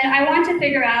 and I want to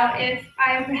figure out if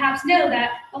I perhaps know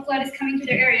that a flood is coming to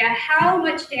their area, how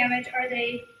much damage are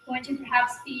they going to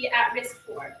perhaps be at risk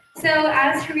for? So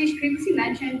as Harish previously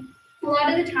mentioned, a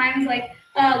lot of the times like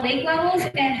lake levels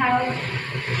and how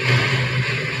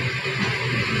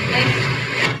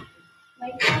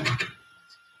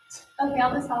okay,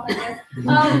 I'll just stop like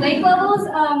this. Lake levels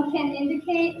can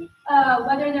indicate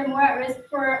whether they're more at risk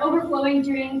for overflowing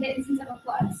during the instance of a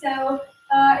flood. So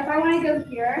if I want to go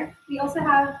here, we also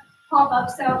have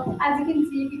pop-ups. So as you can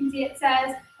see it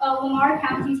says Lamar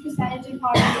County's percentage in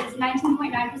poverty is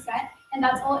 19.9%, and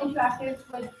that's all interactive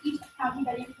with each county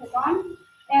that you click on.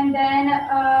 And then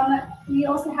we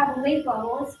also have lake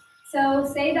levels. So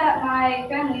say that my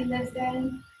family lives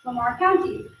in Lamar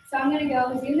County. So I'm going to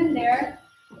go zoom in there,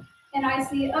 and I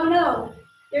see, oh no,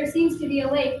 there seems to be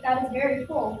a lake that is very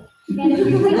full. And if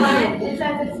you click on it, it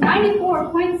says it's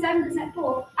 94.7%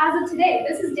 full as of today.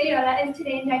 This is data that is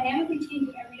today and dynamically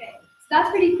changing every day. So that's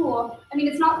pretty cool. I mean,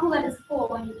 it's not cool that it's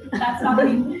full, and that's not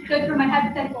really good for my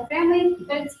hypothetical family,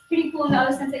 but it's pretty cool in the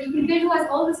other sense that you can visualize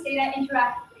all this data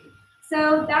interactively.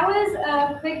 So that was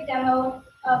a quick demo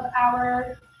of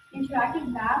our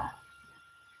interactive map.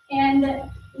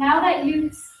 And now that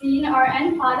you've seen our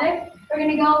end product, we're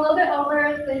going to go a little bit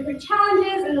over the different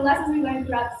challenges and the lessons we learned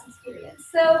throughout this experience.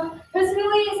 So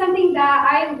personally, something that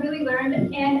I really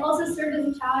learned and also served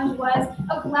as a challenge was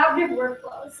a collaborative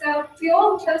workflow. So we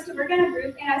all chose to work in a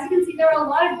group, and as you can see, there are a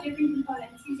lot of different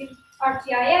components using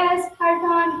ArcGIS,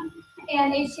 Python,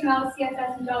 and HTML,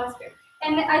 CSS, and JavaScript.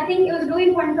 And I think it was really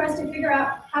important for us to figure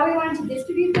out how we wanted to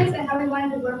distribute this and how we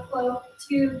wanted the workflow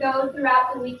to go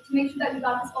throughout the week to make sure that we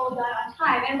got this all done on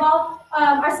time. And while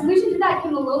our solution to that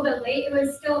came a little bit late, it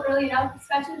was still early enough,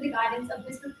 especially with the guidance of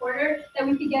this reporter, that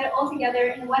we could get it all together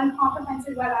in one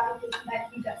comprehensive web application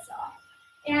that you just saw.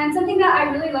 And something that I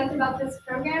really liked about this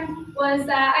program was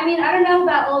that, I mean, I don't know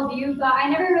about all of you, but I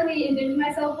never really envisioned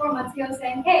myself 4 months ago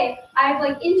saying, hey, I've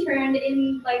like interned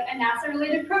in like a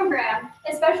NASA-related program,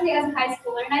 especially as a high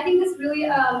schooler. And I think this really,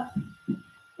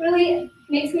 really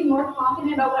makes me more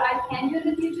confident about what I can do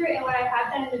in the future and what I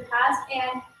have done in the past,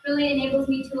 and really enables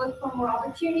me to look for more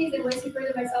opportunities and ways to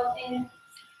further myself in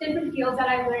different fields that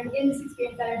I've learned in this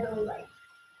experience that I really like.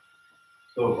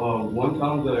 So one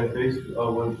challenge that I faced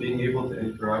was being able to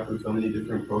interact with so many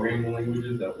different programming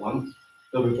languages at once.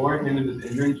 So before I came to this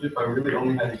internship, I really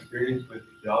only had experience with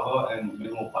Java and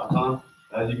minimal Python.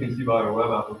 As you can see by our web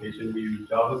application, we use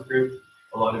JavaScript,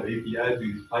 a lot of APIs, we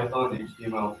use Python,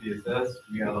 HTML, CSS.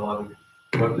 We had a lot of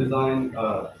web design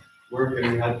work,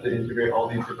 and we had to integrate all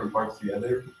these different parts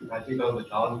together. And I think that was a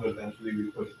challenge, but eventually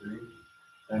we pushed through.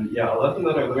 And yeah, a lesson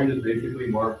that I learned is basically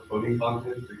more coding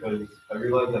content, because I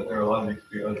realized that there are a lot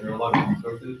of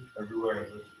resources everywhere,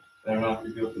 and I don't have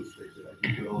to feel constricted. I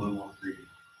can feel a little more free.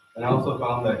 And I also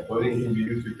found that coding can be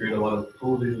used to create a lot of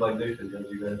cool visualizations, as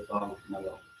you guys saw with my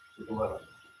web.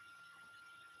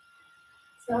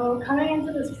 So coming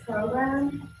into this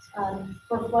program,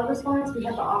 for flood response, we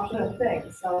had the option of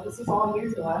things. So this is all new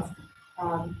to us.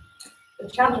 The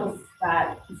challenge was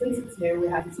that since it's new, we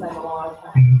had to spend a lot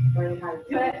of time learning how to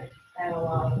do it, and a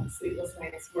lot of sleepless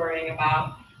nights worrying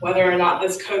about whether or not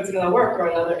this code's going to work or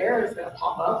another error is going to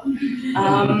pop up.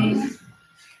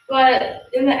 But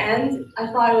in the end, I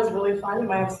thought it was really fun. It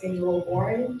might have seemed a little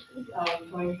boring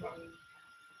coming from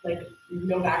like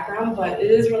no background, but it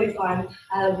is really fun.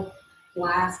 I had a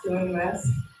blast doing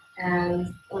this,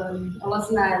 and a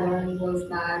lesson that I learned was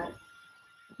that,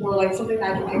 or like something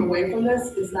that I can take away from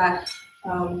this, is that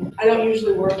I don't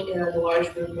usually work in a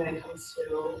large group when it comes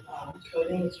to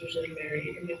coding. It's usually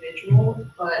very individual,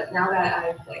 but now that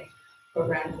I've like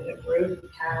programmed in a group,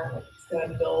 it's going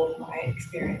to build my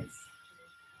experience.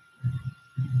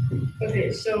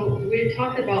 Okay, so we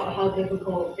talked about how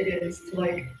difficult it is to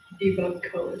like debug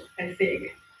code, I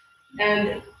think.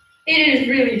 And it is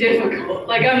really difficult.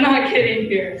 Like, I'm not kidding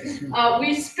here.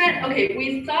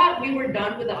 We thought we were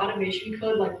done with the automation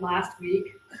code like last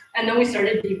week, and then we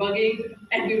started debugging,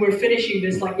 and we were finishing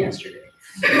this like yesterday.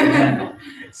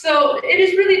 So it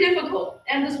is really difficult.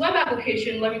 And this web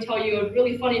application, let me tell you a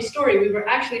really funny story. We were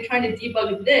actually trying to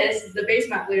debug this, the base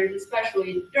map layers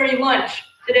especially, during lunch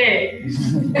today.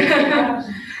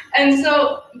 And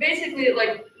so basically,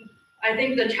 like, I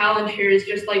think the challenge here is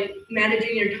just like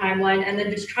managing your timeline and then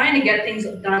just trying to get things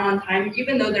done on time,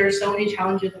 even though there are so many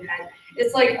challenges ahead.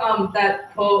 It's like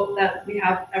that quote that we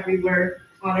have everywhere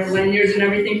on our lanyards and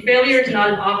everything: failure is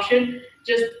not an option.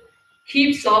 Just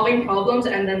keep solving problems,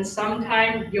 and then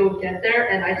sometime you'll get there.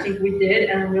 And I think we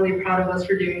did, and I'm really proud of us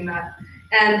for doing that.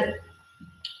 And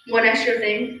one extra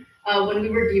thing, when we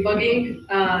were debugging,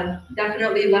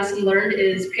 definitely lesson learned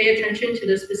is pay attention to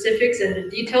the specifics and the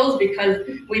details, because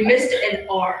we missed an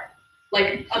R,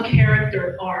 like a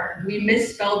character R. We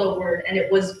misspelled a word and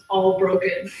it was all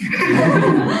broken.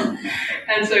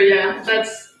 And so yeah,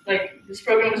 that's like, this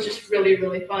program was just really,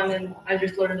 really fun, and I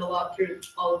just learned a lot through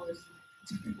all of this.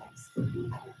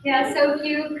 Yeah, so if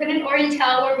you couldn't already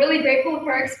tell, we're really grateful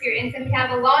for our experience, and we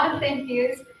have a lot of thank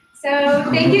yous. So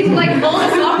thank you to like all the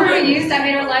software we used that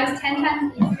made our lives 10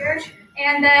 times easier.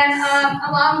 And then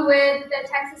along with the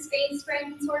Texas Space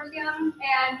Grant Consortium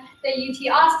and the UT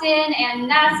Austin and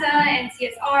NASA and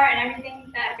CSR and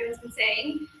everything that everyone's been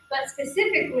saying. But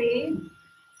specifically,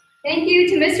 thank you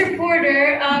to Mr.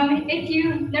 Porter. If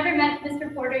you've never met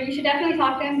Mr. Porter, you should definitely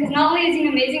talk to him, because not only is he an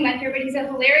amazing mentor, but he's a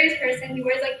hilarious person. He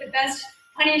wears like the best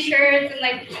funny shirts and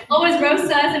like always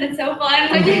roasts us, and it's so fun.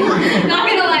 Like, not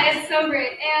gonna lie, it's so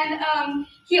great. And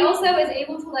he also is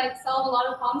able to like solve a lot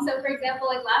of problems. So for example,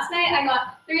 like last night I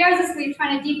got 3 hours of sleep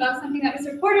trying to debug something that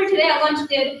Mr. Porter today at lunch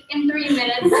did in 3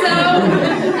 minutes. So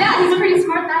yeah, he's pretty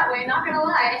smart that way, not gonna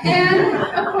lie. And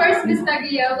of course, Ms.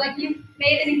 Dugio, like, you've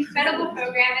made an incredible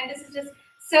program, and this is just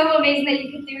so amazing that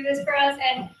you could do this for us.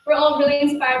 And we're all really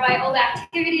inspired by all the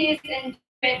activities and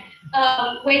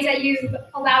ways that you've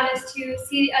allowed us to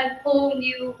see a whole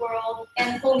new world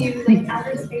and whole new like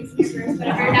outer space universe,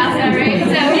 whatever NASA, right?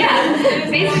 So yeah,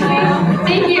 basically,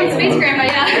 thank you, Space Grandma.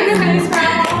 Yeah, Space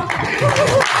Grandma.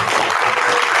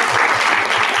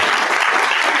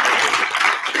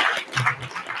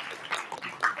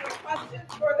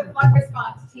 Questions for the flood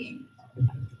response team?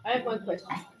 I have one question.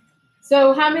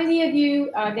 So how many of you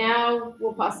now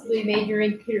will possibly major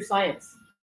in computer science?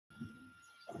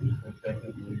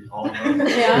 Yeah,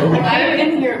 I've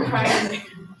been here crying.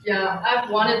 Yeah, I've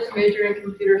wanted to major in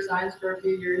computer science for a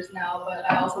few years now, but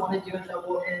I also want to do a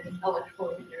double in electrical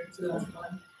engineering, so that's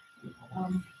fun.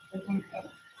 I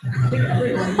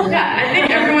think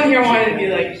everyone here wanted to be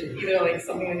like either like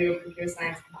something to do with computer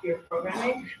science, computer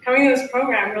programming. Coming to this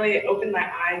program really opened my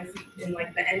eyes in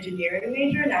like the engineering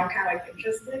major. Now I'm kind of like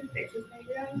interested, basis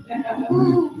major.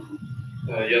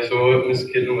 Yeah, so what Ms.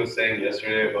 Kitten was saying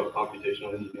yesterday about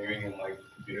computational engineering and like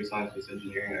computer science based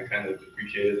engineering, I kind of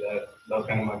appreciated that. That was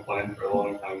kind of my plan for a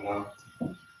long time now.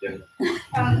 Yeah.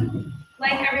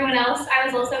 Like everyone else, I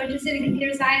was also interested in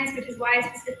computer science, which is why I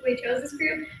specifically chose this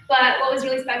group. But what was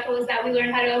really special is that we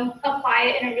learned how to apply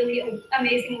it in a really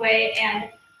amazing way and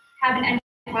have an end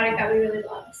product that we really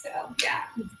love. So yeah.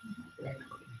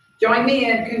 Join me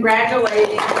in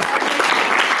congratulating.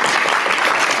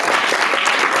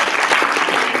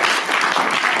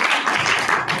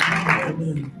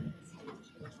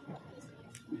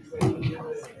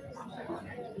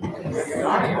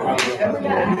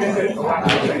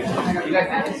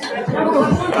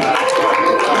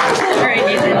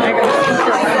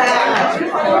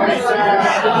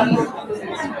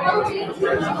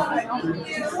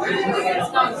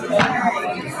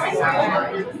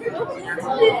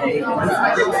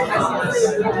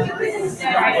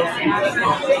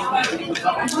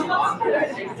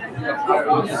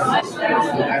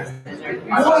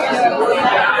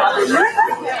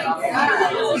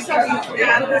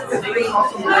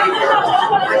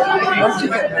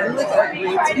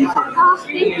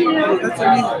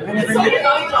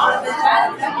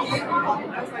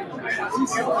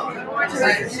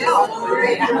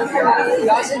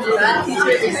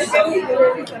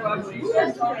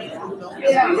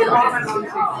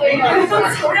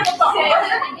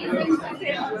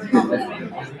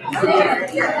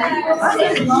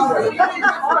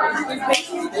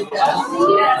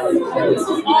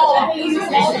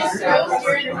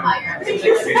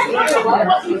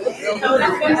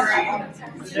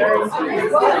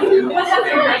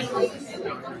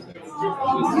 So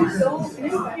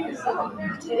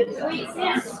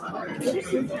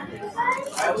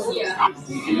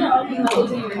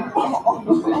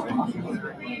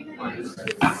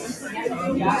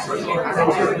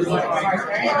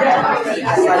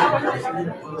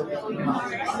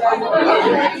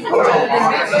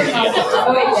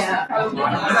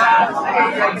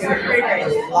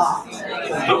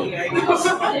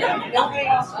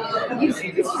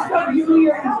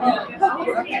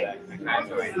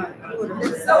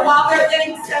while they're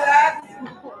getting set up,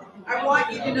 I want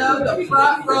you to know the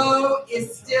front row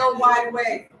is still wide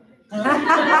awake. That's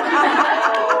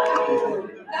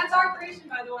our creation,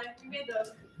 by the way. We made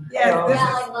those. Yes, this is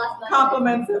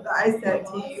compliments of the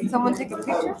ICESat team. Can someone take a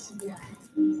picture?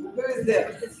 Who is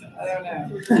this? I don't know.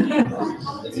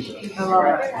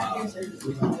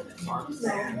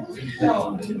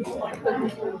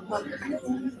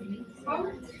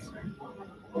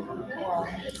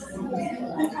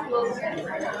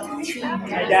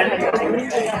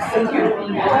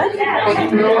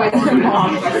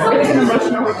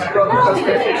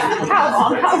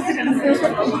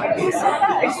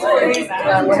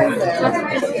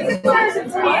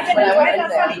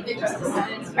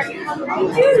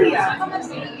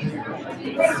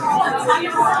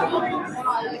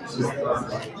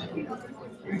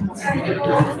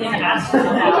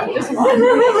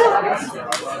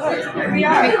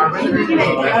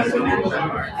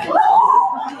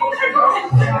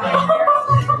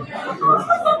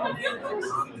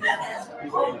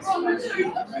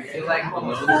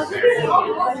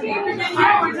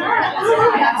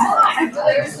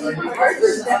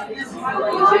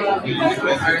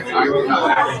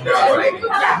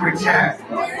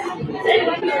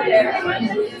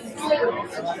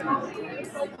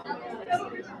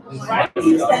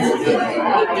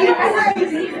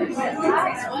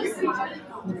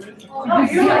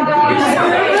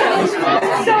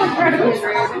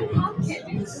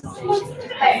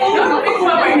 I love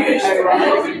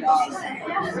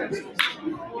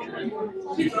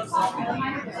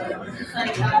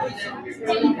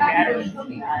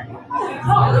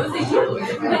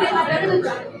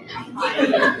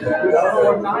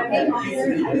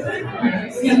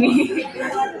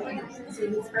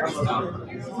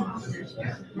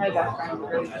My dad had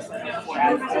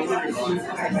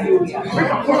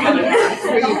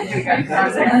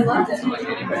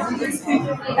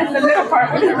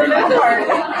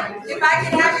If I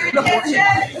can have your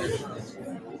attention,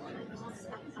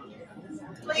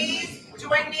 please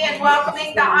join me in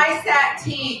welcoming the ICESat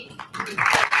team.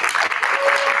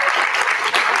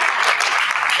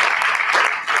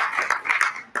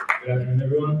 Good afternoon,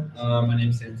 everyone. My name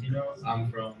is Santino.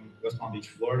 I'm from West Palm Beach,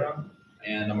 Florida,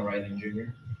 and I'm a rising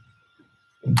junior.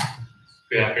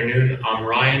 Good afternoon. I'm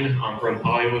Ryan. I'm from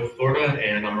Hollywood, Florida,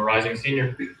 and I'm a rising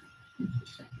senior.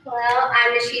 Well,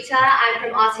 I'm Nishita. I'm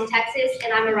from Austin, Texas,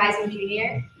 and I'm a rising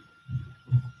junior.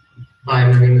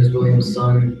 Hi, my name is William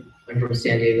Sun. I'm from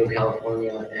San Diego,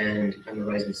 California, and I'm a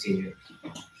rising senior.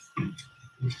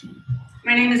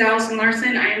 My name is Allison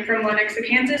Larson. I am from Lenexa,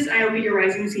 Kansas. I will be your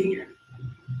rising senior.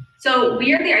 So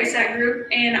we are the ICESat group,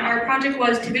 and our project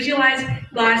was to visualize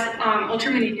glass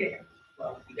ultramini data.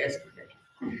 Well, you guys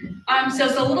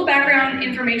so a little background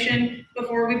information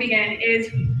before we begin is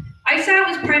ICESat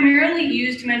was primarily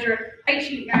used to measure light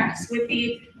sheet mass with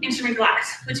the instrument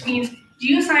glass, which means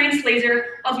geoscience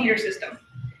laser altimeter system.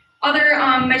 Other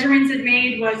measurements it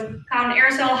made was cloud and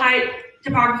aerosol height,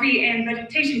 topography, and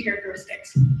vegetation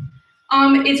characteristics.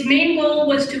 Its main goal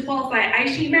was to qualify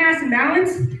ice sheet mass and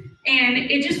balance, and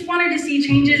it just wanted to see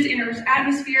changes in Earth's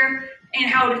atmosphere and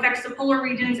how it affects the polar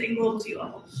regions and global sea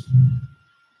levels.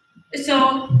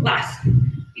 So last,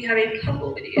 we have a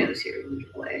couple videos here we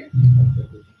can play.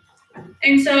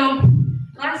 And so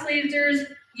glass lasers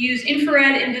use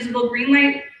infrared and visible green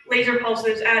light laser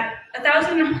pulses at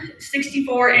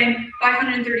 1,064 and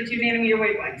 532 nanometer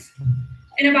wavelengths.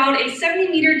 And about a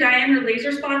 70-meter diameter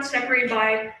laser spot separated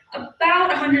by about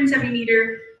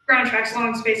 170-meter ground tracks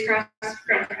along spacecraft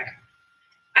ground track.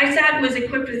 ICESat was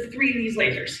equipped with 3 of these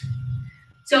lasers.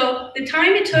 So the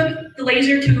time it took the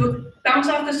laser to bounce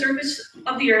off the surface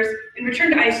of the Earth and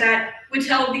return to ICESat would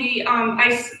tell the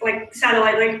ice, like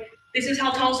satellite, like this is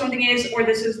how tall something is, or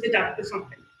this is the depth of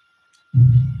something.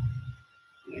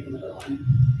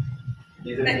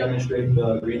 These are to demonstrate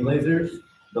the green lasers,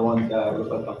 the ones that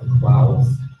reflect off the clouds.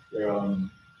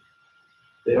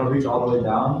 They don't reach all the way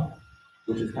down,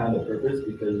 which is kind of the purpose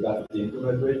because that's what the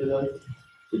infrared laser does.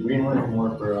 The green one is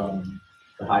more for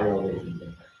the higher elevation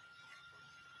thing.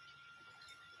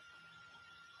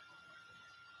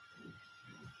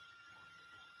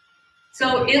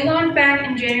 So it launched back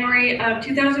in January of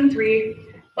 2003.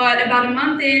 But about a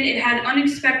month in, it had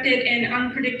unexpected and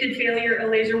unpredicted failure of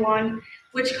laser 1,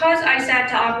 which caused ICESat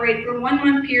to operate for 1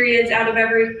 month periods out of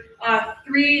every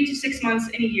 3 to 6 months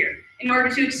in a year in order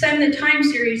to extend the time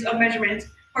series of measurements,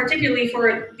 particularly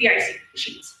for the IC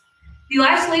machines. The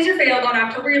last laser failed on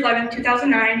October 11,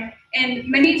 2009, and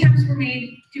many attempts were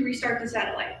made to restart the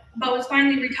satellite, but was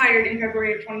finally retired in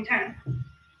February of 2010.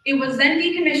 It was then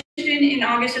decommissioned in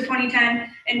August of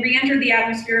 2010 and re-entered the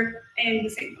atmosphere in the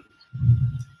same month.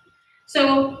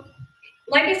 So,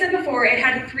 like I said before, it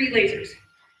had 3 lasers.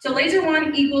 So laser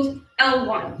 1 equals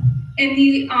L1, and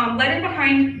the letter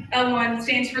behind L1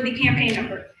 stands for the campaign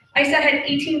number. ICESat had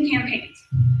 18 campaigns.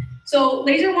 So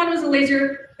laser 1 was a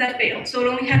laser that failed, so it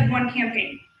only had 1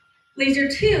 campaign. Laser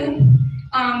 2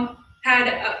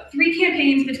 had 3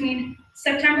 campaigns between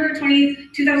September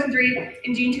 20th, 2003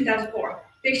 and June 2004.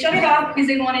 They shut it off because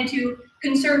they wanted to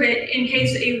conserve it in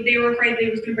case they were afraid they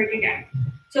was going to break again.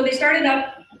 So they started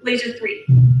up laser 3.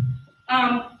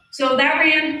 So that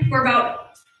ran for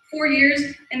about 4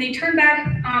 years, and they turned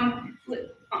back on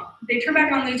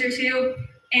laser 2,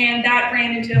 and that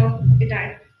ran until it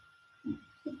died.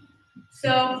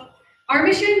 So our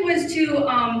mission was to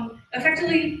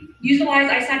effectively utilize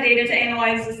ICESat data to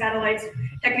analyze the satellite's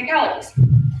technicalities.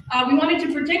 We wanted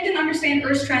to predict and understand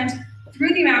Earth's trends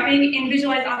through the mapping and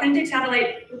visualize authentic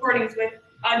satellite recordings with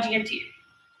GMT.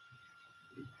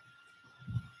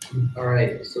 All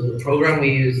right, so the program we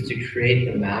used to create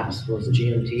the maps was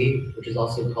GMT, which is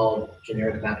also called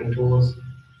Generic Mapping Tools.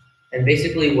 And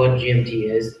basically what GMT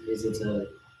is it's a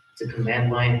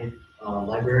command line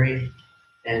library,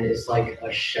 and it's like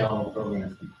a shell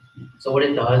program. So what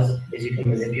it does is you can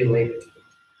manipulate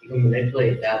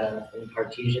data in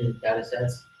Cartesian data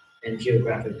sets and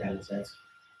geographic data sets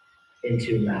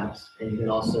into maps, and you can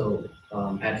also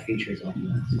add features on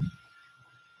maps.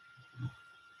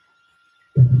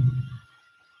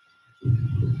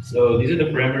 So these are the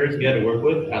parameters we had to work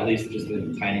with, at least just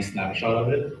a tiny snapshot of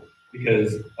it.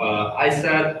 Because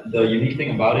ICESat, the unique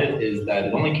thing about it is that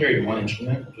it only carried 1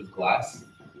 instrument, which was glass.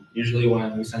 Usually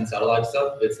when we send satellite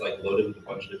stuff, it's like loaded with a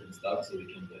bunch of different stuff, so we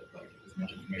can get like as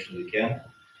much information as we can.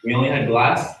 We only had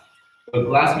glass, but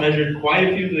glass measured quite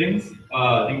a few things.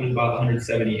 I think it was about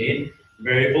 178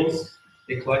 variables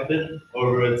it collected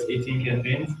over its 18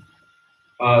 campaigns.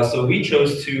 So we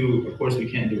chose to, of course, we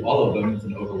can't do all of them, it's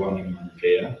an overwhelming amount of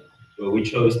data, but we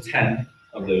chose 10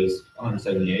 of those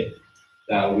 178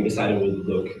 that we decided would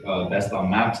look best on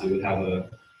maps. It would have a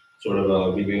sort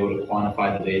of we'd be able to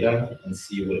quantify the data and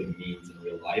see what it means in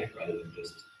real life rather than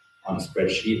just on a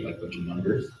spreadsheet, like a bunch of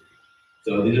numbers.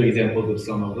 So these are examples of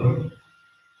some of them.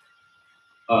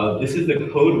 This is the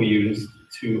code we use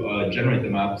to generate the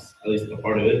maps, at least a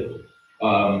part of it.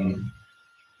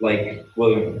 Like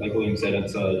William said,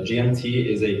 it's GMT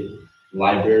is a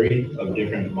library of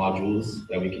different modules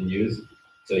that we can use.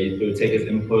 So it would take as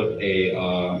input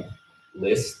a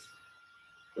list,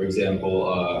 for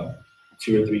example,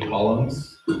 2 or 3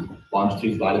 columns,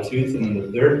 longitudes, latitudes, and then the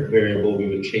 3rd variable we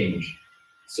would change.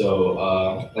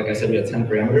 So like I said, we had 10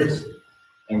 parameters,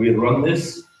 and we would run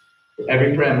this for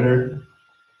every parameter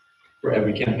for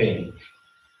every campaign.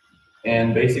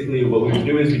 And basically what we would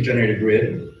do is we generate a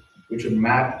grid, which would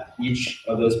map each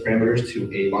of those parameters to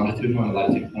a longitudinal and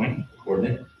latitude point,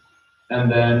 coordinate.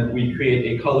 And then we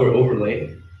create a color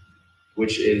overlay,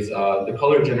 which is the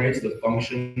color generates the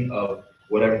function of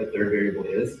whatever the 3rd variable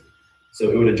is. So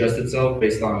it would adjust itself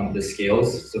based on the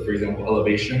scales. So for example,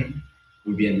 elevation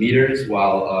would be in meters,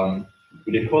 while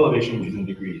we did co-elevation, which is in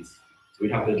degrees. So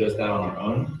we'd have to adjust that on our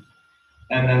own.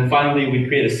 And then finally, we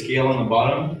create a scale on the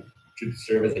bottom, which would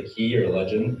serve as a key or a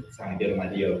legend to kind of get an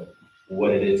idea of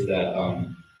what it is that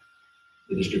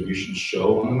the distributions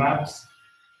show on the maps.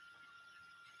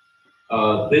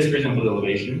 This, for example, is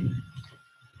elevation.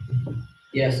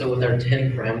 Yeah, so with our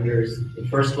 10 parameters, the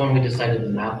first one we decided to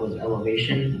map was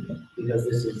elevation, because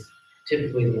this is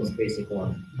typically the most basic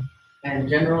one. And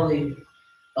generally,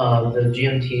 the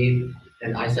GMT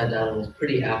and ICESat data was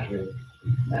pretty accurate.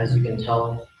 As you can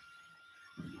tell,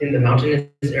 in the mountainous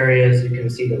areas, you can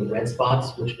see the red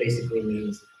spots, which basically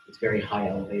means it's very high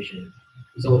elevation.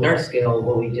 So with our scale,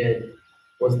 what we did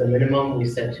was the minimum we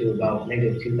set to about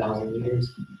 -2,000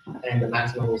 meters, and the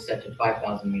maximum we set to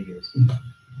 5,000 meters.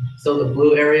 So the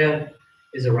blue area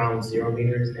is around 0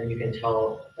 meters, and you can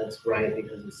tell that's right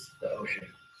because it's the ocean.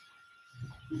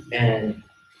 And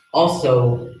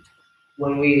also,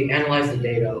 when we analyzed the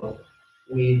data,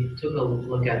 we took a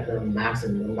look at the max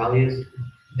and min values,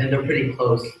 and they're pretty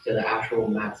close to the actual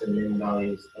max and min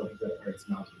values of the Earth's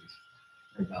mountains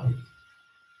and valleys.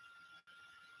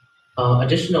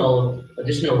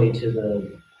 Additionally to the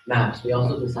maps, we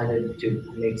also decided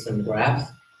to make some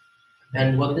graphs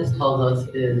And what this tells us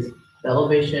is the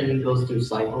elevation goes through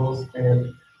cycles and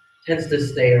it tends to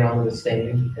stay around the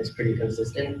same. It's pretty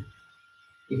consistent.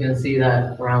 You can see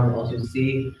that around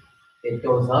L2C, it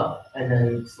goes up and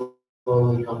then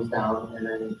slowly comes down, and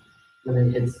then when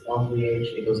it hits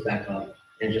L3H, it goes back up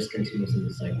and just continues in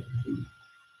the cycle.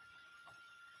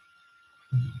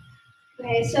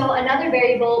 Okay, so another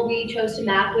variable we chose to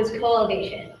map was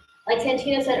co-elevation. Like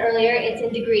Santino said earlier, it's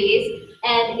in degrees,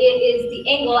 and it is the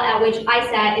angle at which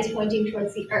ICESat is pointing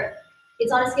towards the Earth.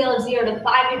 It's on a scale of 0 to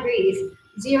 5 degrees,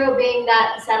 0 being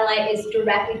that the satellite is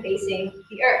directly facing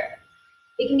the Earth.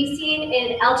 It can be seen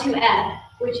in L2F,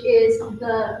 which is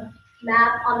the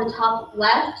map on the top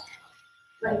left,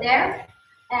 right there.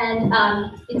 And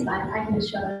it's fine, I can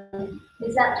just show them.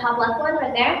 It's that top left one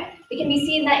right there. It can be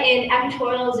seen that in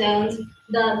equatorial zones,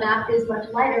 the map is much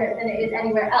lighter than it is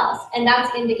anywhere else. And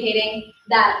that's indicating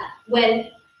that when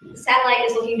the satellite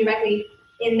is looking directly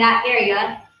in that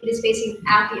area, it is facing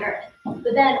at the Earth.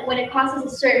 But then when it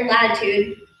crosses a certain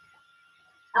latitude,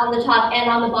 on the top and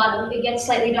on the bottom, it gets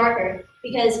slightly darker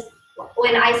because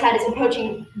when ICESat is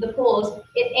approaching the poles,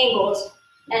 it angles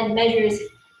and measures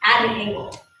at an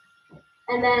angle.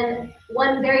 And then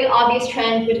one very obvious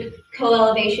trend with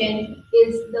co-elevation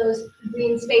is those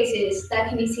green spaces that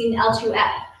can be seen in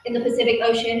L2F in the Pacific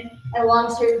Ocean and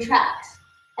along certain tracks.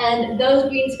 And those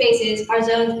green spaces are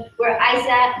zones where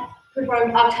ICESat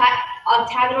performed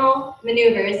octagonal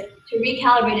maneuvers to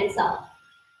recalibrate itself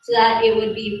so that it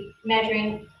would be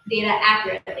measuring data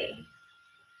accurately.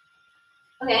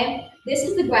 Okay, this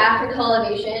is the graph for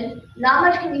co-elevation. Not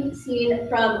much can be seen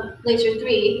from laser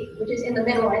 3, which is in the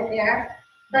middle right there.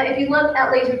 But if you look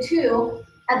at laser 2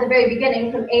 at the very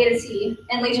beginning from A to C,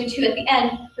 and laser 2 at the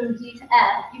end from D to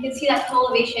F, you can see that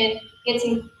co-elevation gets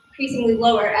increasingly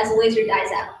lower as the laser dies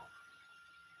out.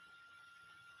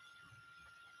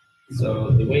 So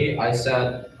the way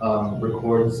ICESat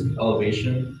records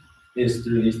elevation is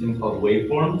through these things called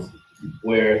waveforms,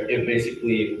 where it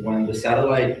basically, when the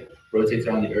satellite rotates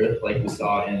around the Earth, like we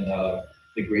saw in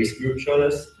the Grace group showed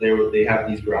us, they have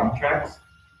these ground tracks.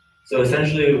 So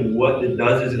essentially what it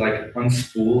does is it like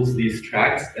unspools these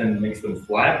tracks and makes them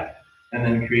flat, and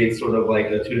then creates sort of like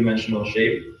a two-dimensional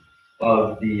shape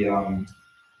of the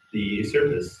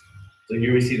surface. So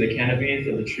here we see the canopies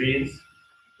of the trees.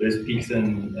 There's peaks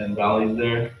and valleys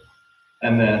there.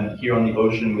 And then here on the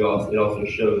ocean, it also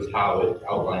shows how it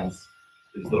outlines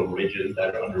these little ridges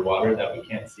that are underwater that we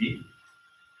can't see.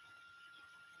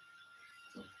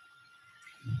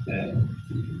 And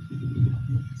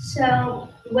so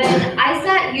when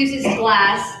ICESat uses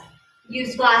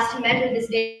glass to measure this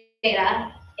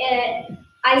data,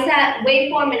 ICESat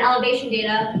waveform and elevation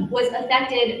data was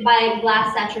affected by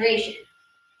glass saturation.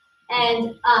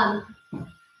 And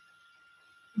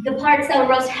the parts that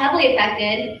were most heavily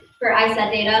affected for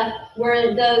ICESat data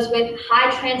were those with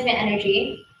high transmit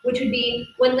energy, which would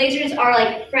be when lasers are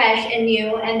like fresh and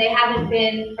new and they haven't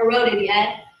been eroded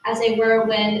yet, as they were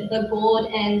when the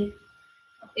gold and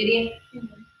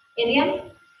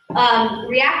indium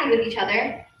reacted with each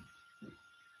other.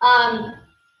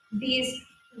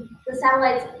 The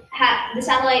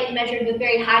satellite measured with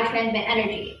very high transmit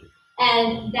energy,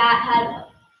 and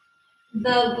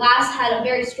the glass had a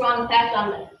very strong effect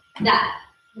on that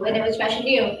when it was fresh and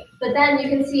new. But then you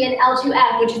can see in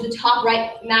L2F, which is the top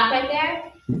right map right there,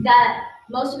 that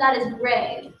most of that is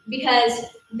gray because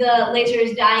the laser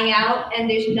is dying out and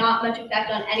there's not much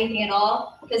effect on anything at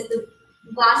all because the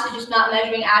glass is just not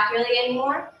measuring accurately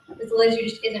anymore because the laser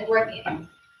just isn't working.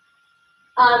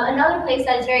 Another place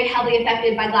that is very heavily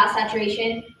affected by glass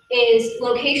saturation is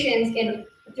locations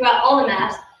throughout all the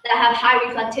maps that have high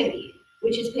reflectivity,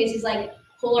 which is places like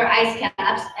polar ice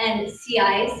caps and sea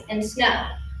ice and snow.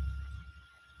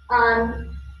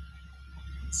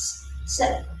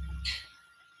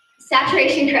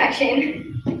 Saturation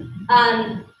correction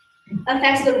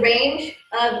affects the range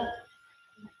of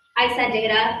ICESat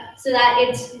data so that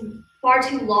it's far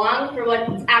too long for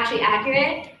what's actually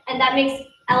accurate, and that makes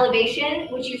elevation,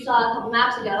 which you saw a couple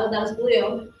maps ago, that was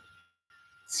blue,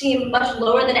 seem much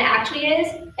lower than it actually is,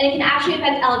 and it can actually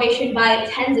affect elevation by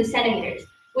tens of centimeters,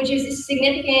 which is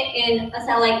significant in a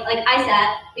satellite like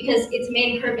ICESat because its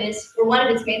main purpose, or one of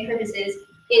its main purposes,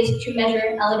 is to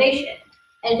measure elevation.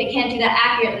 And if it can't do that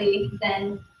accurately,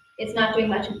 then it's not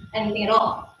doing anything at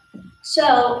all.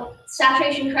 So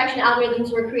saturation correction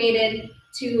algorithms were created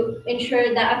to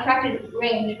ensure that a corrected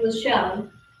range was shown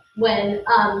when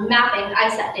mapping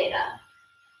ICESat data.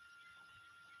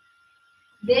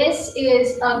 This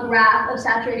is a graph of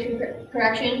saturation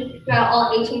correction throughout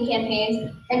all 18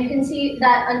 campaigns, and you can see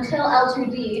that until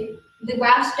L2D, the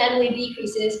graph steadily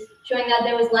decreases showing that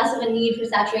there was less of a need for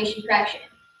saturation correction.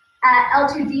 At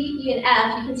L2D, E, and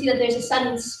F, you can see that there's a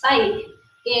sudden spike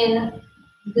in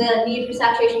the need for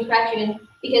saturation correction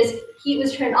because heat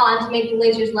was turned on to make the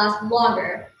lasers last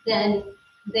longer than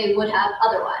they would have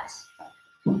otherwise.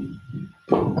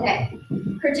 Okay,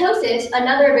 kurtosis,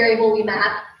 another variable we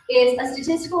map, is a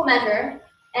statistical measure,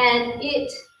 and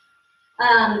it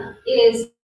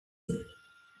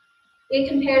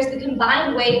compares the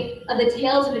combined weight of the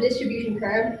tails of a distribution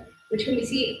curve, which can be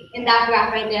seen in that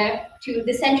graph right there, to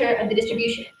the center of the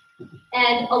distribution.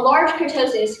 And a large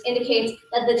kurtosis indicates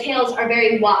that the tails are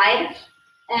very wide,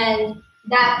 and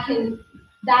that in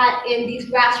these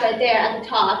graphs right there at the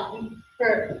top,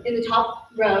 in the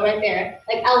top row right there,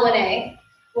 like L1A,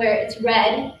 where it's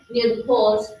red near the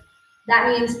poles, that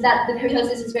means that the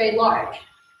kurtosis is very large.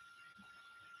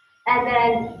 And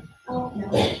then, oh no,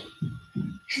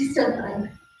 it's so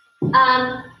fun.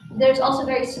 There's also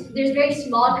very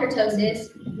small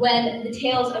kurtosis when the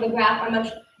tails of a graph are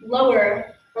much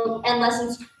lower and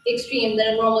less extreme than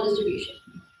a normal distribution.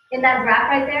 In that graph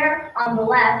right there on the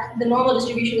left, the normal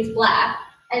distribution is black,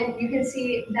 and you can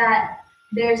see that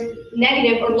there's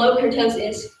negative or low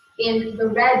kurtosis in the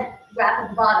red graph at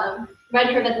the bottom, red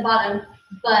curve at the bottom,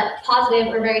 but positive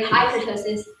or very high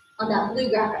kurtosis on that blue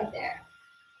graph right there.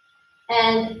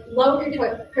 And low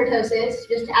kurtosis,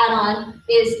 just to add on,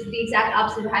 is the exact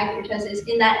opposite of high kurtosis,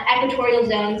 in that equatorial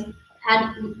zones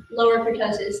had lower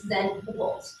kurtosis than the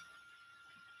poles.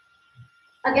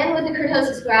 Again, with the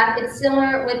kurtosis graph, it's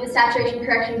similar with the saturation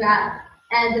correction graph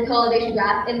and the co-elevation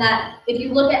graph, in that if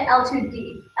you look at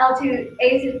L2D, A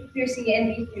through C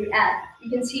and B through F,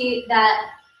 you can see that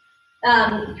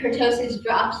kurtosis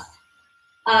drops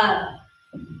as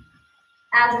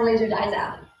the laser dies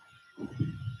out.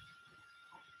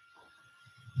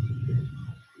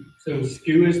 So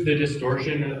skew is the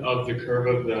distortion of the curve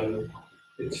of the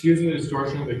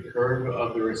curve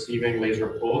of the receiving laser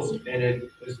pulse, and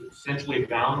it is essentially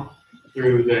found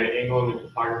through the angle and the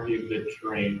topography of the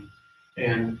terrain.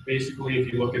 And basically,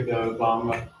 if you look at the bottom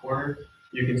left corner,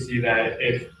 you can see that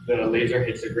if the laser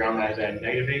hits the ground that is at a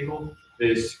negative angle,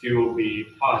 the skew will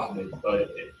be positive,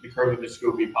 but the curve of the skew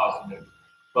will be positive.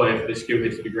 But if the skew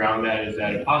hits the ground that is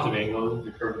at a positive angle,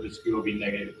 the curve of the skew will be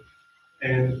negative.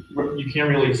 And you can't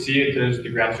really see it because the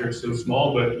graphs are so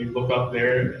small, but if you look up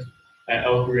there at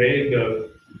L3A, the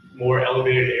more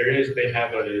elevated areas, they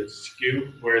have a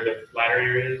skew, where the flatter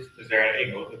areas, because they're at an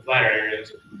angle, the flatter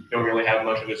areas don't really have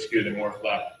much of a skew, they're more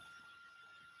flat.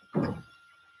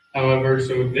 However,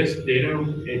 so this data,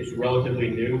 it's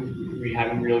relatively new. We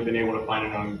haven't really been able to find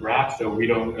it on graphs, so we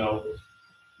don't know.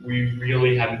 We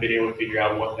really haven't been able to figure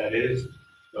out what that is.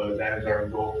 So that is our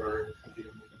goal for.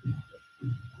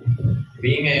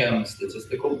 Being a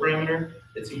statistical parameter,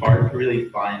 it's hard to really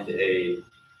find a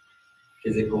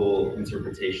physical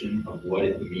interpretation of what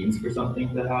it means for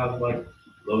something to have like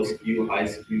low skew, high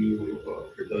skew, or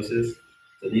kurtosis.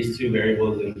 So these two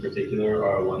variables in particular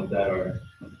are ones that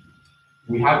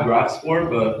we have graphs for,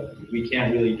 but we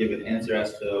can't really give an answer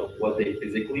as to what they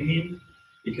physically mean,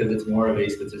 because it's more of a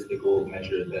statistical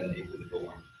measure than a physical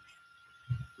one.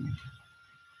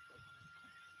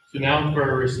 So now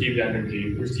for received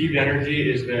energy. Received energy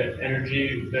is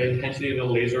the intensity of the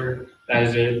laser that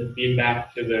is beamed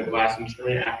back to the glass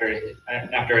instrument after it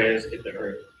has hit the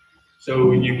Earth.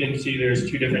 So you can see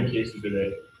there's two different cases of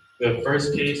it. The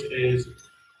first case is,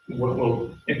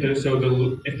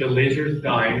 if the laser is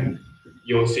dying,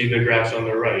 you'll see the graphs on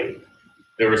the right.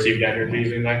 The received energy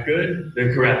isn't that good,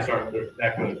 the graphs aren't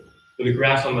that good. So the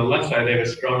graphs on the left side, they have a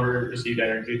stronger received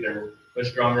energy, they're much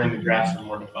stronger, and the graphs are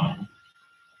more defined.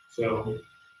 So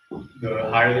the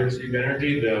higher the received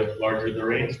energy, the larger the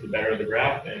range, the better the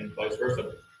graph, and vice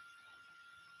versa.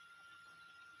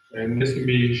 And this can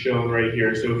be shown right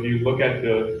here. So if you look at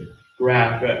the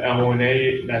graph at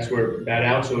L1A, that's where that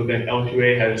out. So then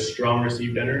L2A has strong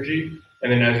received energy,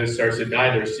 and then as it starts to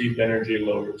die, the received energy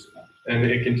lowers. And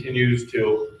it continues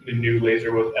till the new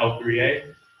laser with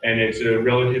L3A, and it's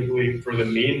relatively, for the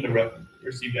mean, the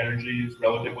received energy is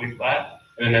relatively flat.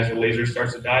 And then as the laser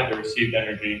starts to die, the received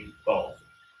energy falls.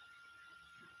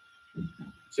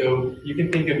 So you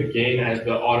can think of gain as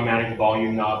the automatic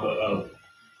volume knob of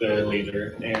the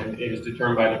laser, and it is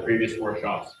determined by the previous four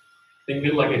shots. Think of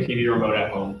it like a TV remote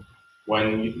at home.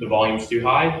 When the volume's too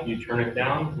high, you turn it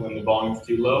down. When the volume's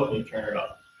too low, you turn it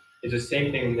up. It's the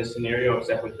same thing in this scenario,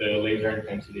 except with the laser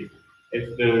intensity.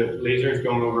 If the laser is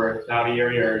going over a cloudy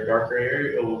area or a darker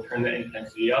area, it will turn the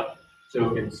intensity up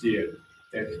so it can see it.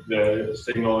 If the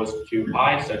signal is too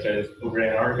high, such as over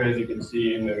Antarctica, as you can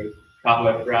see in the top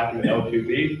left graph in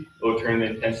L2B, it will turn the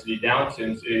intensity down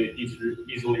since it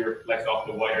easily reflects off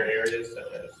the whiter areas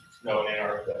such as snow and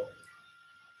Antarctica.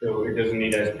 So it doesn't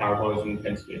need as powerful as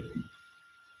intensity.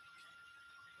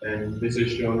 And this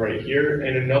is shown right here.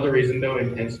 And another reason though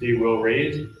intensity will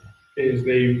raise is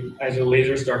as the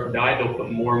lasers start to die, they'll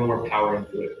put more and more power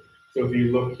into it. So if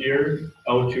you look here,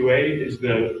 L2A is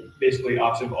the basically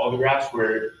opposite of all the graphs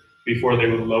where before they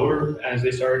would lower as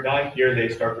they start to die, here they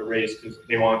start to raise because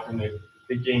they want when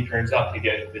the game turns up to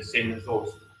get the same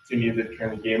results. So you need to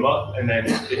turn the game up and then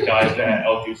it dies at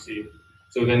L2C.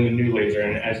 So then the new laser,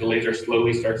 and as the laser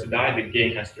slowly starts to die, the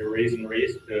gain has to raise and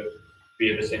raise to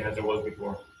be the same as it was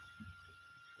before.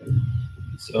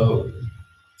 So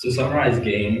to summarize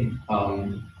gain,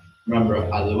 remember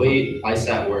the way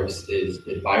ICESat works is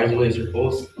it fires a laser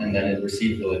pulse and then it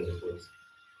receives the laser pulse.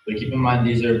 But keep in mind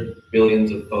these are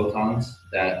billions of photons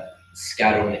that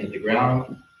scatter when they hit the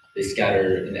ground, they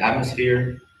scatter in the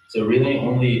atmosphere. So really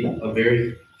only a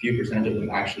very few percent of them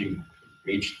actually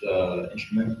reach the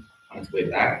instrument on its way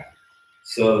back.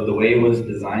 So the way it was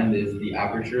designed is the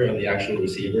aperture of the actual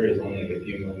receiver is only like a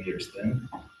few millimeters thin.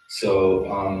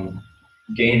 So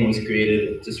gain was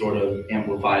created to sort of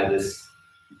amplify this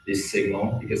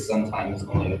signal because sometimes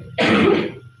only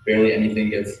barely anything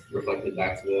gets reflected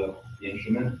back to the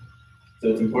instrument. So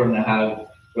it's important to have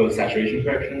both saturation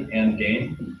correction and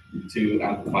gain to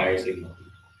amplify your signal.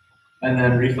 And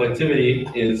then reflectivity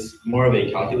is more of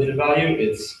a calculated value.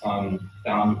 It's found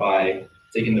by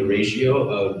taking the ratio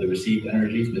of the received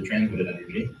energy to the transmitted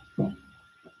energy.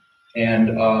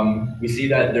 And we see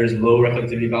that there's low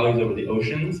reflectivity values over the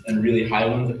oceans and really high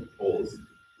ones at the poles.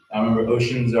 Now remember,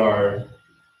 oceans are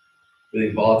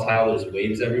really volatile, there's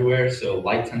waves everywhere, so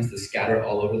light tends to scatter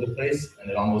all over the place and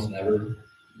it almost never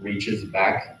reaches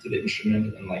back to the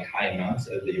instrument in like high amounts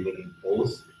as they would in the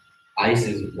poles. Ice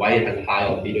is white, has high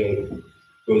albedo,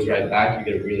 goes right back,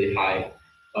 you get a really high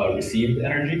received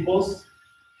energy pulse.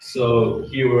 So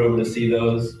here we're able to see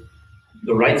those.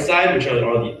 The right side, which are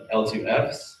the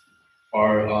L2Fs,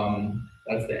 are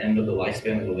that's the end of the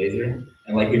lifespan of the laser.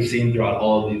 And like we've seen throughout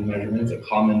all of these measurements, a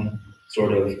common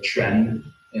sort of trend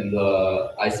in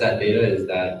the ICESat data is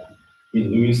that we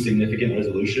lose significant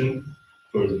resolution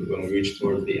when we reach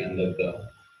towards the end of the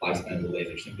lifespan of the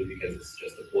laser, simply because it's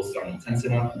just the pulses aren't intense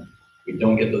enough. We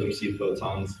don't get those received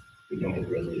photons, we don't get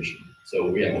the resolution. So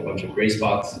we have a bunch of gray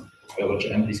spots, we have a bunch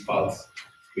of empty spots.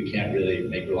 We can't really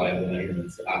make reliable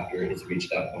measurements after it's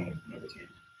reached that point of no return.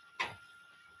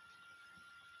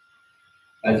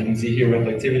 As you can see here,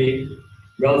 reflectivity,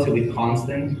 relatively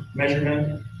constant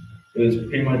measurement. It was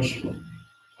pretty much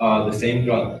the same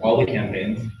throughout all the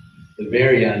campaigns. The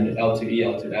very end, L2E,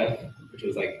 L2F, which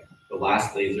was like the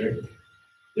last laser,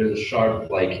 there's a sharp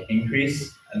like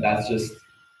increase, and that's just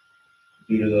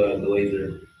due to the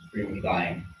laser pretty much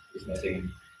dying. There's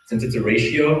nothing, since it's a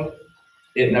ratio,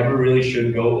 it never really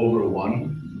should go over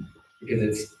 1 because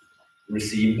it's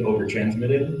received over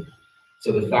transmitted.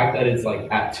 So the fact that it's like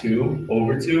at 2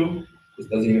 over 2, this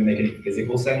doesn't even make any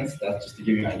physical sense. That's just to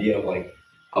give you an idea of like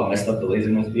how messed up the laser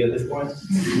must be at this point.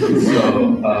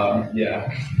 So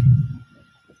yeah.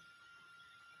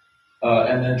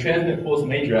 And then transmit pulse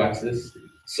major axis.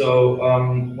 So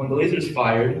when the laser is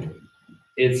fired,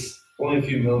 it's only a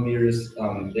few millimeters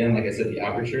in, like I said, the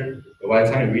aperture. But by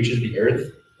the time it reaches the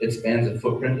Earth, it spans a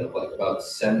footprint of like about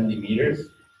 70 meters.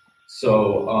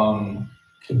 So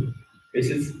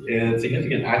it's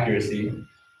significant accuracy.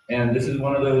 And this is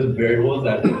one of those variables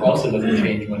that also doesn't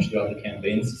change much throughout the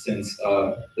campaigns, since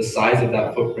the size of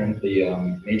that footprint, the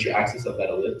major axis of that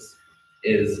ellipse,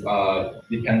 is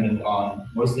dependent on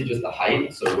mostly just the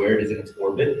height, so where it is in its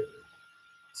orbit.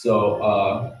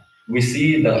 So we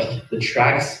see the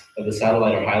tracks of the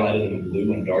satellite are highlighted in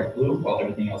blue and dark blue, while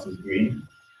everything else is green,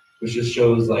 which just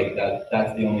shows like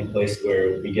that's the only place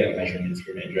where we get measurements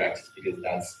for major axis, because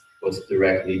that's what's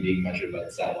directly being measured by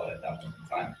the satellite at that point in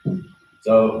time.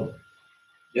 So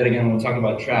yet again, when we talk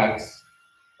about tracks,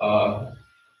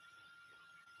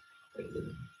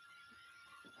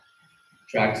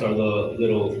 tracks are the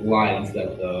little lines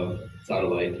that the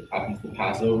satellite happens to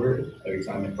pass over every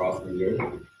time it crosses the Earth,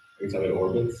 every time it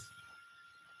orbits.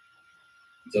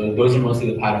 So those are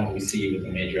mostly the patterns we see with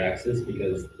the major axis,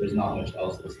 because there's not much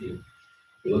else to see.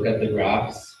 If we look at the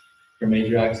graphs for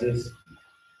major axis,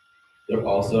 they're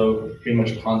also pretty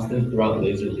much constant throughout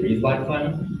Laser 3's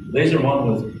lifetime. Laser 1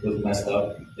 was messed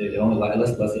up. It only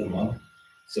lasted less than a month.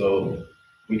 So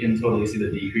we can totally see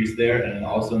the decrease there, and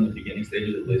also in the beginning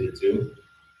stages of Laser 2.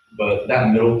 But that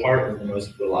middle part is the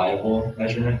most reliable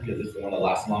measurement because it's the one that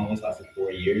lasts longest, lasted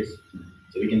 4 years.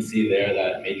 So we can see there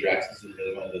that major axis is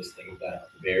really one of those things that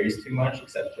varies too much,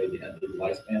 except for the end of the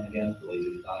lifespan again. The laser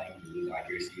is dying, you lose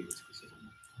accuracy of its precision.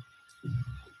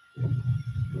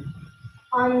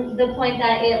 On the point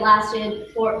that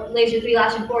laser 3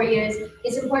 lasted 4 years,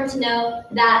 it's important to know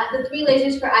that the 3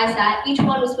 lasers for ICESat, each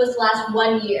one was supposed to last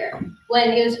 1 year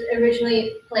when it was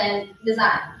originally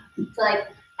designed to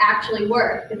actually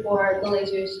work before the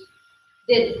lasers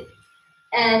didn't.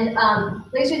 And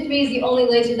laser 3 is the only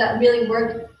laser that really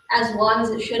worked as long as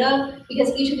it should have,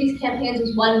 because each of these campaigns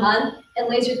was 1 month, and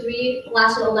laser 3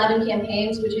 lasted 11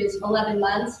 campaigns, which is 11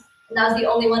 months, and that was the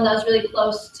only one that was really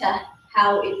close to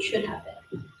how it should have been.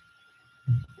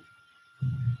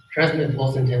 Transmit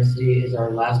pulse intensity is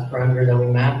our last parameter that we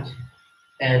mapped.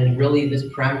 And really this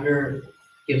parameter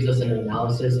gives us an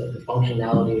analysis of the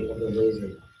functionality of the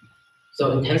laser.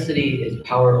 So intensity is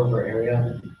power over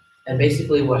area. And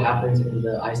basically what happens in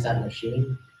the ICESat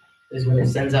machine is when it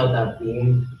sends out that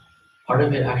beam, part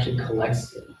of it actually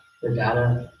collects the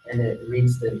data and it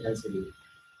reads the intensity.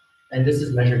 And this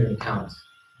is measured in counts.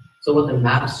 So what the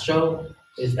maps show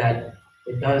is that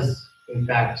it does, in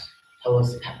fact, tell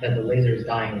us that the laser is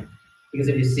dying. Because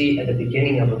if you see at the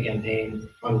beginning of a campaign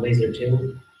on laser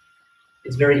 2,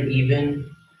 it's very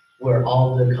even where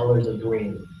all the colors are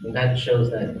green. And that shows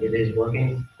that it is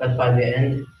working. But by the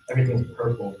end, everything's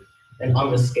purple. And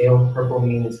on the scale, purple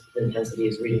means the intensity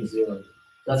is reading 0.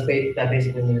 That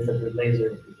basically means that the laser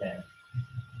is dead.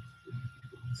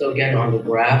 So again, on the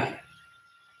graph, it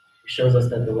shows us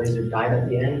that the laser died at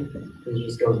the end. It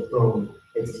just goes boom,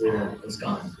 it's 0, it's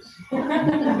gone.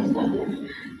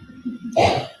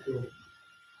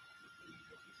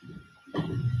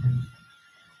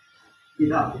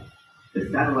 The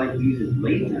satellite uses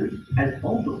lasers as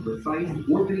ultra-precise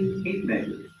orbiting tape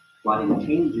measures, plotting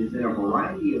changes in a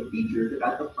variety of features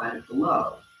about the planet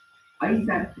below.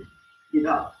 ICESat it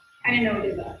up. I didn't know it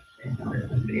did that.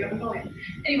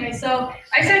 Anyway, so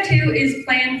ICESat 2 is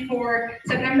planned for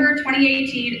September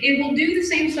 2018. It will do the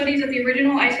same studies that the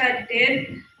original ICESat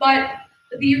did, but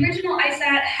the original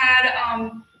ICESat had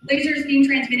lasers being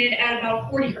transmitted at about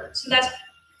 40 hertz. So that's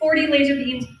 40 laser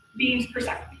beams per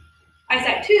second.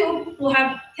 ICESat 2 will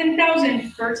have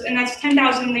 10,000 hertz, and that's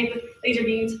 10,000 laser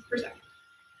beams per second.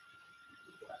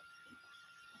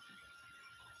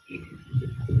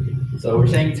 So we're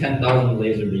saying 10,000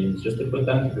 laser beams. Just to put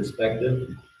that in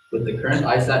perspective, with the current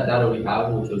ICESat data we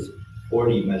have, which was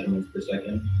 40 measurements per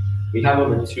second, we have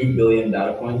over 2 billion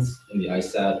data points in the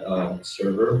ICESat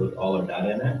server with all our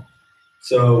data in it.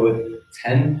 So with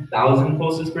 10,000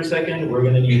 pulses per second, we're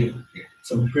going to need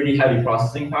some pretty heavy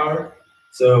processing power.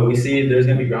 So we see there's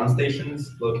going to be ground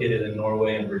stations located in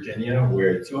Norway and Virginia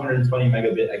where 220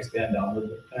 megabit X-band download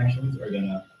connections are going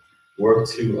to work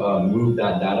to move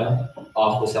that data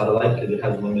off the satellite because it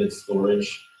has limited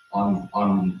storage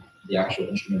on the actual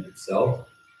instrument itself.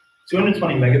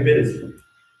 220 megabit is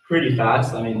pretty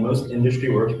fast. I mean, most industry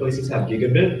workplaces have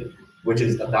gigabit, which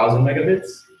is 1,000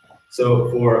 megabits. So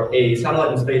for a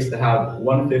satellite in space to have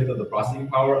 1/5 of the processing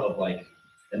power of like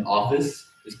an office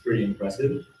is pretty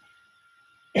impressive.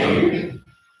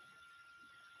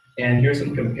 And here's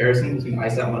some comparison between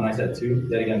ICESat 1 and ICESat 2.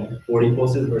 Yet again, 40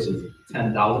 pulses versus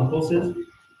 10,000 pulses.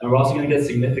 And we're also going to get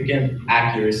significant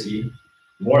accuracy,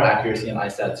 more accuracy in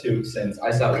ICESat 2, since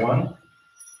ICESat 1,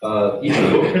 each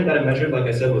footprint that it measured, like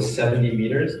I said, was 70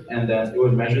 meters, and then it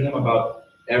would measure them about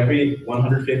every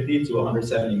 150 to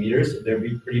 170 meters. So there'd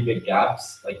be pretty big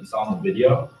gaps, like you saw in the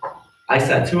video.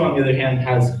 ICESat 2, on the other hand,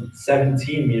 has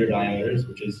 17 meter diameters,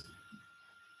 which is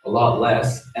a lot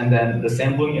less. And then the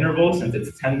sampling interval, since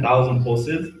it's 10,000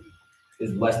 pulses,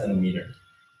 is less than a meter.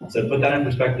 So to put that in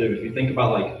perspective, if you think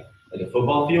about like a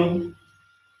football field,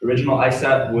 original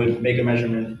ICESat would make a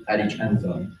measurement at each end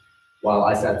zone, while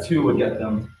ICESat 2 would get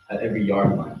them at every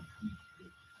yard line.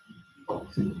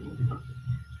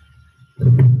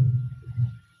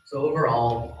 So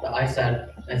overall, the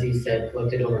ICESat, as he said,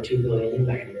 collected over 2 billion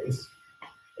measurements.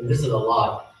 And this is a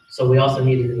lot. So we also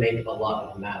needed to make a lot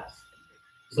of maps.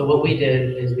 So what we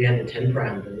did is we had the 10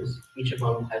 parameters. Each of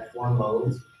them had 4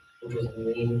 modes, which was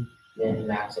mean, min,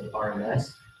 max, and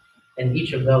RMS. And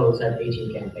each of those had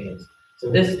 18 campaigns. So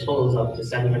this totals up to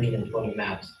 720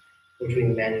 maps, which we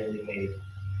manually made.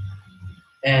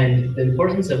 And the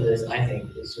importance of this, I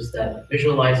think, is just that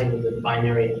visualizing the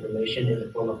binary information in the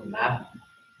form of a map,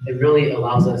 it really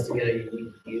allows us to get a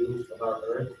unique view of our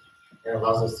Earth and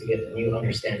allows us to get a new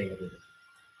understanding of it.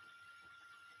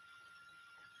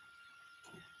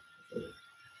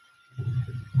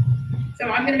 So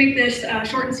I'm going to make this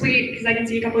short and sweet because I can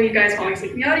see a couple of you guys falling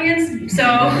asleep in the audience. So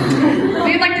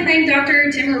we'd like to thank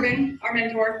Dr. Tim Urban, our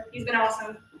mentor. He's been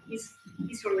awesome. He's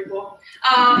He's totally cool.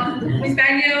 Ms.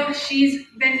 Baggio, she's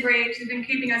been great. She's been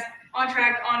keeping us on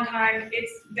track, on time.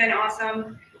 It's been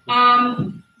awesome.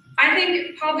 I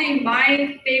think probably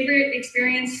my favorite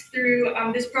experience through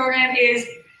this program is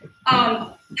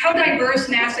how diverse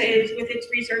NASA is with its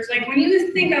research. Like when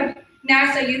you think of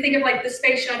NASA, you think of like the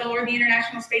space shuttle or the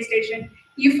International Space Station.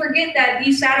 You forget that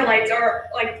these satellites are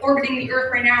like orbiting the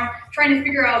Earth right now, trying to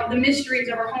figure out the mysteries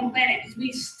of our home planet because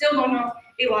we still don't know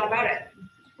a lot about it.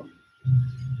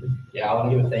 Yeah, I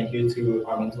want to give a thank you to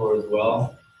our mentor as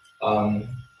well.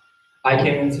 I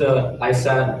came into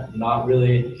ICESat not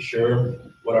really sure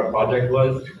what our project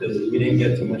was because we didn't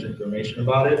get too much information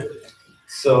about it.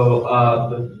 So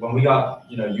when we got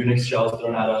Unix shells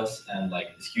thrown at us and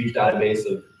like this huge database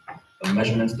of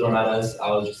measurements thrown at us,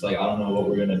 I was just like, I don't know what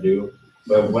we're gonna do.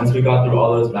 But once we got through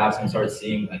all those maps and started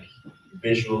seeing like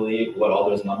visually what all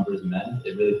those numbers meant,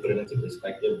 it really put it into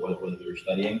perspective what it was we were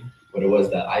studying, what it was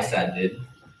that ICESat did.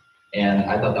 And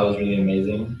I thought that was really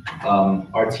amazing.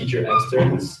 Our teacher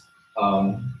externs,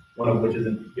 one of which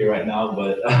isn't here right now,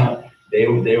 but they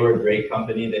were a great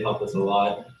company. They helped us a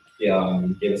lot. They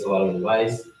gave us a lot of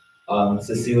advice.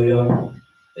 Cecilia,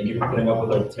 thank you for putting up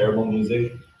with our terrible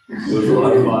music. It was a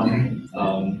lot of fun.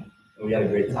 And we had a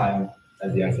great time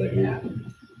as the ICESat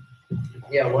group.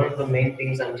 Yeah, one of the main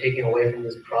things I'm taking away from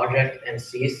this project and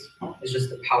CEAS is just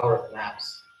the power of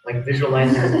maps. Like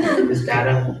visualizing this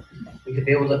data, we could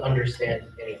be able to understand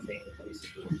anything.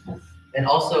 And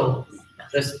also,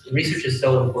 this research is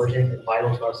so important and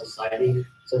vital to our society.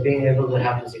 So being able to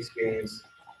have this experience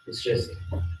is just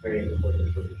very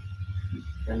important for me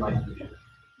and my future.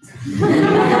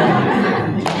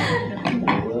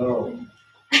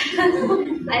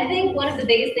 I think one of the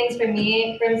biggest things for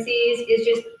me from CEAS is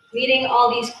just meeting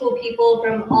all these cool people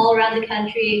from all around the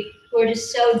country who are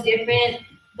just so different,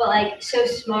 but like so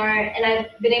smart. And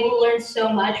I've been able to learn so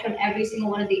much from every single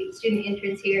one of the student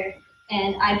interns here.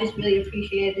 And I just really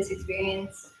appreciated this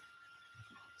experience.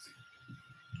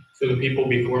 So the people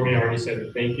before me already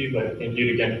said thank you, but thank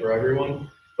you again for everyone.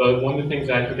 But one of the things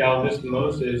I took out of this the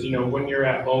most is, when you're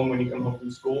at home, when you come home from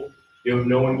school, you have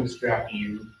no one to distract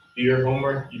you. You do your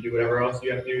homework, you do whatever else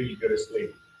you have to do, you go to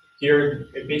sleep. Here,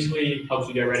 it basically helps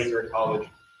you get ready for college.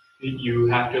 You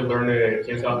have to learn to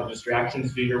cancel out the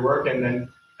distractions, do your work, and then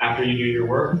after you do your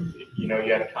work, you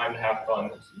have time to have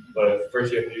fun. But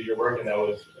first you have to do your work, and that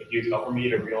was a huge help for me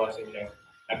to realizing,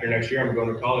 after next year I'm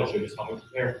going to college, so just help me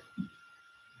prepare.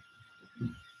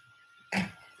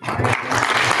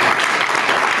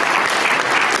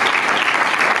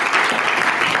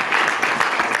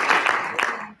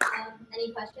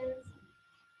 Any questions?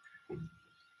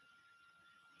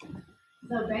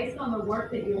 So based on the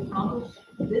work that you accomplished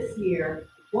this year,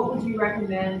 what would you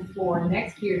recommend for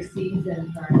next year's CEAS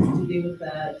interns to do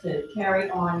to carry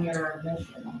on your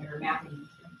mission, your mapping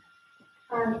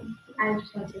mission? I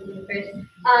just want to say first.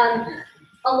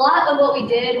 A lot of what we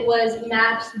did was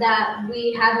maps that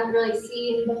we haven't really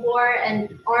seen before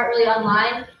and aren't really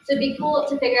online. So it'd be cool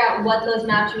to figure out what those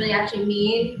maps really actually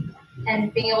mean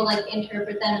and being able to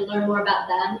interpret them and learn more about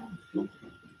them.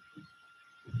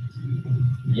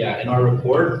 Yeah, in our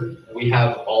report, we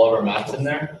have all of our maps in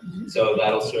there. So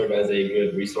that'll serve as a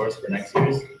good resource for next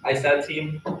year's ICESat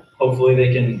team. Hopefully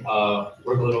they can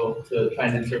work a little to try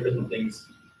and interpret the things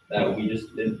that we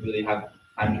just didn't really have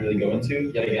time to really go into.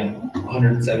 Yet again,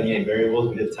 178 variables,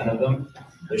 we did 10 of them.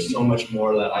 There's so much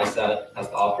more that ICESat has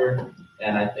to offer.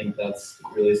 And I think that's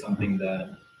really something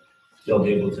that they'll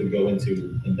be able to go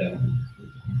into in depth.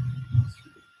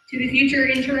 To the future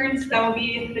interns, that will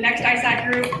be the next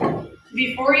ICESat group.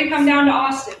 Before you come down to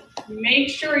Austin, make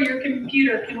sure your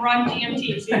computer can run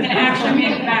GMT so you can actually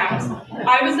make maps.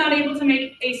 I was not able to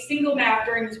make a single map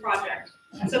during this project.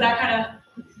 So that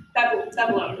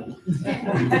alone.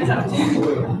 That's up.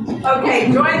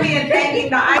 Okay, join me in thanking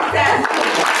the ICESat.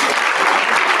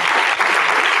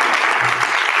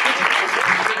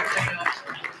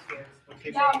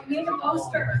 Yeah, we have a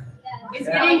poster. It's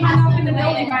getting hung up in the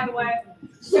building, by the way.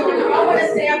 So we all want to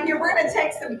stay up here. We're going to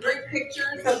take some group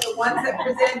pictures of the ones that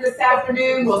presented this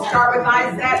afternoon. We'll start with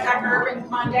ICESat. Dr. Irvin,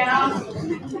 come on down.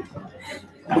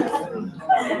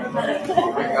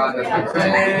 Oh my God, that's my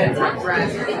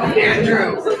friend.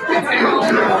 Andrew. It's Andrew.